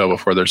on their show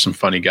before. There's some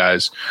funny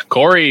guys.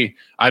 Corey,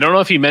 I don't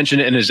know if he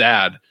mentioned it in his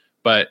ad,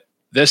 but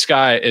this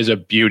guy is a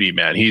beauty,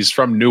 man. He's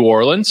from New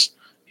Orleans.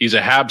 He's a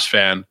Habs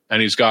fan,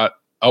 and he's got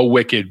a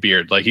wicked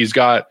beard. Like he's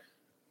got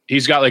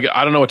like,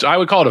 I don't know what I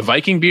would call it, a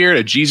Viking beard,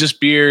 a Jesus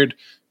beard,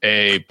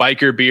 a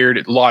biker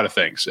beard, a lot of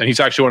things. And he's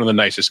actually one of the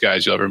nicest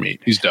guys you'll ever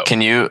meet. He's dope. Can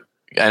you,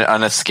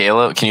 on a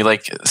scale, can you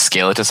like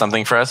scale it to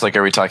something for us? Like,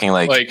 are we talking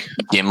like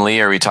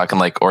Gimli? Are we talking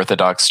like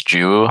Orthodox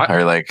Jew?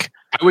 Or like,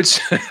 I would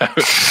say, are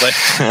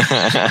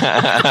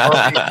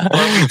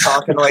we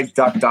talking like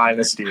Duck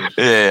Dynasty?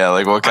 Yeah,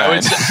 like what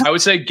kind? I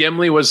would say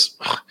Gimli was,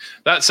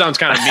 that sounds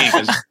kind of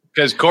mean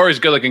because Corey's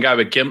a good looking guy,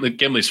 but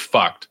Gimli's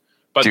fucked.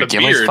 But dude, the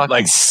Gimli's beard, fucking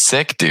like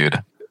sick,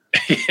 dude.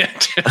 Yeah,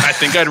 dude, I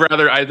think I'd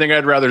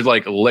rather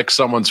like lick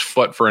someone's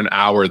foot for an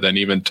hour than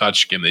even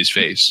touch Gimli's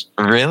face.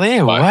 Really?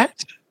 But,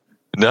 what?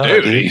 No,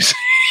 dude. He's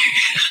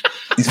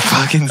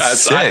fucking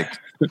sick.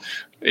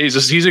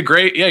 He's a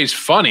great, he's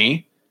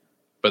funny,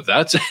 but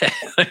that's it.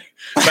 But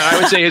I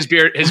would say his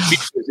beard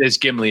is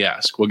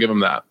Gimli-esque. We'll give him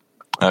that.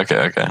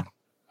 Okay.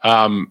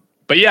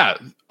 But yeah,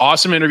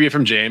 awesome interview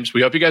from James.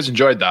 We hope you guys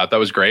enjoyed that. That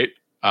was great.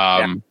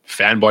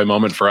 Fanboy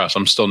moment for us.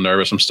 I'm still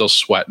nervous. I'm still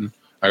sweating.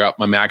 I got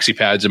my maxi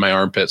pads in my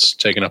armpits,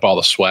 taking up all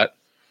the sweat.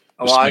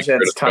 Elijah,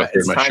 it's time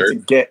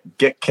to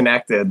get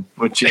connected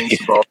with James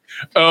Bolt.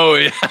 Oh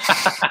yeah,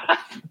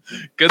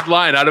 good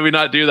line. How did we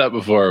not do that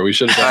before? We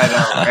should have done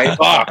that. Right?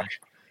 Fuck.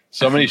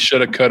 So many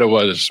shoulda, coulda,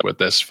 was with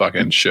this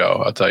fucking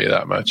show. I'll tell you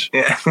that much.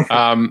 Yeah.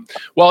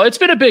 Well, it's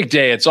been a big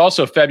day. It's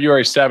also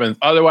February 7th,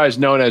 otherwise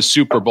known as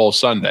Super Bowl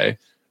Sunday.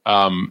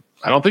 I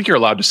don't think you're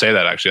allowed to say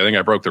that, actually. I think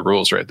I broke the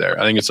rules right there.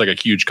 I think it's like a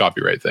huge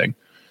copyright thing.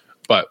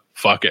 But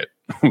fuck it.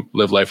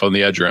 Live life on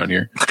the edge around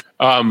here.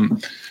 I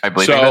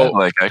believe that,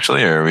 like,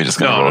 actually, or are we just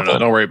going to No,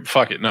 don't worry.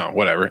 Fuck it. No,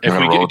 whatever. If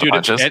we get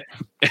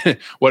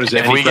what is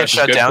it? If we get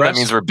shut down, that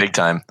means we're big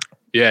time.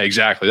 Yeah,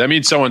 exactly. That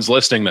means someone's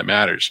listening that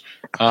matters.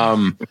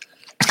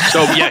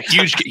 So yeah,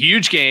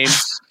 huge game.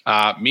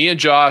 Me and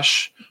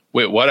Josh,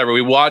 we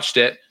watched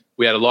it.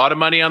 We had a lot of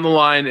money on the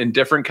line in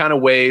different kind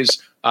of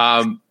ways.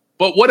 But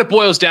what it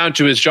boils down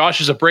to is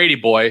Josh is a Brady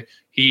boy.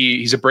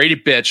 He's a Brady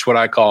bitch, what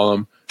I call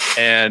him.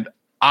 And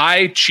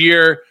I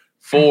cheer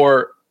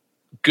for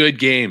good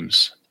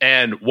games.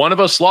 And one of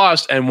us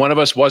lost and one of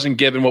us wasn't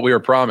given what we were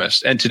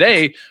promised. And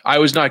today I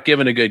was not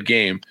given a good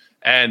game.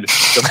 And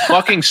the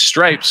fucking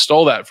Stripes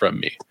stole that from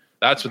me.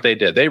 That's what they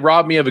did. They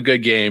robbed me of a good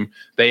game.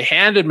 They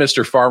handed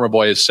Mr. Farmer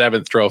Boy his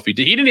 7th trophy.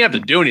 He didn't have to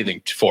do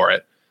anything for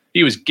it.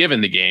 He was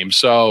given the game.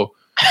 So,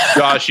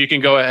 Josh, you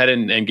can go ahead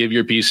and give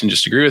your piece and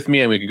just agree with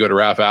me, and we can go to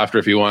Raph after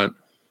if you want.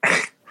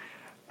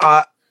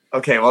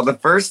 Okay, well, the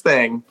first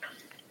thing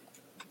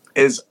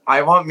is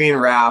I want me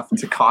and Raph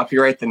to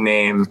copyright the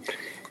name,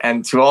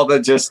 and to all the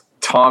just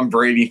Tom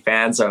Brady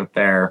fans out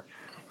there,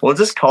 we'll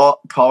just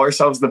call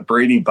ourselves the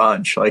Brady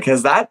Bunch. Like,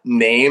 has that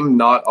name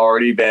not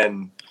already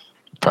been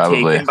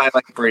taken by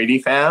like Brady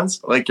fans?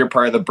 Like, you're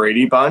part of the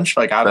Brady Bunch?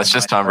 Like, that's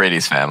just Tom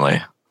Brady's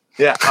family.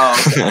 Yeah.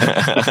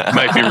 Okay.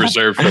 Might be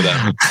reserved for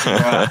them.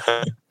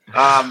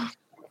 Yeah.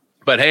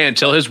 But hey,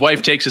 until his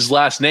wife takes his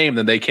last name,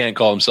 then they can't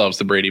call themselves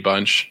the Brady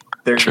Bunch.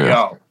 There you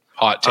go.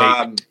 Hot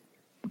take.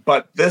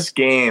 But this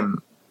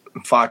game,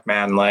 fuck,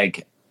 man,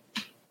 like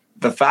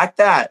the fact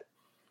that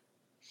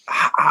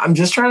I'm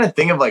just trying to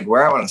think of like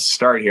where I want to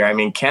start here. I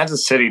mean,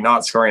 Kansas City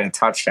not scoring a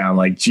touchdown,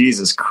 like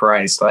Jesus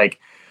Christ, like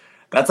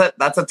that's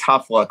a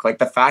tough look. Like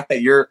the fact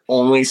that your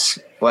only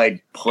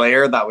like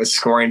player that was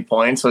scoring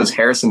points was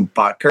Harrison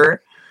Butker,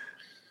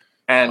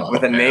 and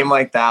with a name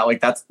like that, like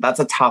that's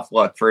a tough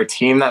look for a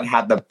team that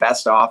had the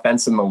best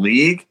offense in the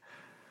league.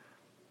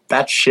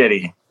 That's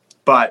shitty.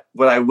 But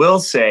what I will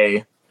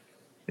say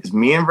is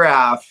me and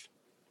Raph,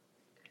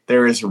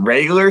 there is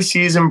regular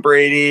season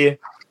Brady,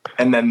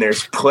 and then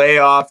there's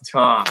playoff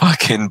Tom.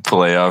 Fucking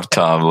playoff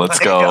Tom. Let's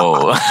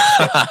go.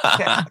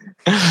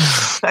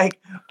 Like,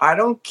 I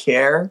don't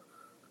care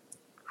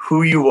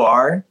who you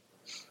are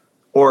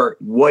or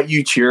what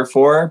you cheer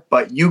for,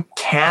 but you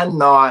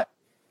cannot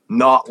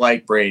not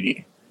like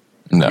Brady.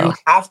 No. You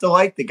have to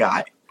like the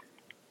guy.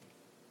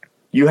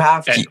 You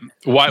have to.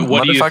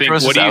 What do you think?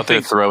 Was out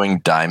there throwing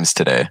dimes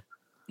today?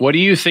 what do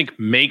you think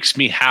makes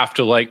me have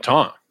to like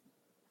Tom?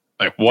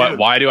 Like what? Dude,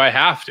 why do I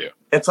have to?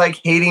 It's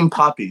like hating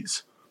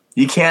puppies.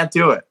 You can't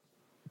do it.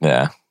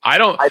 Yeah. I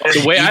don't.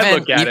 The way I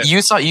look at it,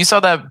 you saw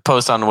that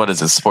post on what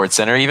is it, Sports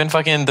Center? Even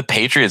fucking the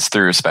Patriots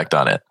threw respect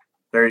on it,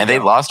 and they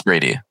lost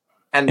Brady.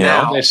 And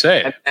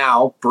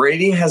now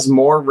Brady has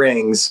more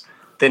rings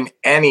than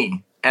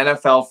any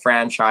NFL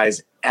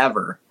franchise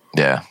ever.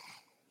 Yeah,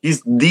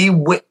 he's the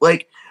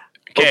like.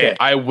 Okay,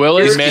 I will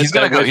admit he's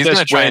gonna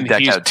try and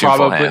deck out two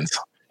full hands.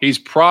 He's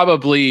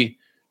probably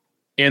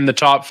in the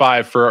top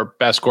 5 for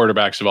best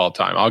quarterbacks of all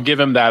time. I'll give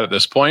him that at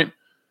this point.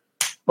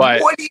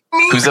 But what do you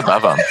mean? Who's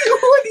above him?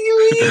 What do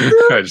you mean?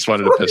 I just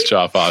wanted to piss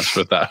Josh off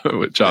with that.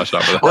 With Josh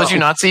off with that. Well, did you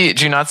not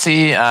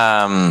see?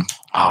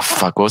 Oh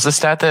fuck! What was the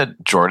stat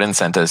that Jordan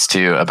sent us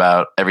to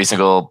about every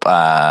single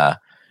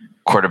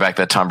quarterback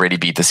that Tom Brady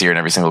beat this year and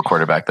every single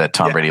quarterback that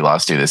Tom Brady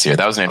lost to this year?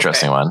 That was an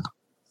interesting one.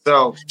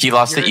 So he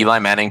lost to Eli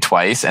Manning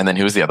twice, and then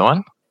who was the other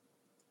one?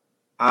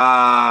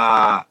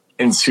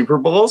 In Super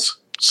Bowls,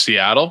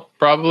 Seattle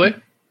probably.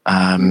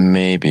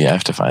 Maybe I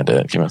have to find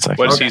it. Give me 1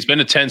 second. He's been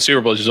to 10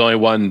 Super Bowls.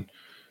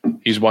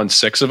 He's won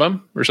 6 of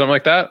them or something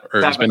like that.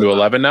 Or he's been to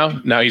 11 now.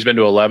 Now he's been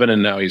to 11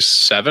 and now he's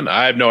 7.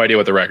 I have no idea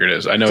what the record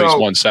is. I know he's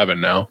won 7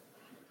 now.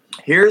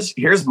 Here's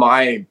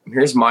my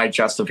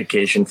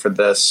justification for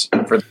this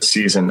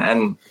season,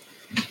 and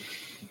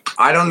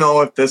I don't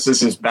know if this is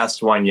his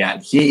best one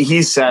yet.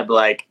 He said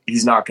like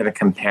he's not going to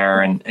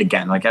compare, and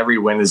again, like every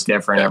win is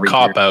different. Yeah, every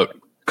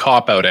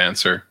cop out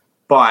answer.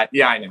 But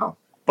yeah, I know.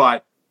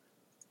 But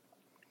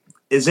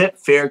is it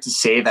fair to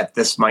say that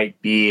this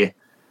might be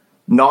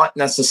not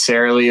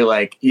necessarily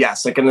like,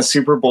 yes, like in the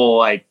Super Bowl,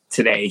 like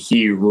today,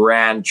 he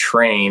ran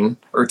train,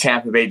 or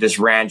Tampa Bay just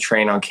ran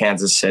train on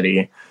Kansas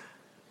City.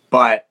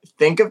 But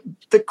think of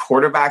the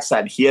quarterbacks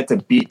that he had to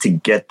beat to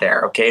get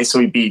there. Okay. So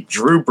he beat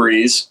Drew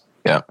Brees.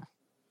 Yeah.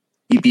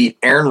 He beat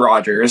Aaron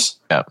Rodgers,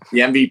 the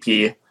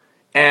MVP,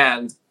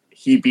 and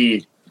he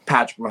beat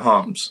Patrick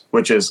Mahomes,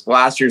 which is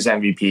last year's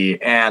MVP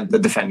and the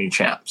defending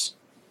champs.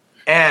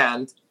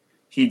 And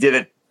he did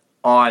it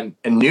on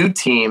a new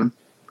team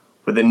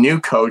with a new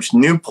coach,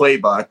 new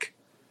playbook,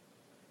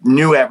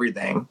 new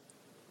everything.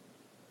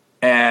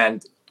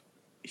 And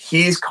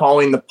he's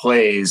calling the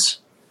plays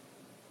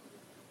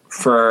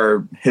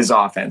for his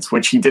offense,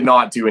 which he did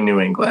not do in New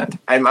England.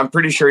 I'm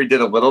pretty sure he did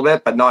a little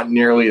bit, but not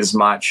nearly as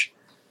much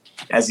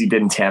as he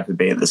did in Tampa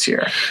Bay this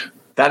year.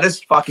 That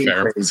is fucking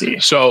crazy.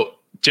 So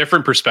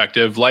different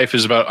perspective. Life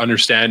is about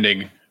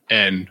understanding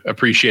and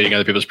appreciating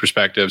other people's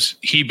perspectives.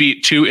 He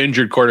beat 2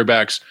 injured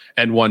quarterbacks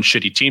and 1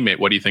 shitty teammate.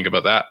 What do you think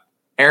about that?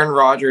 Aaron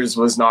Rodgers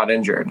was not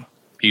injured.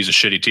 He's a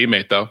shitty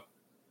teammate, though.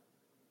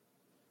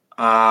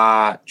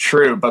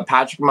 True, but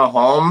Patrick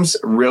Mahomes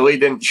really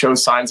didn't show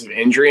signs of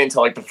injury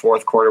until like the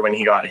 4th quarter when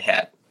he got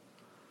hit.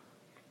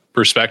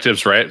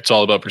 Perspectives, right? It's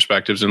all about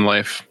perspectives in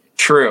life.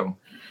 True,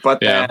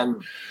 but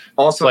then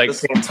also at the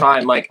same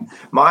time, like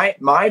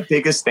my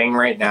biggest thing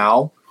right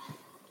now,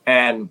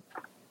 and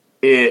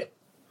I'm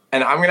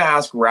going to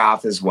ask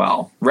Raph as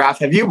well. Raph,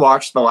 have you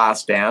watched The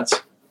Last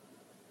Dance?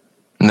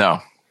 No.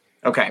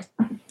 Okay.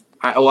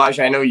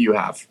 Elijah, I know you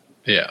have.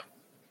 Yeah.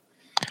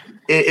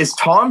 Is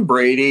Tom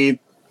Brady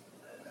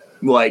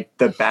like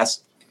the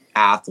best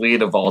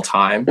athlete of all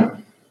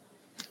time?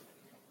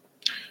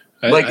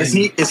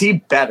 Is he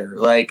better?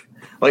 Like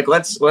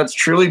let's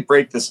truly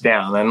break this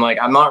down. And like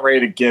I'm not ready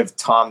to give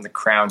Tom the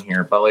crown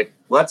here, but like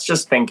let's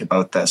just think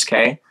about this,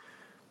 okay?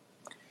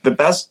 The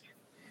best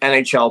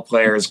NHL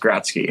player is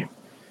Gretzky,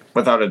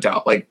 without a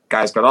doubt. Like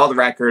guy's got all the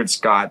records,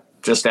 got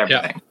just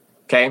everything.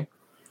 Okay.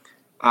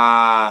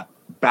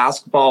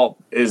 Basketball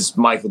is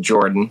Michael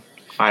Jordan,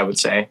 I would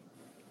say.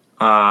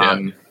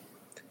 Tiger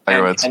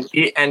Woods.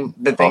 And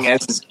the thing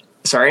is,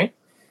 sorry?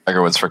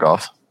 Tiger Woods for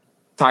golf.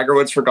 Tiger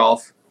Woods for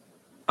golf.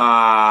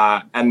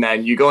 And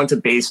then you go into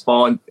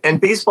baseball,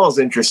 and baseball is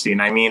interesting.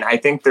 I mean, I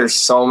think there's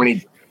so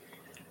many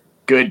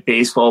good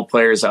baseball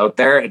players out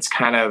there. It's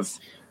kind of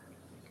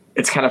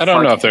I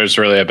don't know if there's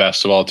really a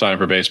best of all time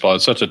for baseball.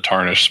 It's such a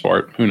tarnished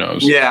sport. Who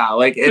knows? Yeah,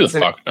 like who the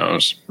fuck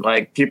knows?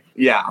 Like people,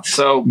 yeah.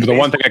 So the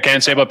one thing I can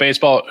say about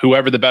baseball,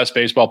 whoever the best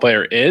baseball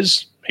player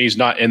is, he's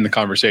not in the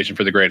conversation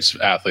for the greatest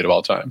athlete of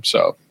all time.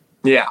 So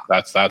yeah,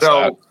 that's so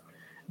that.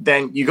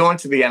 Then you go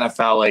into the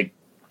NFL. Like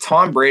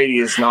Tom Brady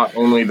is not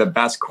only the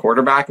best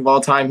quarterback of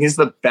all time, he's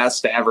the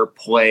best to ever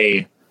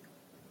play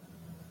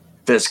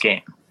this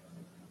game.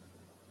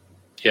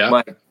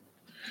 Yeah.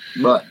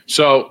 But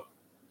so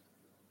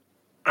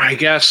I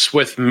guess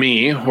with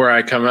me, where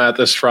I come at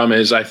this from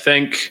is I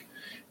think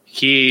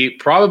he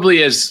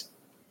probably is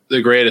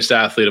the greatest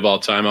athlete of all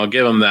time. I'll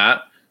give him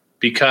that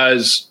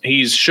because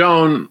he's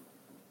shown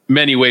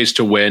many ways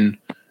to win.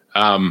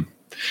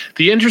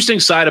 The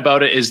interesting side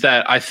about it is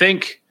that I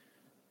think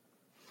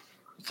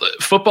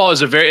football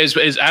is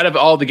is out of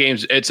all the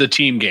games, it's a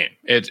team game.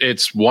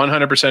 It's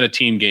 100% a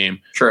team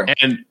game. Sure.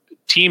 And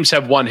teams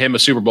have won him a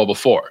Super Bowl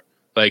before.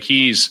 Like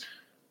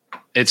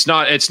it's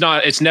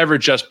never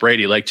just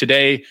Brady. Like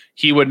today,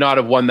 he would not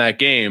have won that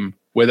game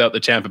without the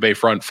Tampa Bay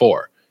front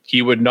four.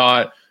 He would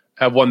not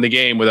have won the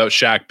game without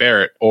Shaq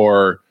Barrett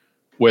or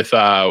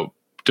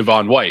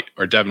Devon White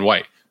or Devin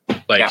White.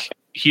 Like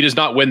he does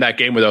not win that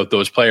game without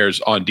those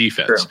players on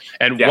defense. True.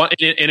 And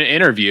in an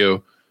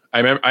interview, I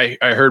remember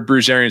I heard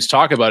Bruce Arians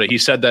talk about it. He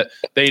said that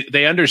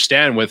they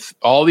understand with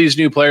all these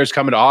new players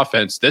coming to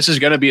offense, this is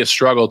going to be a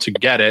struggle to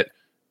get it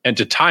and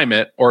to time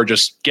it or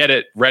just get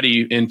it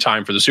ready in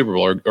time for the Super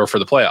Bowl or for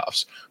the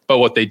playoffs. But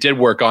what they did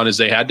work on is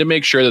they had to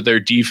make sure that their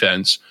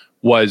defense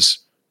was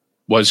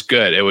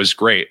good. It was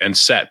great and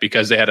set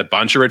because they had a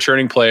bunch of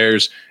returning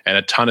players and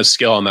a ton of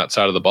skill on that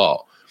side of the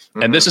ball.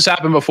 Mm-hmm. And this has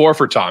happened before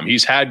for Tom.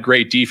 He's had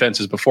great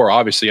defenses before.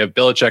 Obviously, you have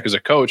Belichick as a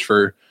coach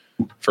for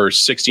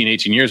 16,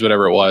 18 years,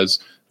 whatever it was.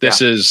 That's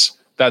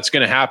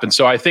going to happen.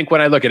 So I think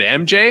when I look at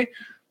MJ,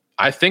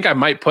 I think I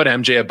might put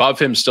MJ above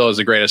him still as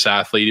the greatest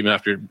athlete, even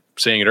after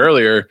saying it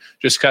earlier,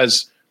 just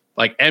because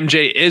like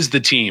MJ is the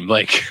team.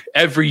 Like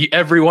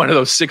every one of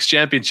those 6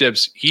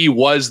 championships, he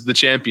was the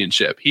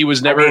championship. He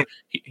was never,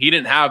 he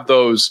didn't have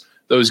those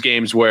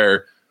games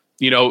where,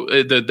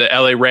 the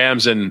LA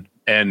Rams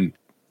and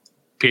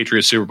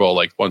Patriots Super Bowl,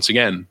 like once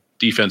again,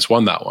 defense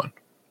won that one.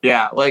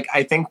 Yeah. Like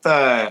I think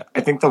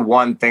the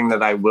one thing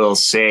that I will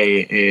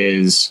say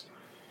is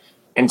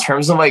in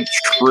terms of like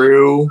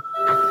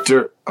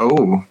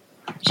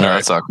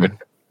that's awkward.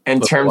 In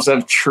terms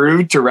of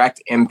true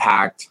direct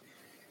impact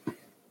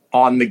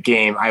on the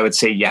game, I would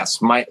say yes.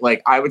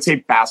 I would say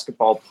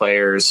basketball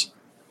players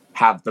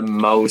have the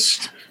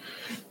most.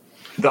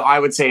 I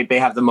would say they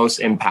have the most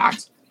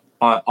impact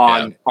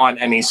on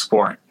any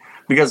sport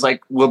because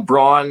like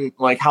LeBron,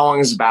 like how long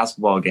is a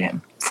basketball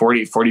game?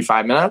 40,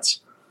 45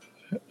 minutes?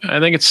 I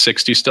think it's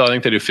 60 still. I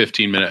think they do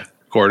 15-minute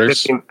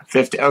quarters.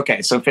 50.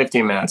 Okay, so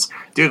 15 minutes,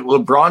 dude.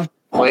 LeBron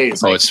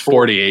plays. It's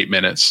 48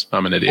 minutes.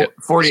 I'm an idiot.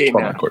 48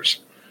 minutes. Of course.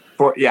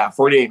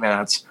 48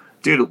 minutes,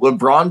 dude.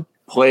 LeBron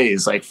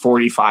plays like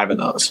 45 of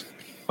those.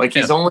 Like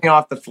he's only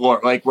off the floor.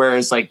 Like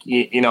whereas like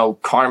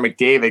Connor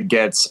McDavid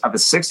gets of a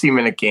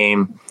 60-minute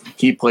game,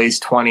 he plays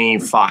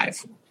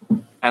 25,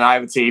 and I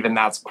would say even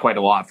that's quite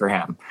a lot for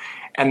him.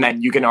 And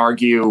then you can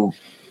argue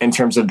in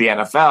terms of the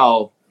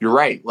NFL, you're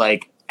right.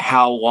 Like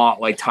how long,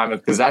 like time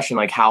of possession,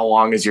 like how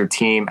long is your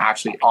team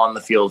actually on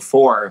the field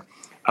for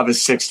of a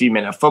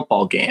 60-minute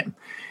football game?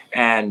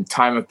 And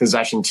time of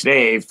possession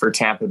today for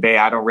Tampa Bay,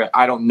 I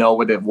don't know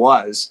what it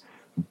was,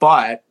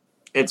 but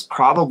it's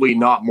probably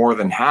not more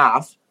than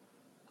half.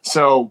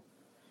 So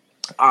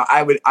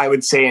I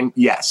would say,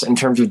 yes, in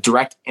terms of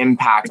direct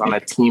impact on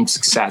a team's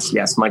success,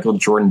 yes, Michael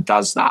Jordan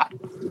does that.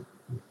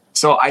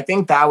 So I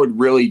think that would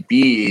really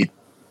be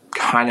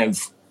kind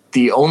of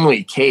the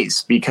only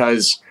case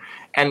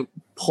and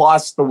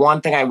plus the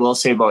one thing I will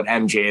say about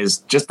MJ is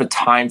just the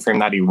time frame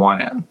that he won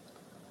in.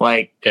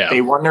 Like they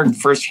won their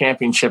first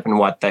championship in the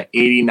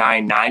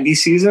 89-90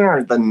 season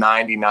or the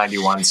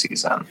 90-91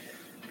 season?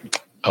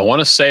 I want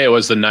to say it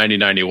was the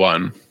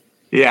 90-91.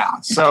 Yeah.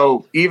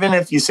 So even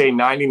if you say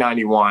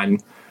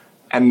 90-91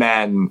 and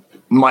then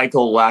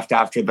Michael left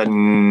after the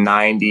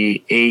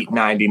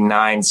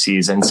 98-99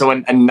 season. So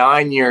in a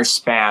 9-year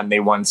span, they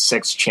won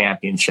 6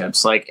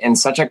 championships. Like in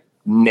such a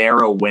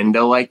narrow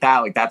window like that,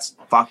 like that's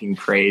fucking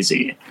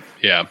crazy.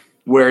 Yeah.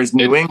 Whereas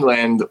New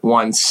England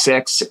won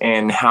 6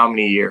 in how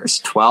many years?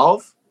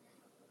 12?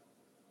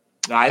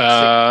 03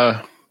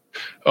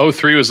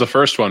 was the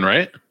first one,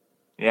 right?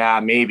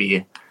 Yeah,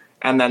 maybe.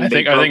 And then I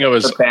think it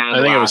was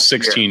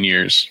 16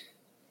 years. I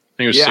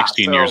think it was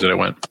 16 years that it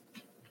went.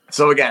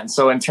 So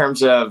in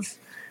terms of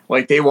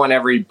like they won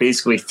every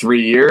basically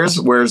 3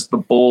 years, whereas the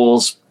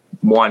Bulls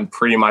won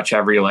pretty much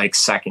every like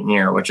second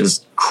year, which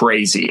is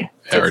crazy.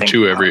 Or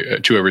two every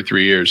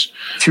 3 years.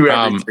 2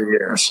 every 3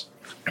 years.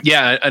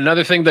 Yeah,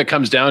 another thing that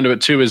comes down to it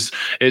too is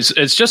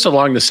it's just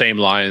along the same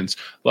lines.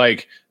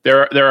 Like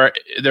there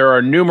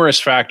are numerous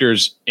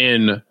factors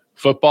in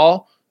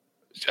football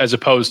as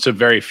opposed to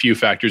very few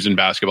factors in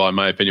basketball, in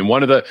my opinion.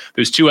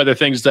 There's 2 other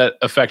things that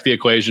affect the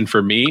equation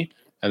for me,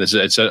 and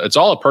it's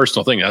all a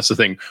personal thing. That's the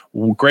thing.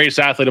 Greatest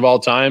athlete of all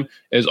time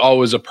is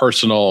always a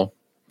personal,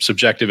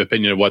 subjective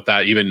opinion of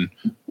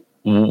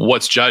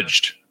what's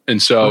judged,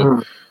 and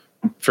so.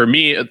 For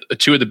me,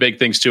 2 of the big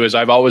things too is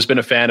I've always been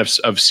a fan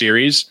of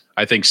series.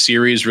 I think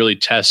series really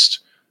test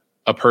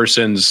a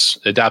person's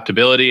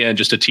adaptability and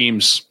just a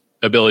team's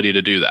ability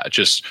to do that,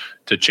 just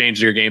to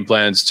change their game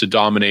plans, to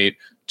dominate,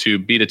 to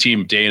beat a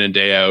team day in and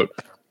day out.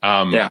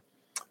 And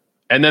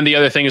then the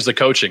other thing is the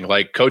coaching.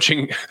 Like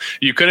coaching,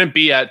 you couldn't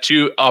be at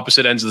 2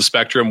 opposite ends of the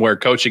spectrum where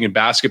coaching in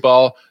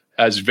basketball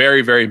has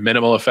very, very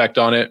minimal effect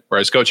on it,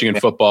 whereas coaching in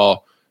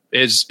football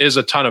is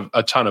a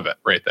ton of it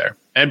right there.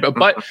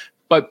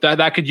 But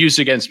that could use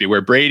against me,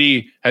 where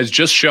Brady has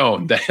just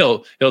shown that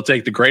he'll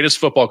take the greatest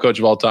football coach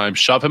of all time,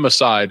 shove him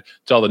aside,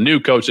 tell the new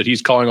coach that he's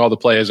calling all the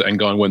plays, and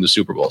go and win the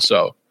Super Bowl.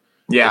 So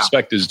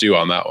respect is due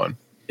on that one.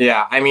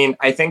 Yeah, I mean,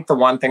 I think the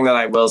one thing that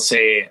I will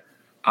say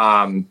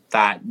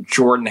that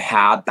Jordan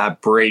had that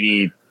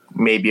Brady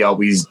maybe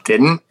always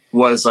didn't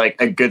was like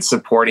a good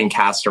supporting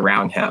cast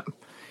around him.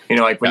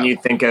 Like when you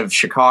think of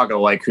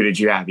Chicago, like who did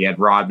you have? You had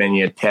Rodman,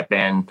 you had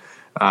Pippen.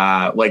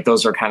 Like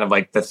those are kind of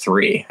like the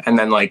 3. And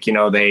then like,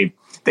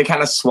 they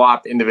kind of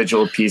swapped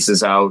individual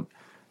pieces out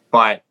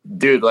But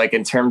dude, like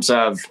in terms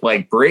of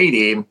like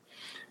Brady,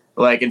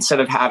 like instead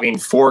of having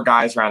 4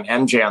 guys around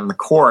MJ on the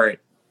court,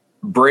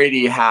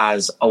 Brady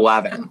has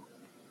 11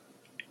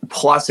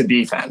 plus a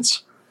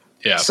defense.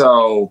 Yeah.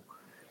 So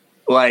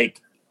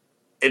like,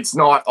 it's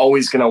not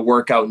always going to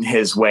work out in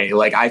his way.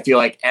 Like, I feel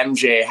like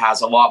MJ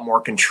has a lot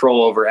more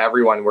control over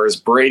everyone, whereas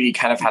Brady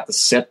kind of had to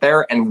sit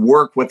there and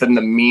work within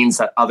the means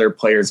that other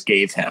players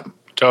gave him.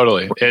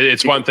 Totally.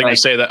 It's one thing to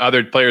say that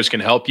other players can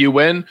help you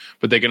win,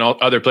 but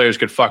other players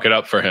could fuck it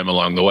up for him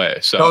along the way.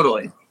 So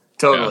Totally.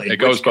 Yeah, it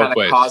goes both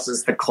ways.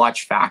 Causes the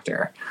clutch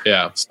factor.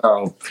 Yeah.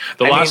 So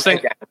the last thing,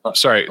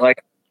 sorry.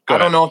 Like, I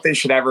don't know if they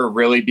should ever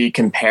really be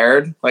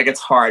compared. Like, it's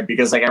hard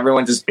because like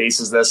everyone just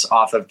bases this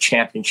off of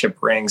championship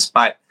rings,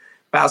 but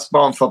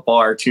basketball and football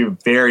are 2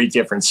 very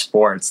different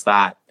sports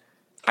that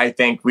I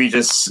think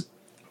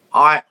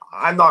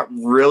I'm not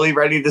really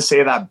ready to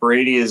say that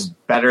Brady is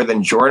better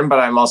than Jordan, but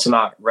I'm also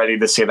not ready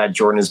to say that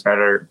Jordan is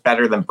better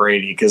than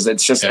Brady, because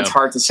it's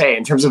hard to say.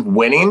 In terms of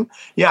winning,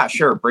 yeah,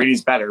 sure,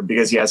 Brady's better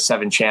because he has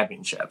 7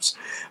 championships.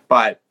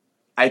 But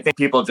I think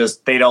people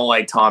they don't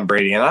like Tom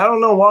Brady, and I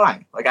don't know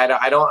why. Like,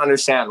 I don't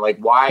understand. Like,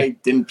 why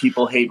didn't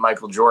people hate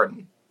Michael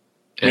Jordan?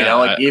 You know,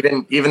 like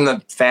even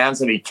the fans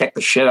that he kicked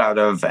the shit out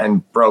of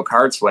and broke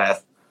hearts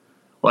with,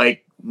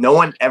 like, no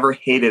one ever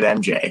hated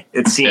MJ.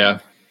 It seemed. Yeah.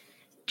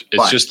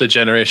 It's just the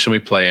generation we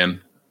play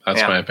in.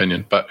 That's my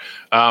opinion. But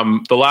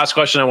the last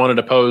question I wanted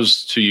to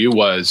pose to you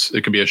was,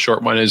 it could be a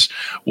short one, is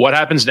what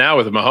happens now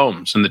with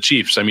Mahomes and the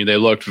Chiefs? I mean, they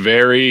looked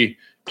very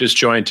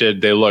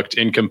disjointed. They looked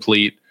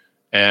incomplete,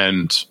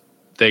 and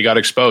they got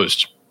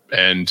exposed.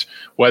 And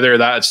whether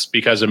that's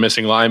because of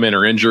missing linemen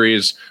or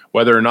injuries,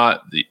 whether or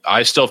not,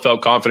 I still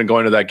felt confident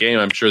going to that game.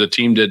 I'm sure the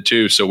team did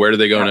too. So where do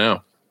they go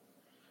now?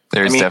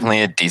 There's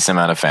definitely a decent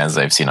amount of fans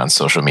that I've seen on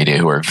social media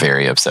who are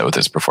very upset with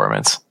his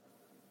performance.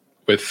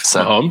 With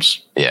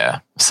Mahomes? Yeah.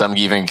 Some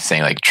even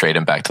saying like trade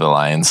him back to the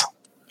Lions.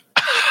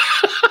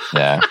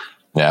 Yeah.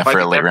 Yeah. For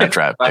a late round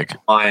draft pick.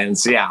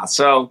 Lions. Yeah.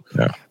 So,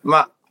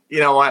 you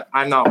know what?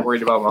 I'm not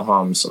worried about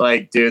Mahomes.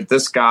 Like, dude,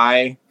 this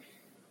guy,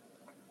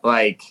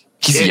 like,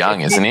 he's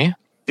young, isn't he?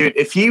 Dude,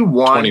 if he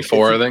won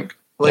 24, I think.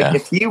 Like,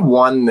 if he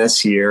won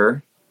this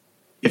year,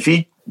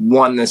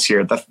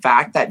 the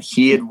fact that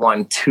he had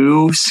won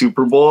 2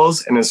 Super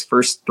Bowls in his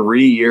first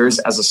 3 years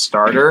as a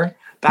starter,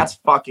 that's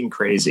fucking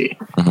crazy.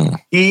 Mm-hmm.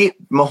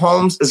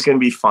 Mahomes is going to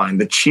be fine.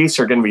 The Chiefs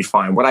are going to be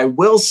fine. What I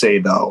will say,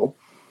 though,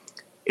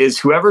 is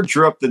whoever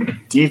drew up the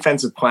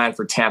defensive plan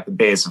for Tampa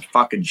Bay is a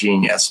fucking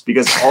genius,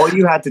 because all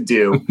you had to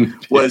do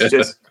was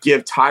just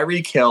give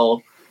Tyreek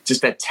Hill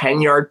just a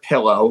 10-yard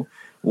pillow,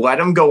 let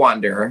him go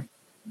under.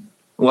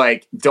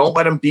 Like, don't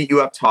let him beat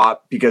you up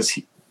top, because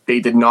they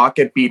did not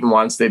get beaten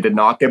once. They did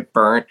not get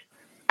burnt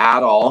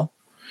at all.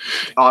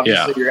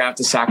 Obviously, you're going to have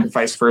to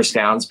sacrifice first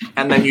downs.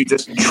 And then you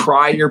just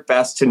try your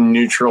best to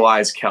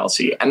neutralize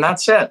Kelsey. And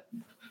that's it.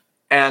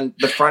 And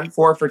the front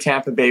 4 for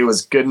Tampa Bay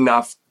was good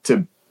enough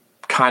to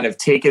kind of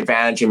take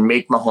advantage and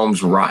make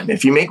Mahomes run.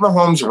 If you make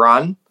Mahomes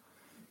run,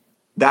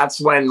 that's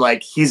when,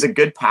 like, he's a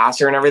good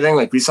passer and everything.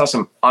 Like, we saw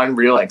some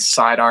unreal, like,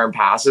 sidearm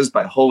passes,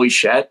 but holy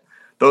shit,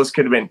 those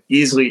could have been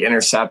easily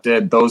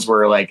intercepted. Those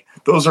were like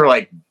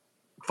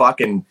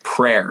fucking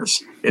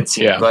prayers, it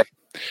seemed like.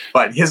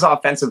 But his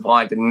offensive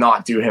line did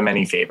not do him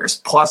any favors.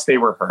 Plus, they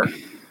were hurt.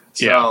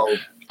 So,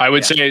 I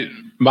would say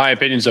my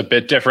opinion is a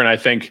bit different. I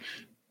think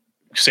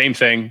same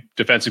thing,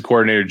 defensive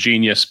coordinator,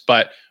 genius,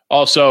 but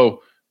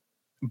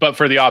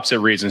for the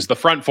opposite reasons. The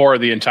front 4 are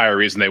the entire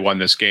reason they won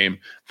this game.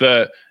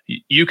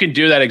 You can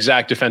do that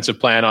exact defensive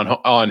plan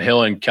on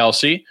Hill and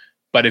Kelsey,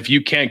 but if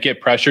you can't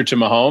get pressure to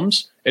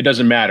Mahomes, it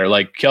doesn't matter.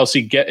 Like,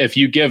 if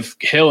you give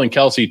Hill and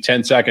Kelsey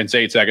 10 seconds,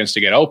 8 seconds to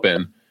get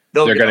open,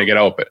 they're going to get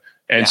open.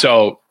 And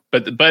so,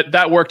 but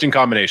that worked in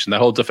combination. That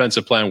whole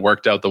defensive plan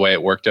worked out the way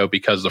it worked out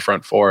because of the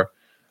front 4.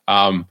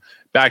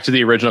 Back to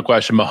the original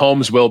question,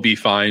 Mahomes will be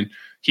fine.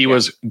 He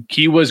was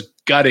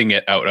gutting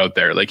it out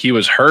there. Like, he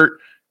was hurt.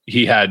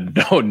 He had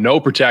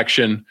no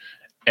protection,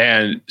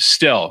 and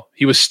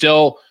he was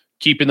still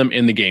keeping them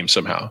in the game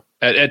somehow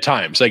at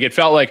times. Like, it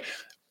felt like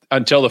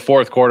until the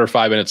fourth quarter,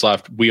 5 minutes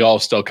left, we all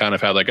still kind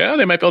of had like,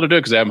 they might be able to do it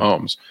because they have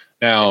Mahomes.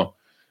 Now,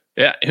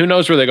 who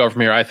knows where they go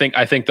from here? I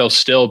think they'll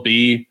still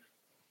be,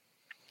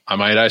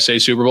 I say,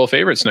 Super Bowl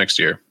favorites next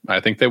year. I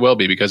think they will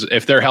be, because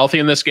if they're healthy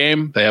in this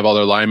game, they have all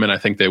their linemen. I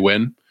think they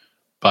win,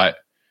 but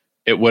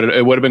it would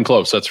have been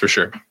close. That's for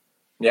sure.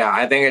 Yeah,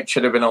 I think it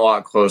should have been a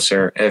lot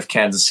closer if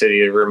Kansas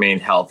City had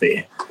remained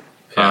healthy.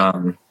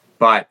 Yeah.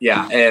 But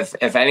yeah,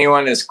 if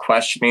anyone is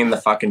questioning the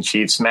fucking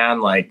Chiefs,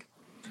 man, like,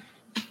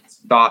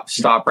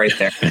 stop right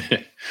there.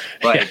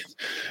 Like,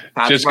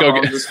 Patrick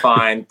Mahomes is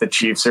fine. The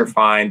Chiefs are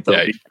fine.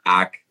 They'll be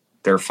back.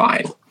 They're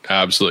fine.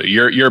 Absolutely.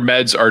 Your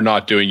meds are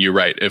not doing you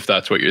right, if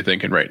that's what you're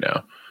thinking right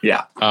now.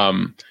 Yeah.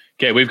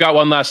 Okay, we've got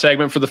one last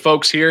segment for the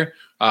folks here.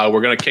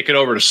 We're going to kick it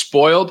over to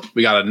Spoiled.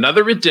 We got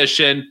another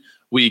edition.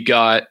 We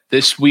got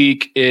this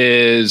week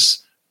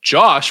is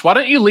Josh. Why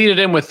don't you lead it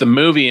in with the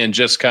movie and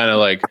just kind of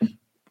like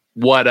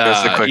what?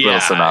 Just a quick little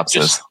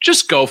synopsis.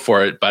 Just go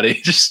for it, buddy.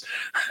 Just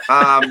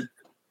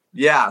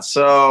yeah.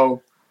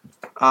 So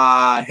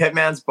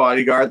Hitman's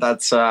Bodyguard.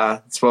 That's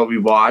what we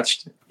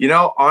watched. You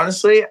know,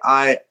 honestly,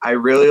 I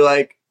really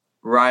like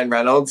Ryan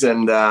Reynolds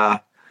and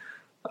Samuel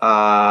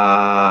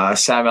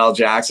L.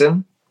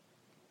 Jackson.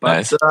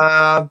 But Nice.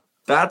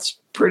 that's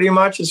pretty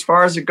much as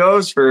far as it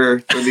goes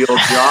for the old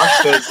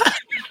Josh, because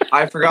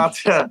I forgot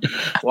to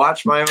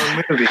watch my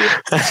own movie.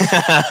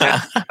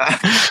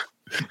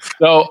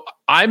 So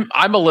I'm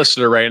a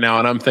listener right now,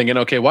 and I'm thinking,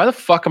 okay, why the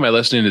fuck am I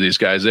listening to these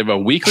guys? They have a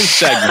weekly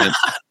segment,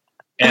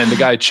 and the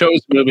guy chose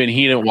the movie and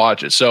he didn't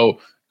watch it. So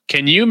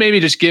can you maybe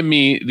just give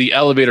me the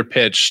elevator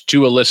pitch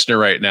to a listener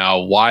right now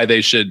why they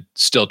should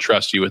still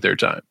trust you with their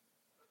time?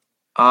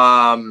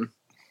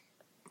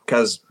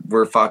 Because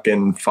we're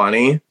fucking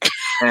funny,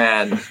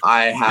 and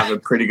I have a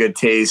pretty good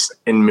taste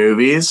in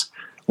movies.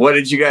 What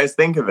did you guys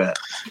think of it?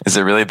 Is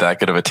it really that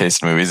good of a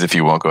taste in movies if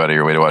you won't go out of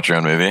your way to watch your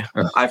own movie?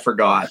 I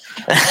forgot.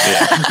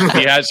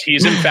 Yeah.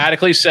 He's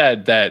emphatically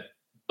said that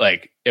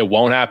like it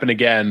won't happen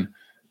again.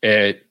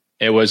 It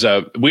was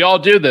we all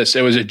do this.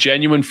 It was a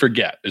genuine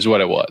forget is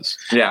what it was.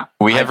 Yeah.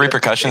 We have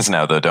repercussions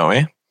now though, don't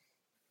we?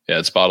 Yeah,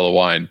 it's a bottle of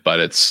wine, but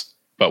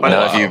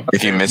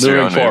if you miss your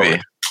own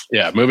movie.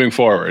 Yeah, moving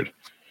forward.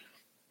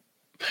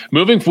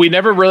 We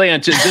never really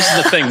this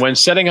is the thing when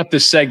setting up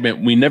this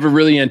segment, we never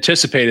really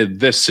anticipated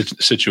this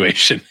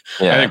situation.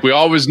 Yeah. I think we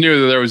always knew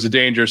that there was a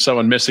danger of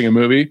someone missing a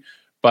movie,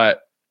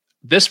 but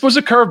this was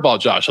a curveball,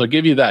 Josh. I'll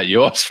give you that.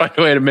 You always find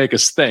a way to make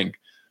us think.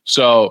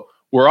 So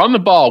we're on the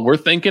ball. We're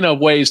thinking of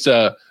ways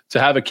to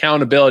have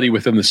accountability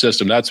within the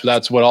system. That's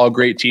what all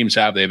great teams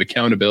have. They have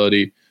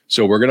accountability.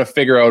 So we're going to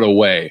figure out a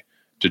way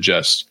to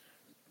just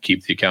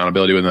keep the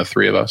accountability within the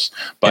three of us.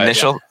 But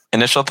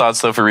Initial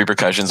thoughts though for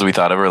repercussions we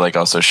thought of were like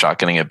also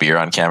shotgunning a beer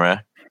on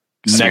camera.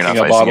 So you're not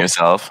facing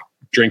yourself.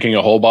 Drinking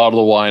a whole bottle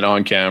of wine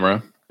on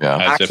camera.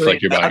 Yeah. As if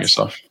like you're buying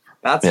yourself.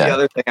 That's the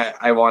other thing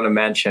I want to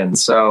mention.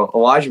 So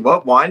Elijah,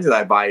 what wine did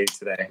I buy you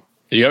today?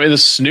 You got me the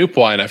Snoop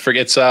wine. I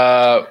forget it's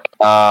the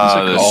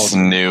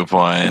Snoop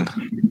wine.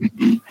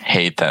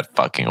 Hate that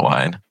fucking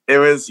wine. It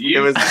was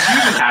You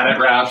had it,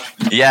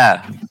 Raph.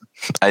 Yeah,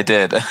 I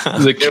did.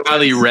 the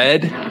Cali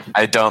Red.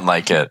 I don't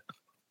like it.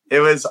 It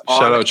was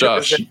Shout out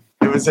Josh.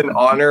 It was in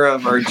honor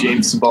of our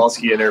James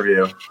Cebulski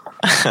interview.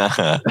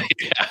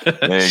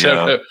 There you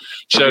go.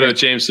 Shout out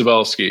James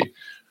Cebulski.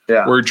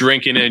 Yeah. We're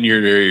drinking in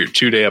your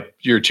 2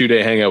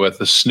 day hangout with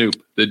the Snoop,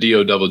 the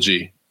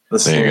D-O-double-G. The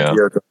Snoop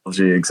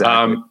D-O-double-G,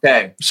 exactly.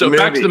 Okay. So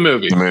back to the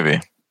movie. The movie.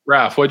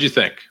 Raph, what'd you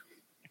think?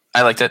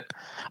 I liked it.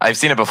 I've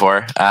seen it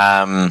before.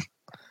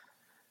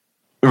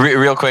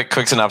 Real quick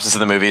synopsis of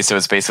the movie. So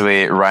it's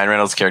basically Ryan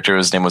Reynolds' character.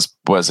 His name was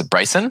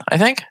Bryson, I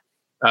think.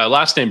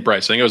 Last name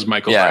Bryce. I think it was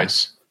Michael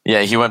Bryce.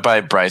 Yeah, he went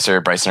by Bryson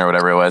or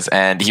whatever it was,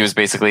 and he was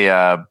basically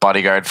a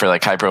bodyguard for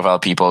like high-profile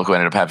people who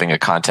ended up having a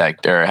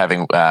contact or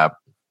having a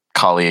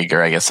colleague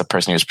or I guess a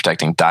person he was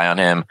protecting die on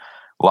him.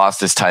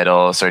 Lost his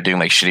title, started doing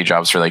like shitty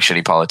jobs for like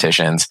shitty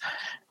politicians,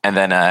 and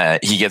then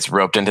he gets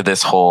roped into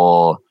this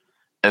whole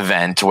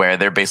event where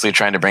they're basically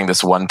trying to bring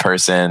this one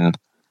person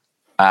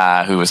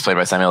who was played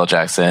by Samuel L.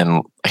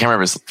 Jackson. I can't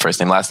remember his first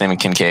name, last name,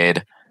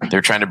 Kincaid.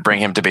 They're trying to bring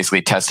him to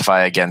basically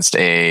testify against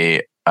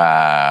a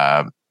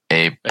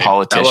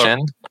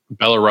politician.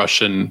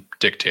 Belarusian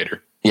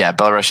dictator. Yeah,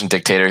 Belarusian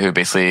dictator who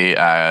basically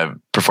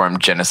performed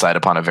genocide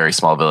upon a very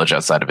small village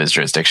outside of his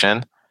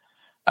jurisdiction.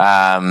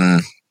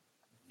 And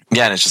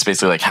it's just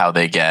basically like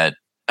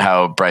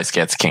how Bryce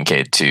gets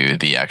Kincaid to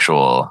the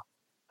actual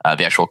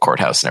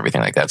courthouse and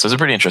everything like that. So it's a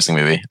pretty interesting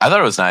movie. I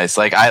thought it was nice.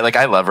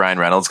 I love Ryan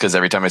Reynolds because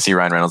every time I see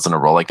Ryan Reynolds in a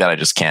role like that, I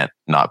just can't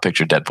not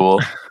picture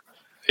Deadpool.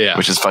 Yeah,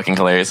 which is fucking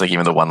hilarious. Like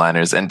even the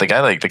one-liners, and the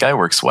guy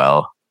works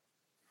well.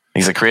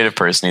 He's a creative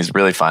person. He's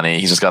really funny.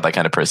 He's just got that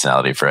kind of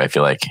personality for, I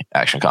feel like,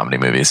 action comedy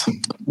movies.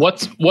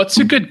 What's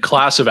a good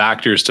class of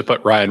actors to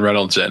put Ryan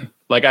Reynolds in?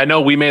 Like, I know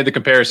we made the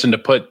comparison to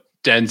put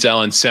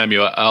Denzel and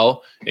Samuel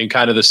L. in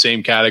kind of the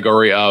same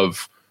category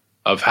of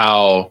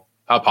how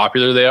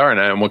popular they are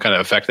and what kind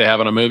of effect they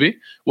have on a movie.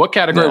 What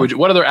category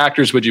what other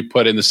actors would you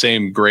put in the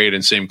same grade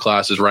and same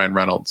class as Ryan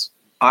Reynolds?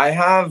 I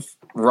have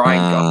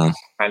Ryan Gosling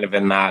kind of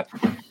in that.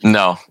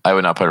 No, I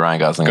would not put Ryan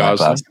Gosling in that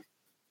class.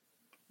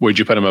 Would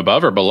you put him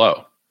above or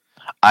below?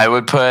 I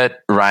would put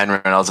Ryan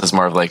Reynolds as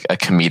more of like a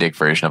comedic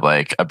version of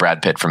like a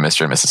Brad Pitt from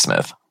Mr. and Mrs.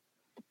 Smith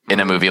in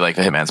a movie like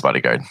The Hitman's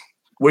Bodyguard.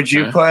 Would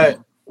you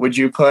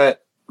put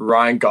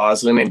Ryan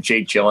Gosling and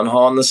Jake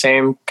Gyllenhaal in the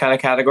same kind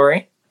of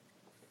category?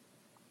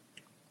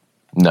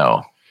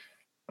 No.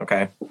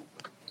 Okay.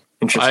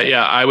 Interesting.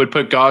 I would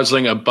put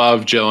Gosling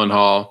above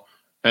Gyllenhaal,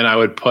 and I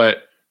would put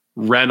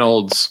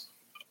Reynolds.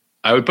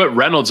 I would put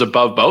Reynolds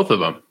above both of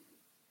them.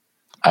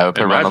 I would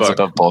put Reynolds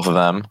above both of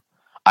them.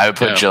 I would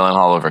put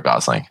Gyllenhaal over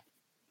Gosling.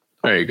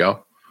 There you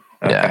go.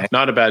 Yeah,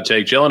 not a bad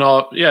take.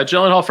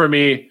 Gyllenhaal for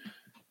me.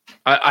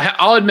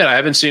 I'll admit I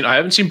haven't seen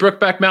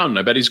Brokeback Mountain.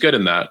 I bet he's good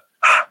in that,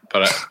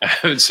 but I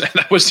haven't.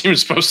 That wasn't even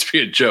supposed to be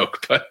a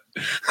joke, but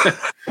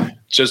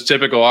just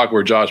typical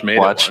awkward. Josh made it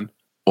one.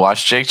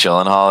 Watch Jake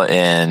Gyllenhaal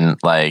in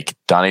like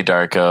Donnie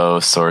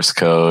Darko, Source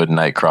Code,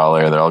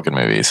 Nightcrawler. They're all good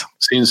movies.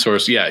 Seen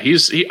Source, yeah.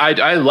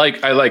 I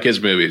like his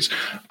movies.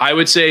 I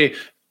would say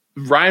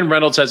Ryan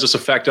Reynolds has this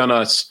effect on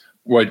us.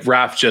 What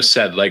Raph just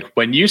said, like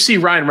when you see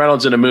Ryan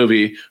Reynolds in a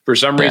movie, for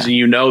some reason,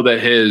 you know that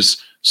his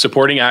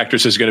supporting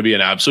actress is going to be an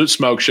absolute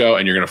smoke show,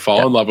 and you're going to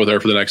fall in love with her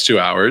for the next 2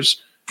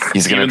 hours.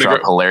 He's going to drop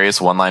hilarious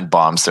one-line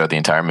bombs throughout the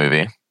entire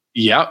movie.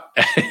 Yep.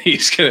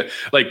 He's going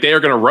to, they are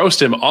going to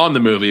roast him on the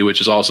movie, which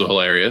is also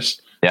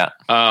hilarious. Yeah.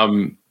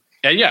 And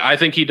yeah, I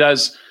think he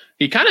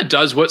kind of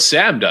does what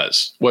Sam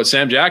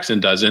Jackson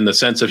does, in the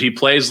sense of he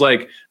plays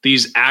like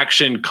these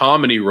action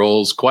comedy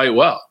roles quite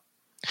well.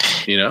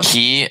 You know,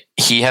 he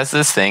has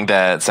this thing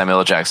that Samuel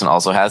L. Jackson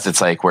also has.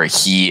 It's like where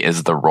he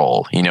is the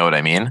role. You know what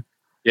I mean?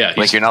 Yeah.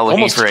 Like you're not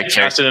looking for a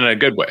character in a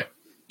good way.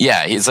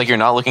 Yeah. It's like you're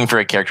not looking for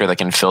a character that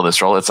can fill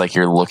this role. It's like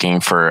you're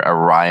looking for a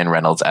Ryan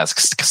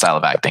Reynolds-esque style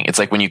of acting. It's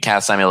like when you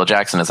cast Samuel L.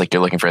 Jackson, it's like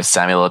you're looking for a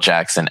Samuel L.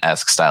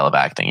 Jackson-esque style of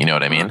acting. You know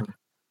what I mean?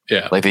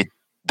 Yeah. Like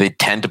they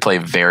tend to play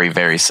very,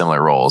 very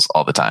similar roles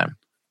all the time.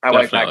 I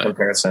like that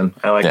comparison.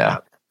 I like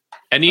that.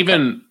 And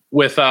even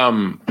with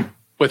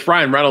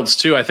Ryan Reynolds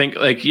too, I think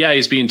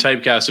he's being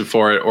typecasted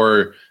for it,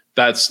 or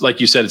that's like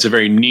you said, it's a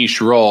very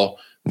niche role.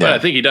 But I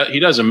think he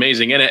does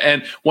amazing in it.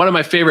 And one of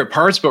my favorite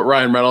parts about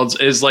Ryan Reynolds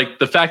is like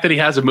the fact that he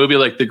has a movie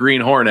like The Green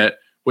Hornet,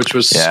 which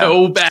was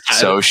so bad,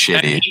 so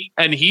shitty,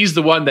 and he's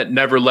the one that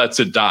never lets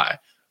it die.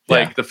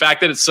 Like the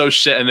fact that it's so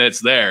shit and it's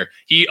there,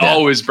 he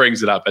always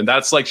brings it up, and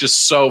that's like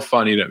just so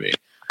funny to me.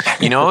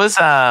 You know, it was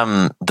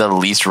the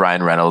least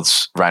Ryan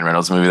Reynolds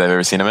movie that I've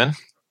ever seen him in.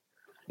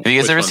 Have you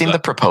guys ever seen The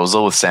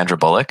Proposal with Sandra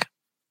Bullock?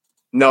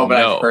 No,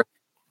 but I've heard.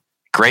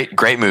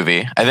 Great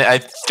movie. I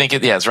think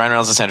it's Ryan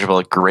Reynolds and Sandra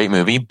Bullock. Great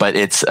movie, but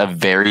it's a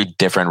very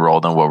different role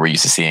than what we're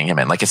used to seeing him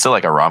in. Like it's still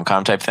like a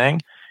rom-com type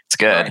thing. It's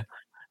good,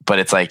 but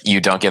it's like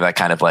you don't get that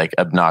kind of like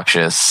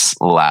obnoxious,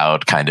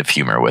 loud kind of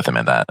humor with him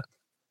in that.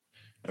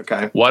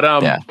 Okay. What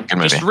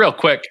just real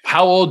quick,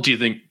 how old do you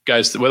think,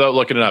 guys, without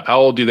looking it up, how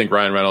old do you think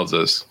Ryan Reynolds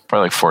is?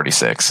 Probably like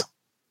 46.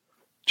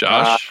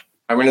 Josh?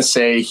 I'm going to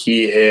say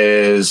he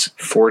is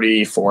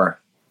 44.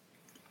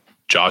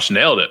 Josh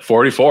nailed it.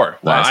 44.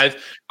 Nice.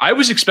 I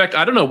was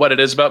I don't know what it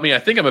is about me. I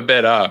think I'm a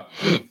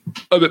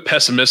bit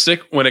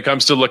pessimistic when it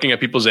comes to looking at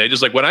people's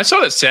ages. Like when I saw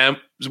that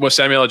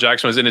Samuel L.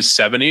 Jackson was in his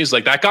 70s,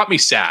 like that got me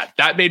sad.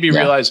 That made me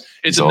realize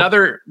it's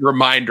another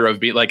reminder of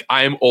being like,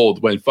 I am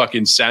old when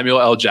fucking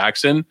Samuel L.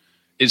 Jackson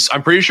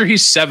I'm pretty sure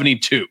he's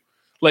 72.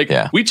 Like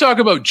we talk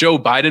about Joe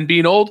Biden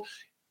being old.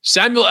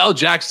 Samuel L.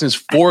 Jackson is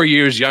 4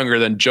 years younger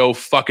than Joe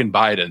fucking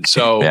Biden.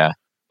 So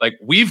like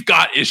we've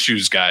got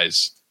issues,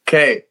 guys.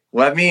 Okay.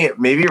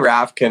 Maybe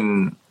Raph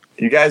can,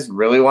 you guys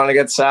really want to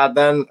get sad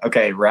then?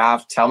 Okay,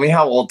 Raph, tell me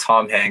how old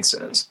Tom Hanks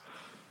is.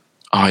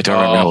 Oh, I don't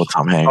remember how old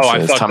Tom Hanks is.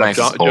 I thought Tom Hanks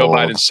Joe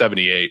Biden's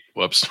 78.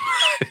 Whoops.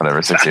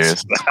 Whatever, 6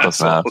 years.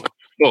 Close enough.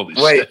 Holy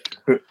shit.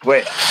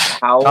 Wait.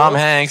 How old? Tom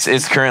Hanks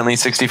is currently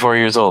 64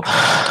 years old.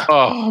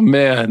 Oh,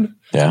 man.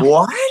 Yeah.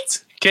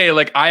 What? Okay,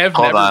 like I have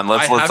Hold on,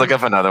 let's look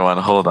up another one.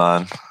 Hold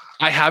on.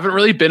 I haven't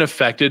really been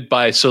affected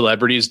by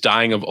celebrities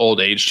dying of old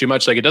age too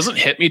much. Like it doesn't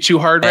hit me too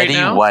hard right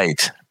now.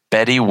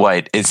 Betty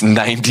White is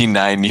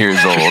 99 years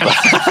old.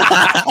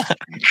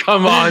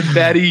 Come on,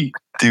 Betty.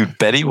 Dude,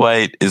 Betty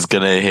White is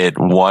going to hit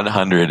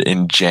 100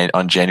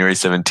 on January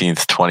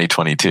 17th,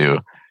 2022.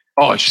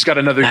 Oh, she's got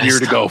another year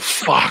to go.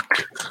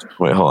 Fuck.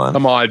 Wait, hold on.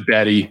 Come on,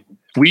 Betty.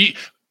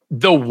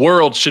 The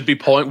world should be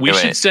pulling. We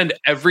should send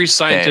every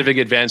scientific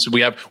advance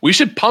we have. We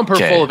should pump her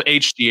full of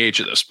HGH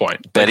at this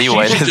point. Betty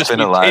White has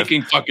been alive.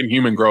 Taking fucking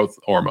human growth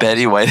hormones.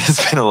 Betty White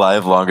has been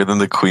alive longer than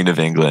the Queen of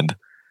England.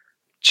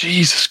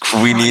 Jesus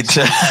Christ.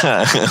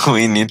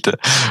 We need to.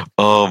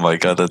 Oh my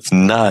God, that's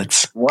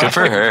nuts. What? Good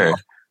for her.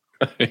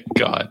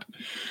 God.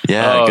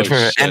 Yeah, good for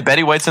her. And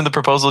Betty White's in The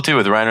Proposal too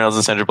with Ryan Reynolds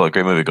and Sandra Bullock.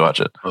 Great movie. Go watch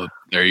it. Oh,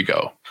 there you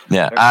go.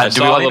 Yeah.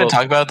 Do we want to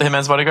talk about The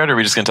Hitman's Bodyguard, or are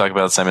we just going to talk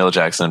about Samuel L.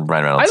 Jackson,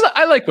 Ryan Reynolds?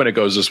 I like when it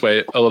goes this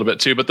way a little bit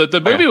too, but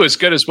the movie was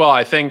good as well.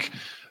 I think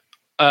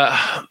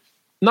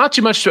not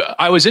too much.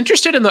 I was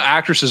interested in the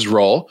actress's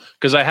role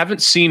because I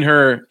haven't seen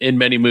her in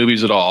many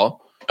movies at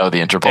all. Oh,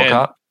 the Interpol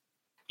cop?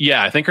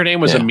 Yeah, I think her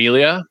name was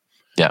Amelia.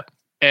 Yeah.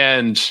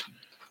 And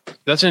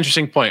that's an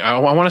interesting point. I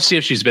want to see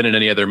if she's been in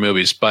any other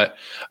movies, but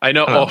I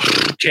know.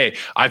 Okay,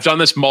 I've done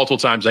this multiple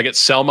times. I get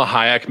Selma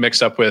Hayek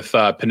mixed up with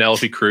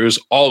Penelope Cruz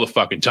all the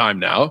fucking time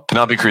now.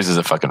 Penelope Cruz is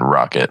a fucking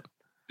rocket.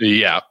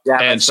 Yeah,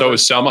 and so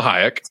is Selma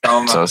Hayek.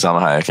 So is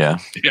Selma Hayek,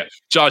 yeah.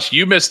 Josh,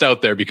 you missed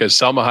out there because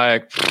Selma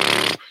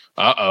Hayek.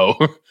 Oh,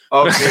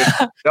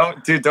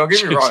 dude, don't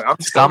get me wrong.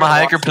 Selma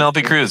Hayek or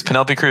Penelope Cruz?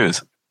 Penelope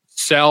Cruz.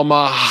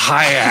 Selma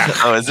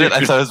Hayek. Oh, is it?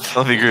 I thought it was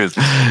Penelope Cruz.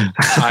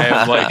 I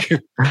am like,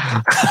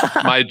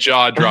 my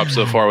jaw drops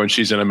to the floor when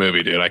she's in a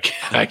movie, dude.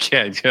 I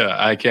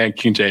can't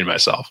contain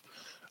myself.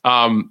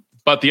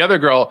 But the other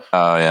girl.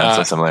 Oh yeah,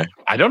 so similar.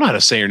 I don't know how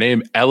to say her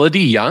name.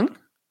 Elodie Young.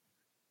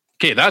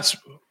 Okay, that's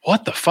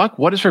what the fuck.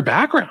 What is her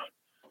background?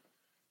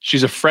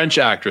 She's a French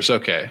actress.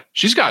 Okay,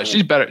 she's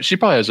better. She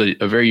probably has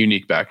a very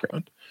unique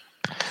background.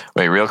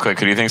 Wait, real quick,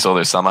 who do you think's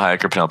older, Selma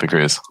Hayek or Penelope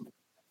Cruz?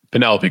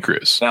 Penelope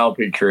Cruz.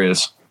 Penelope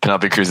Cruz.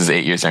 Penelope Cruz is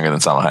 8 years younger than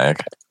Selma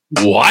Hayek.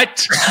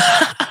 What?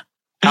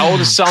 How old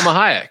is Selma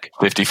Hayek?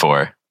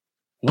 54.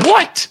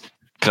 What?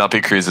 Penelope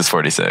Cruz is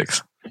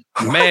 46.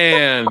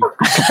 Man,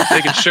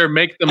 they can sure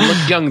make them look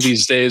young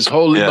these days.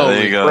 Holy moly.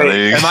 There you go.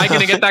 Am I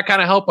going to get that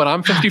kind of help when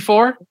I'm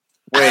 54?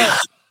 Wait,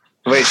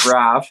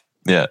 Raph.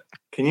 Yeah.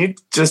 Can you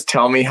just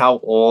tell me how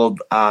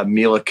old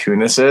Mila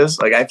Kunis is?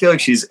 Like, I feel like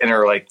she's in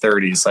her like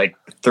 30s, like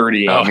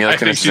 38. Oh, Mila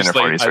Kunis is in her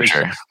 40s for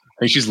sure. I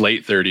think she's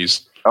late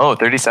 30s. Oh,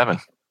 37.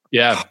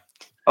 Yeah.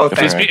 Oh,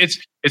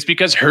 it's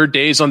because her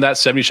days on that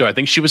 70s show, I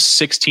think she was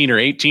 16 or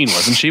 18,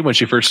 wasn't she, when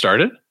she first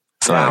started?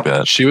 Something like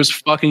that. She was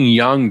fucking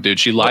young, dude.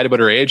 She lied about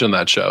her age on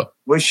that show.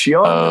 Was she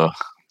on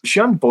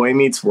Boy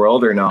Meets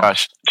World or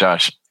not?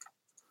 Josh,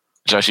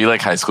 you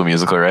like High School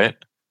Musical, right?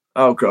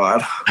 Oh,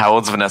 God. How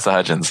old's Vanessa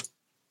Hudgens?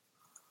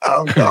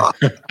 Oh, God.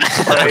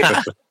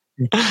 Right.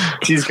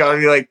 She's got to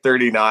be like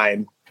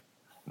 39.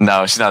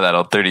 No, she's not that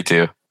old.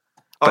 32.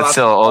 But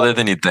still older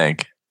than you'd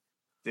think.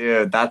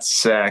 Dude, that's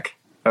sick.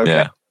 Okay.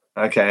 Yeah.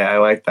 Okay, I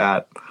like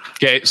that.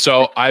 Okay,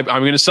 so I'm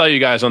going to sell you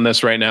guys on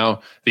this right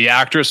now. The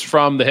actress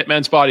from The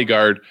Hitman's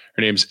Bodyguard,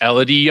 her name's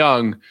Elodie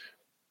Young.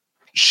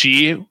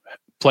 She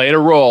played a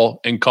role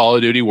in Call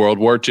of Duty World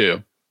War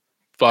II.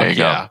 Fuck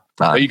yeah.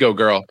 There you go,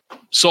 girl.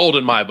 Sold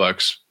in my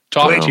books.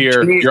 Top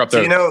tier. You're up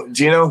there.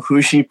 Do you know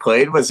who she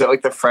played? Was it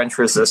like the French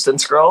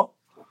Resistance girl?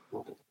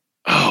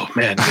 Oh,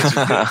 man.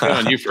 Good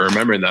on you for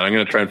remembering that. I'm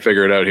going to try and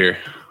figure it out here.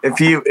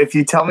 If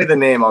you tell me the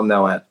name, I'll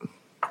know it.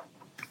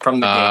 From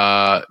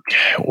the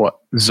game. What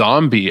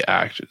zombies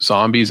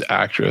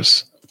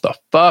actress? The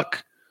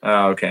fuck?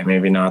 Oh, okay,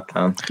 maybe not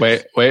then.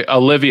 Wait,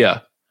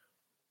 Olivia,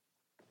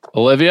 do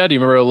you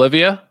remember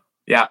Olivia?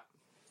 Yeah,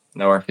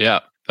 know her.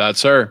 Yeah,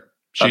 that's her.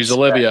 She's That's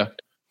Olivia.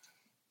 Right.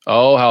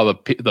 Oh, how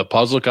the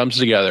puzzle comes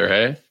together,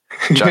 hey?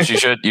 Josh,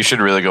 you should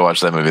really go watch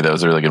that movie. That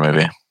was a really good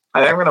movie. I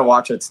think I'm gonna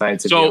watch it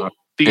tonight. So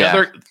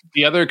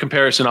the other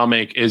comparison I'll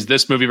make is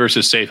this movie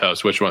versus Safe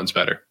House. Which one's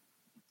better?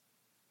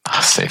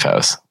 Safe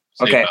House.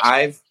 Okay,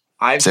 I've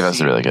Safe House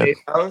is really good. Safe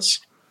House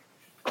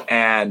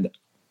and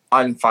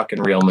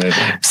unfucking real movie.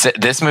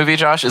 This movie,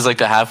 Josh, is like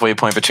the halfway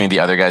point between The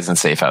Other Guys and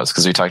Safe House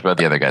because we talked about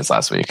The Other Guys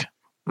last week.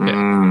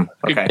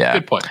 Okay,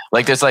 good point.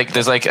 Like there's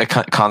a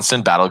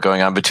constant battle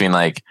going on between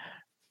like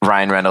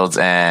Ryan Reynolds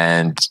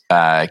and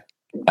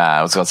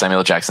what's called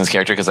Samuel Jackson's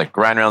character, because like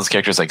Ryan Reynolds'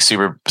 character is like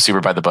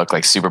super by the book,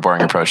 like super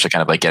boring approach to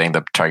kind of like getting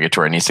the target to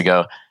where it needs to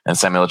go, and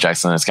Samuel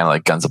Jackson is kind of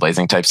like guns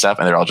a-blazing type stuff,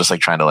 and they're all just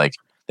like trying to like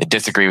they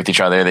disagree with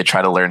each other. They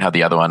try to learn how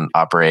the other one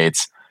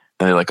operates.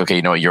 Then they're like, okay,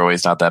 you know what? You're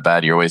always not that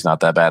bad. You're always not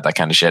that bad. That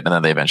kind of shit. And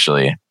then they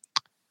eventually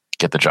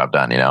get the job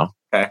done, you know?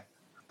 Okay.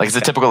 Like it's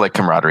a typical like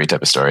camaraderie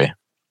type of story.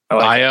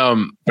 But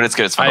it's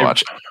good. It's fun to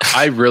watch.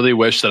 I really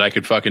wish that I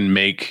could fucking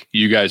make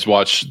you guys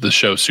watch the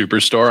show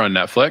Superstore on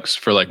Netflix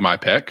for like my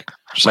pick.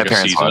 Just My like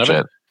parents watch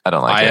it. I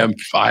don't like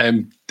it. I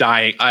am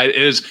dying. It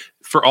is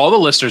for all the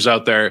listeners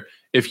out there.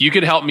 If you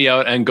could help me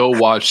out and go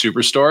watch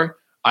Superstore,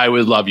 I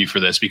would love you for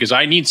this because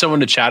I need someone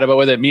to chat about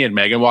with it. Me and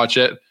Megan watch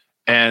it,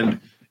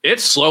 and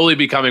it's slowly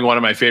becoming one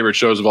of my favorite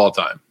shows of all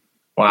time.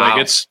 Wow. Like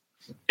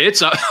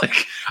it's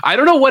like, I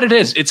don't know what it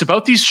is. It's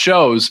about these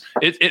shows.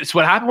 It's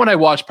what happened when I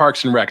watched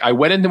Parks and Rec. I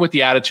went in with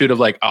the attitude of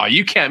like, oh,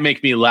 you can't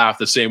make me laugh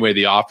the same way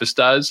The Office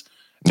does,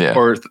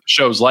 or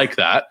shows like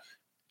that.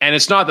 And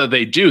it's not that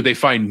they do; they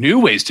find new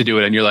ways to do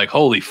it, and you're like,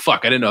 holy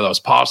fuck, I didn't know that was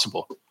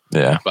possible.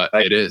 Yeah, but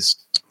it is.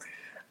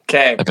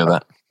 Okay, I feel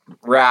that.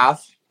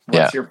 Raph,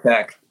 what's your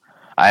pick?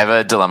 I have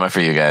a dilemma for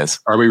you guys.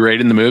 Are we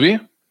rating the movie?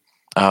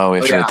 Oh, we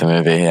have to rate the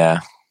movie.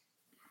 Yeah,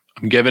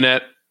 I'm giving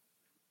it.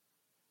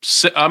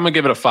 I'm gonna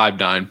give it a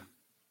 5.9.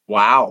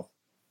 Wow.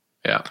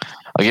 Yeah,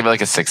 I'll give it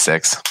like a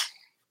 6.6.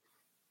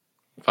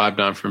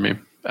 5.9 for me.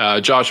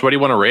 Josh, what do you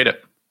want to rate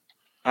it?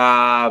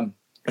 A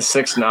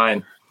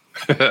 6.9.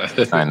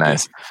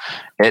 Nice.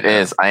 It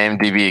is.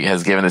 IMDb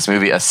has given this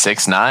movie a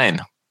 6.9.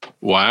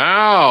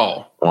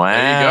 Wow. There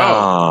you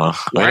go.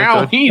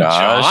 Wow,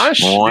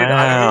 Josh.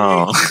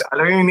 Wow. I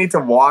don't even need to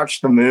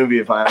watch the movie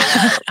if I.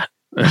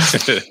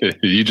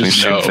 You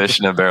just know.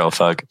 Fish in a barrel.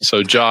 Fuck. So,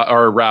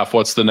 or Raph,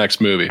 what's the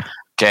next movie?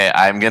 Okay,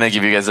 I'm gonna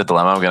give you guys a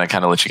dilemma. I'm gonna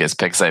kind of let you guys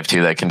pick because I have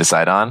two that I can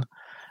decide on.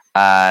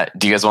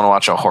 Do you guys want to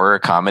watch a horror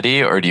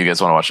comedy or do you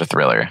guys want to watch a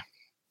thriller?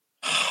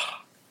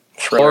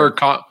 Horror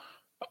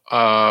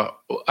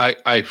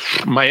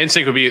my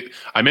instinct would be,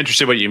 I'm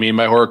interested in what you mean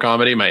by horror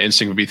comedy. My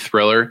instinct would be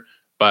thriller,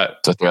 but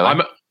so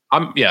thriller?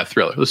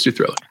 Thriller. Let's do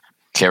thriller.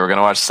 Okay, we're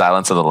gonna watch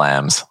Silence of the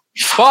Lambs.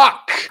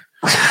 Fuck,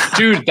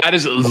 dude, that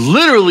is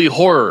literally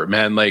horror,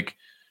 man. Like,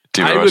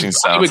 dude, we're watching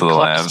Silence of the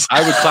Lambs.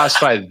 I would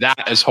classify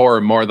that as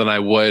horror more than I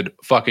would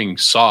fucking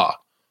Saw.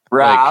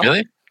 Raph, like,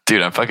 really,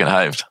 dude, I'm fucking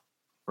hyped.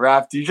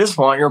 Raph, do you just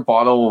want your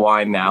bottle of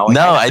wine now?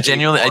 No, I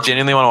genuinely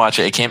want to watch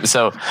it. It came.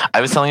 So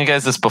I was telling you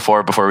guys this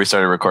before we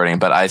started recording,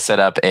 but I set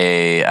up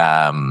a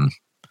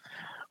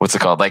what's it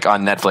called? Like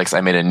on Netflix,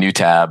 I made a new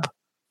tab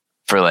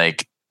for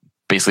like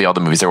basically all the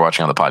movies they're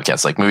watching on the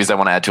podcast, like movies I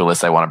want to add to a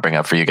list I want to bring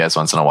up for you guys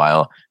once in a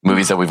while,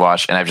 movies that we've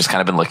watched, and I've just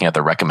kind of been looking at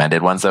the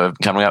recommended ones that have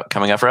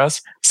coming up for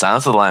us.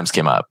 Silence of the Lambs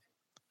came up.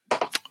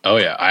 Oh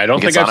yeah, I don't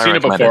think I've seen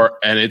it before,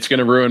 and it's going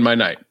to ruin my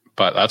night.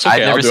 But that's okay.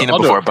 I've never seen it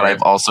before, but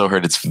I've also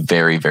heard it's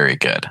very, very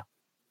good.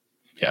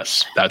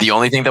 Yes. The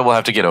only thing that we'll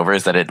have to get over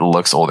is that it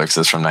looks older because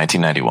it's from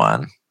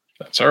 1991.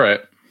 That's all right.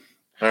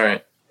 All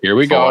right. Here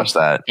we go. Watch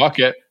that. Fuck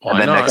it. Why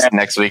And then not?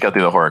 next week I'll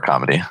do the horror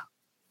comedy.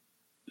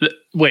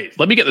 Wait,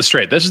 let me get this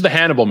straight. This is the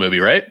Hannibal movie,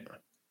 right?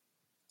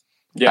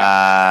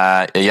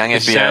 Yeah. A young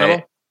Is FBI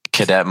Hannibal?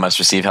 cadet must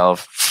receive help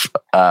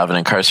of an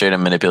incarcerated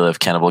manipulative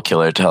cannibal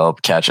killer to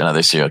help catch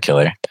another serial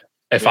killer.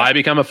 If I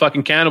become a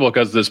fucking cannibal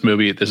because of this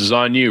movie, this is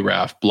on you,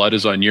 Raph. Blood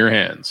is on your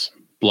hands.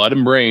 Blood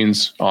and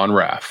brains on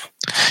Raph.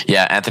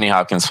 Yeah, Anthony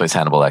Hopkins plays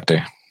Hannibal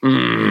Lecter.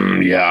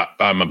 Yeah,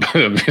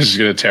 this is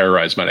going to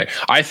terrorize my day.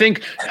 I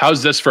think,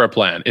 how's this for a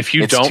plan? If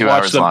you It's don't 2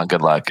 watch hours the long.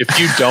 Good luck. if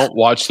you don't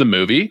watch the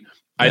movie,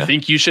 I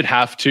think you should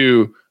have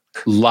to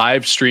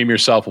live stream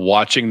yourself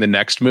watching the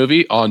next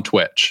movie on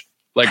Twitch.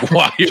 Like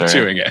while you're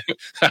doing it.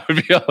 That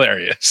would be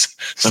hilarious.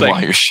 It's And while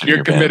like you're shitting you're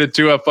your committed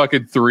to a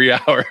fucking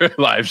 3-hour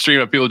live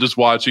stream of people just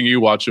watching you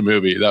watch a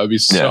movie. That would be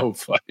so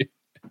funny.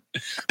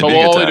 But be a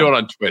we'll good only time. do it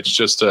on Twitch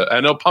just to,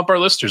 and it'll pump our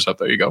listeners up.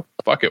 There you go.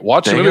 Fuck it.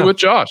 Watch There the you movie go. with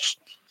Josh.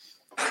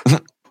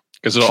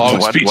 Because it'll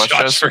always be Watch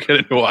Josh us.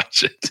 forgetting to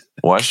watch it.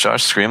 Watch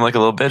Josh scream like a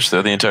little bitch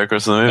throughout the entire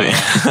course of the movie.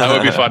 That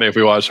would be funny if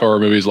we watched horror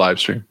movies live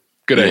stream.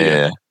 Good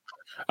idea.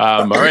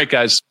 All right,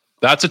 guys.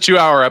 That's a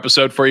 2-hour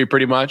episode for you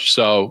pretty much.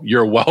 So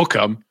you're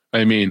welcome.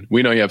 I mean,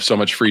 we know you have so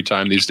much free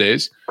time these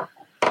days.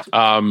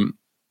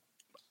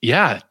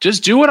 Yeah,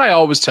 just do what I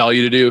always tell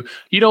you to do.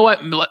 You know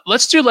what?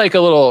 Let's do like a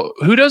little,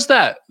 who does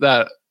that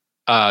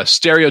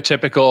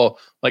stereotypical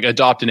like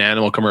adopt an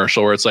animal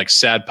commercial where it's like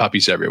sad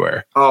puppies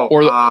everywhere?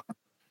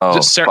 Is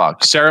it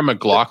Sarah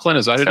McLachlan?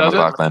 Is that who does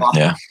McLachlan, it?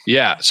 yeah.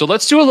 Yeah. So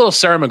let's do a little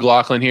Sarah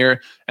McLachlan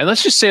here. And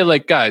let's just say,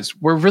 like, guys,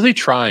 we're really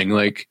trying.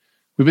 Like,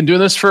 we've been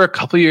doing this for a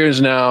couple of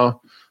years now.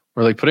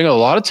 We're like putting a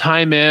lot of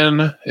time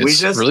in.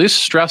 It's really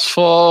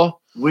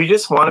stressful. We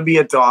just want to be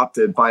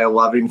adopted by a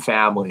loving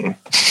family.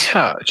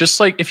 Yeah. Just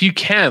like if you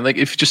can, like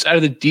if just out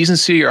of the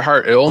decency of your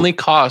heart, it only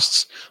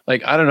costs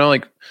like, I don't know,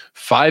 like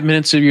 5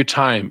 minutes of your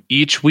time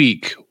each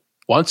week,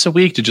 once a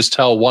week to just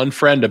tell one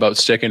friend about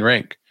Stick and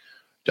Rink.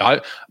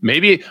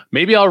 Maybe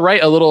I'll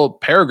write a little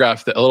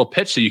paragraph, a little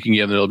pitch that you can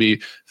give them. It'll be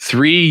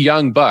 3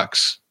 young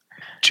bucks,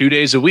 2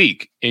 days a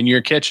week in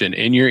your kitchen,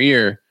 in your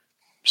ear,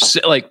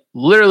 like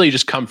literally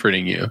just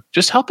comforting you.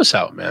 Just help us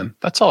out, man.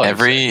 That's all.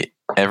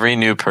 Every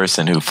new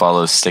person who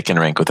follows Stick and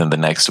Rink within the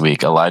next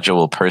week, Elijah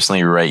will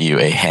personally write you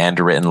a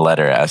handwritten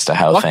letter as to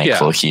how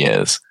thankful he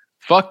is.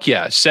 Fuck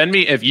yeah.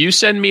 If you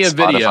send me a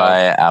Spotify, video,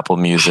 Apple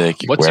Music,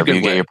 wherever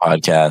you get your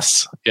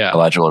podcasts,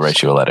 Elijah will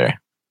write you a letter.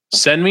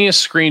 Send me a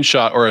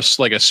screenshot or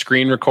a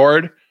screen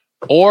record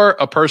or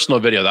a personal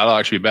video. That'll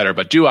actually be better,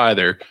 but do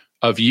either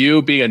of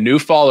you being a new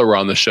follower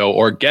on the show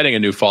or getting a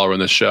new follower on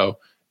the show.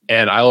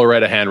 And I will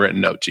write a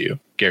handwritten note to you.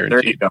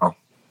 Guaranteed. There you go.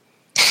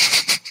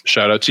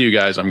 Shout out to you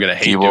guys. I'm going to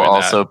hate He doing will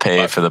also that,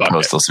 pay for the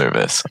postal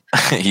service.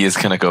 He is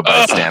going to go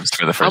buy stamps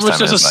for the first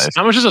time in his life.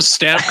 How much does a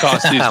stamp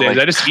cost these days?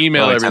 I just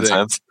email like everything.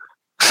 10 cents.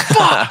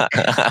 Fuck!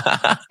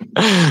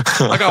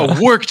 I got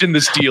worked in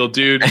this deal,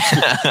 dude.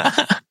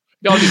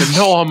 Y'all don't even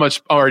know how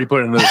much I already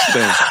put into this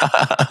thing.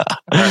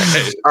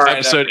 All right,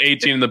 episode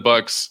 18 in the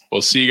books.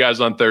 We'll see you guys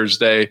on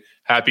Thursday.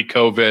 Happy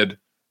COVID.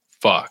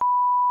 Fuck.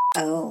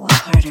 Oh,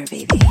 harder,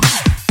 baby.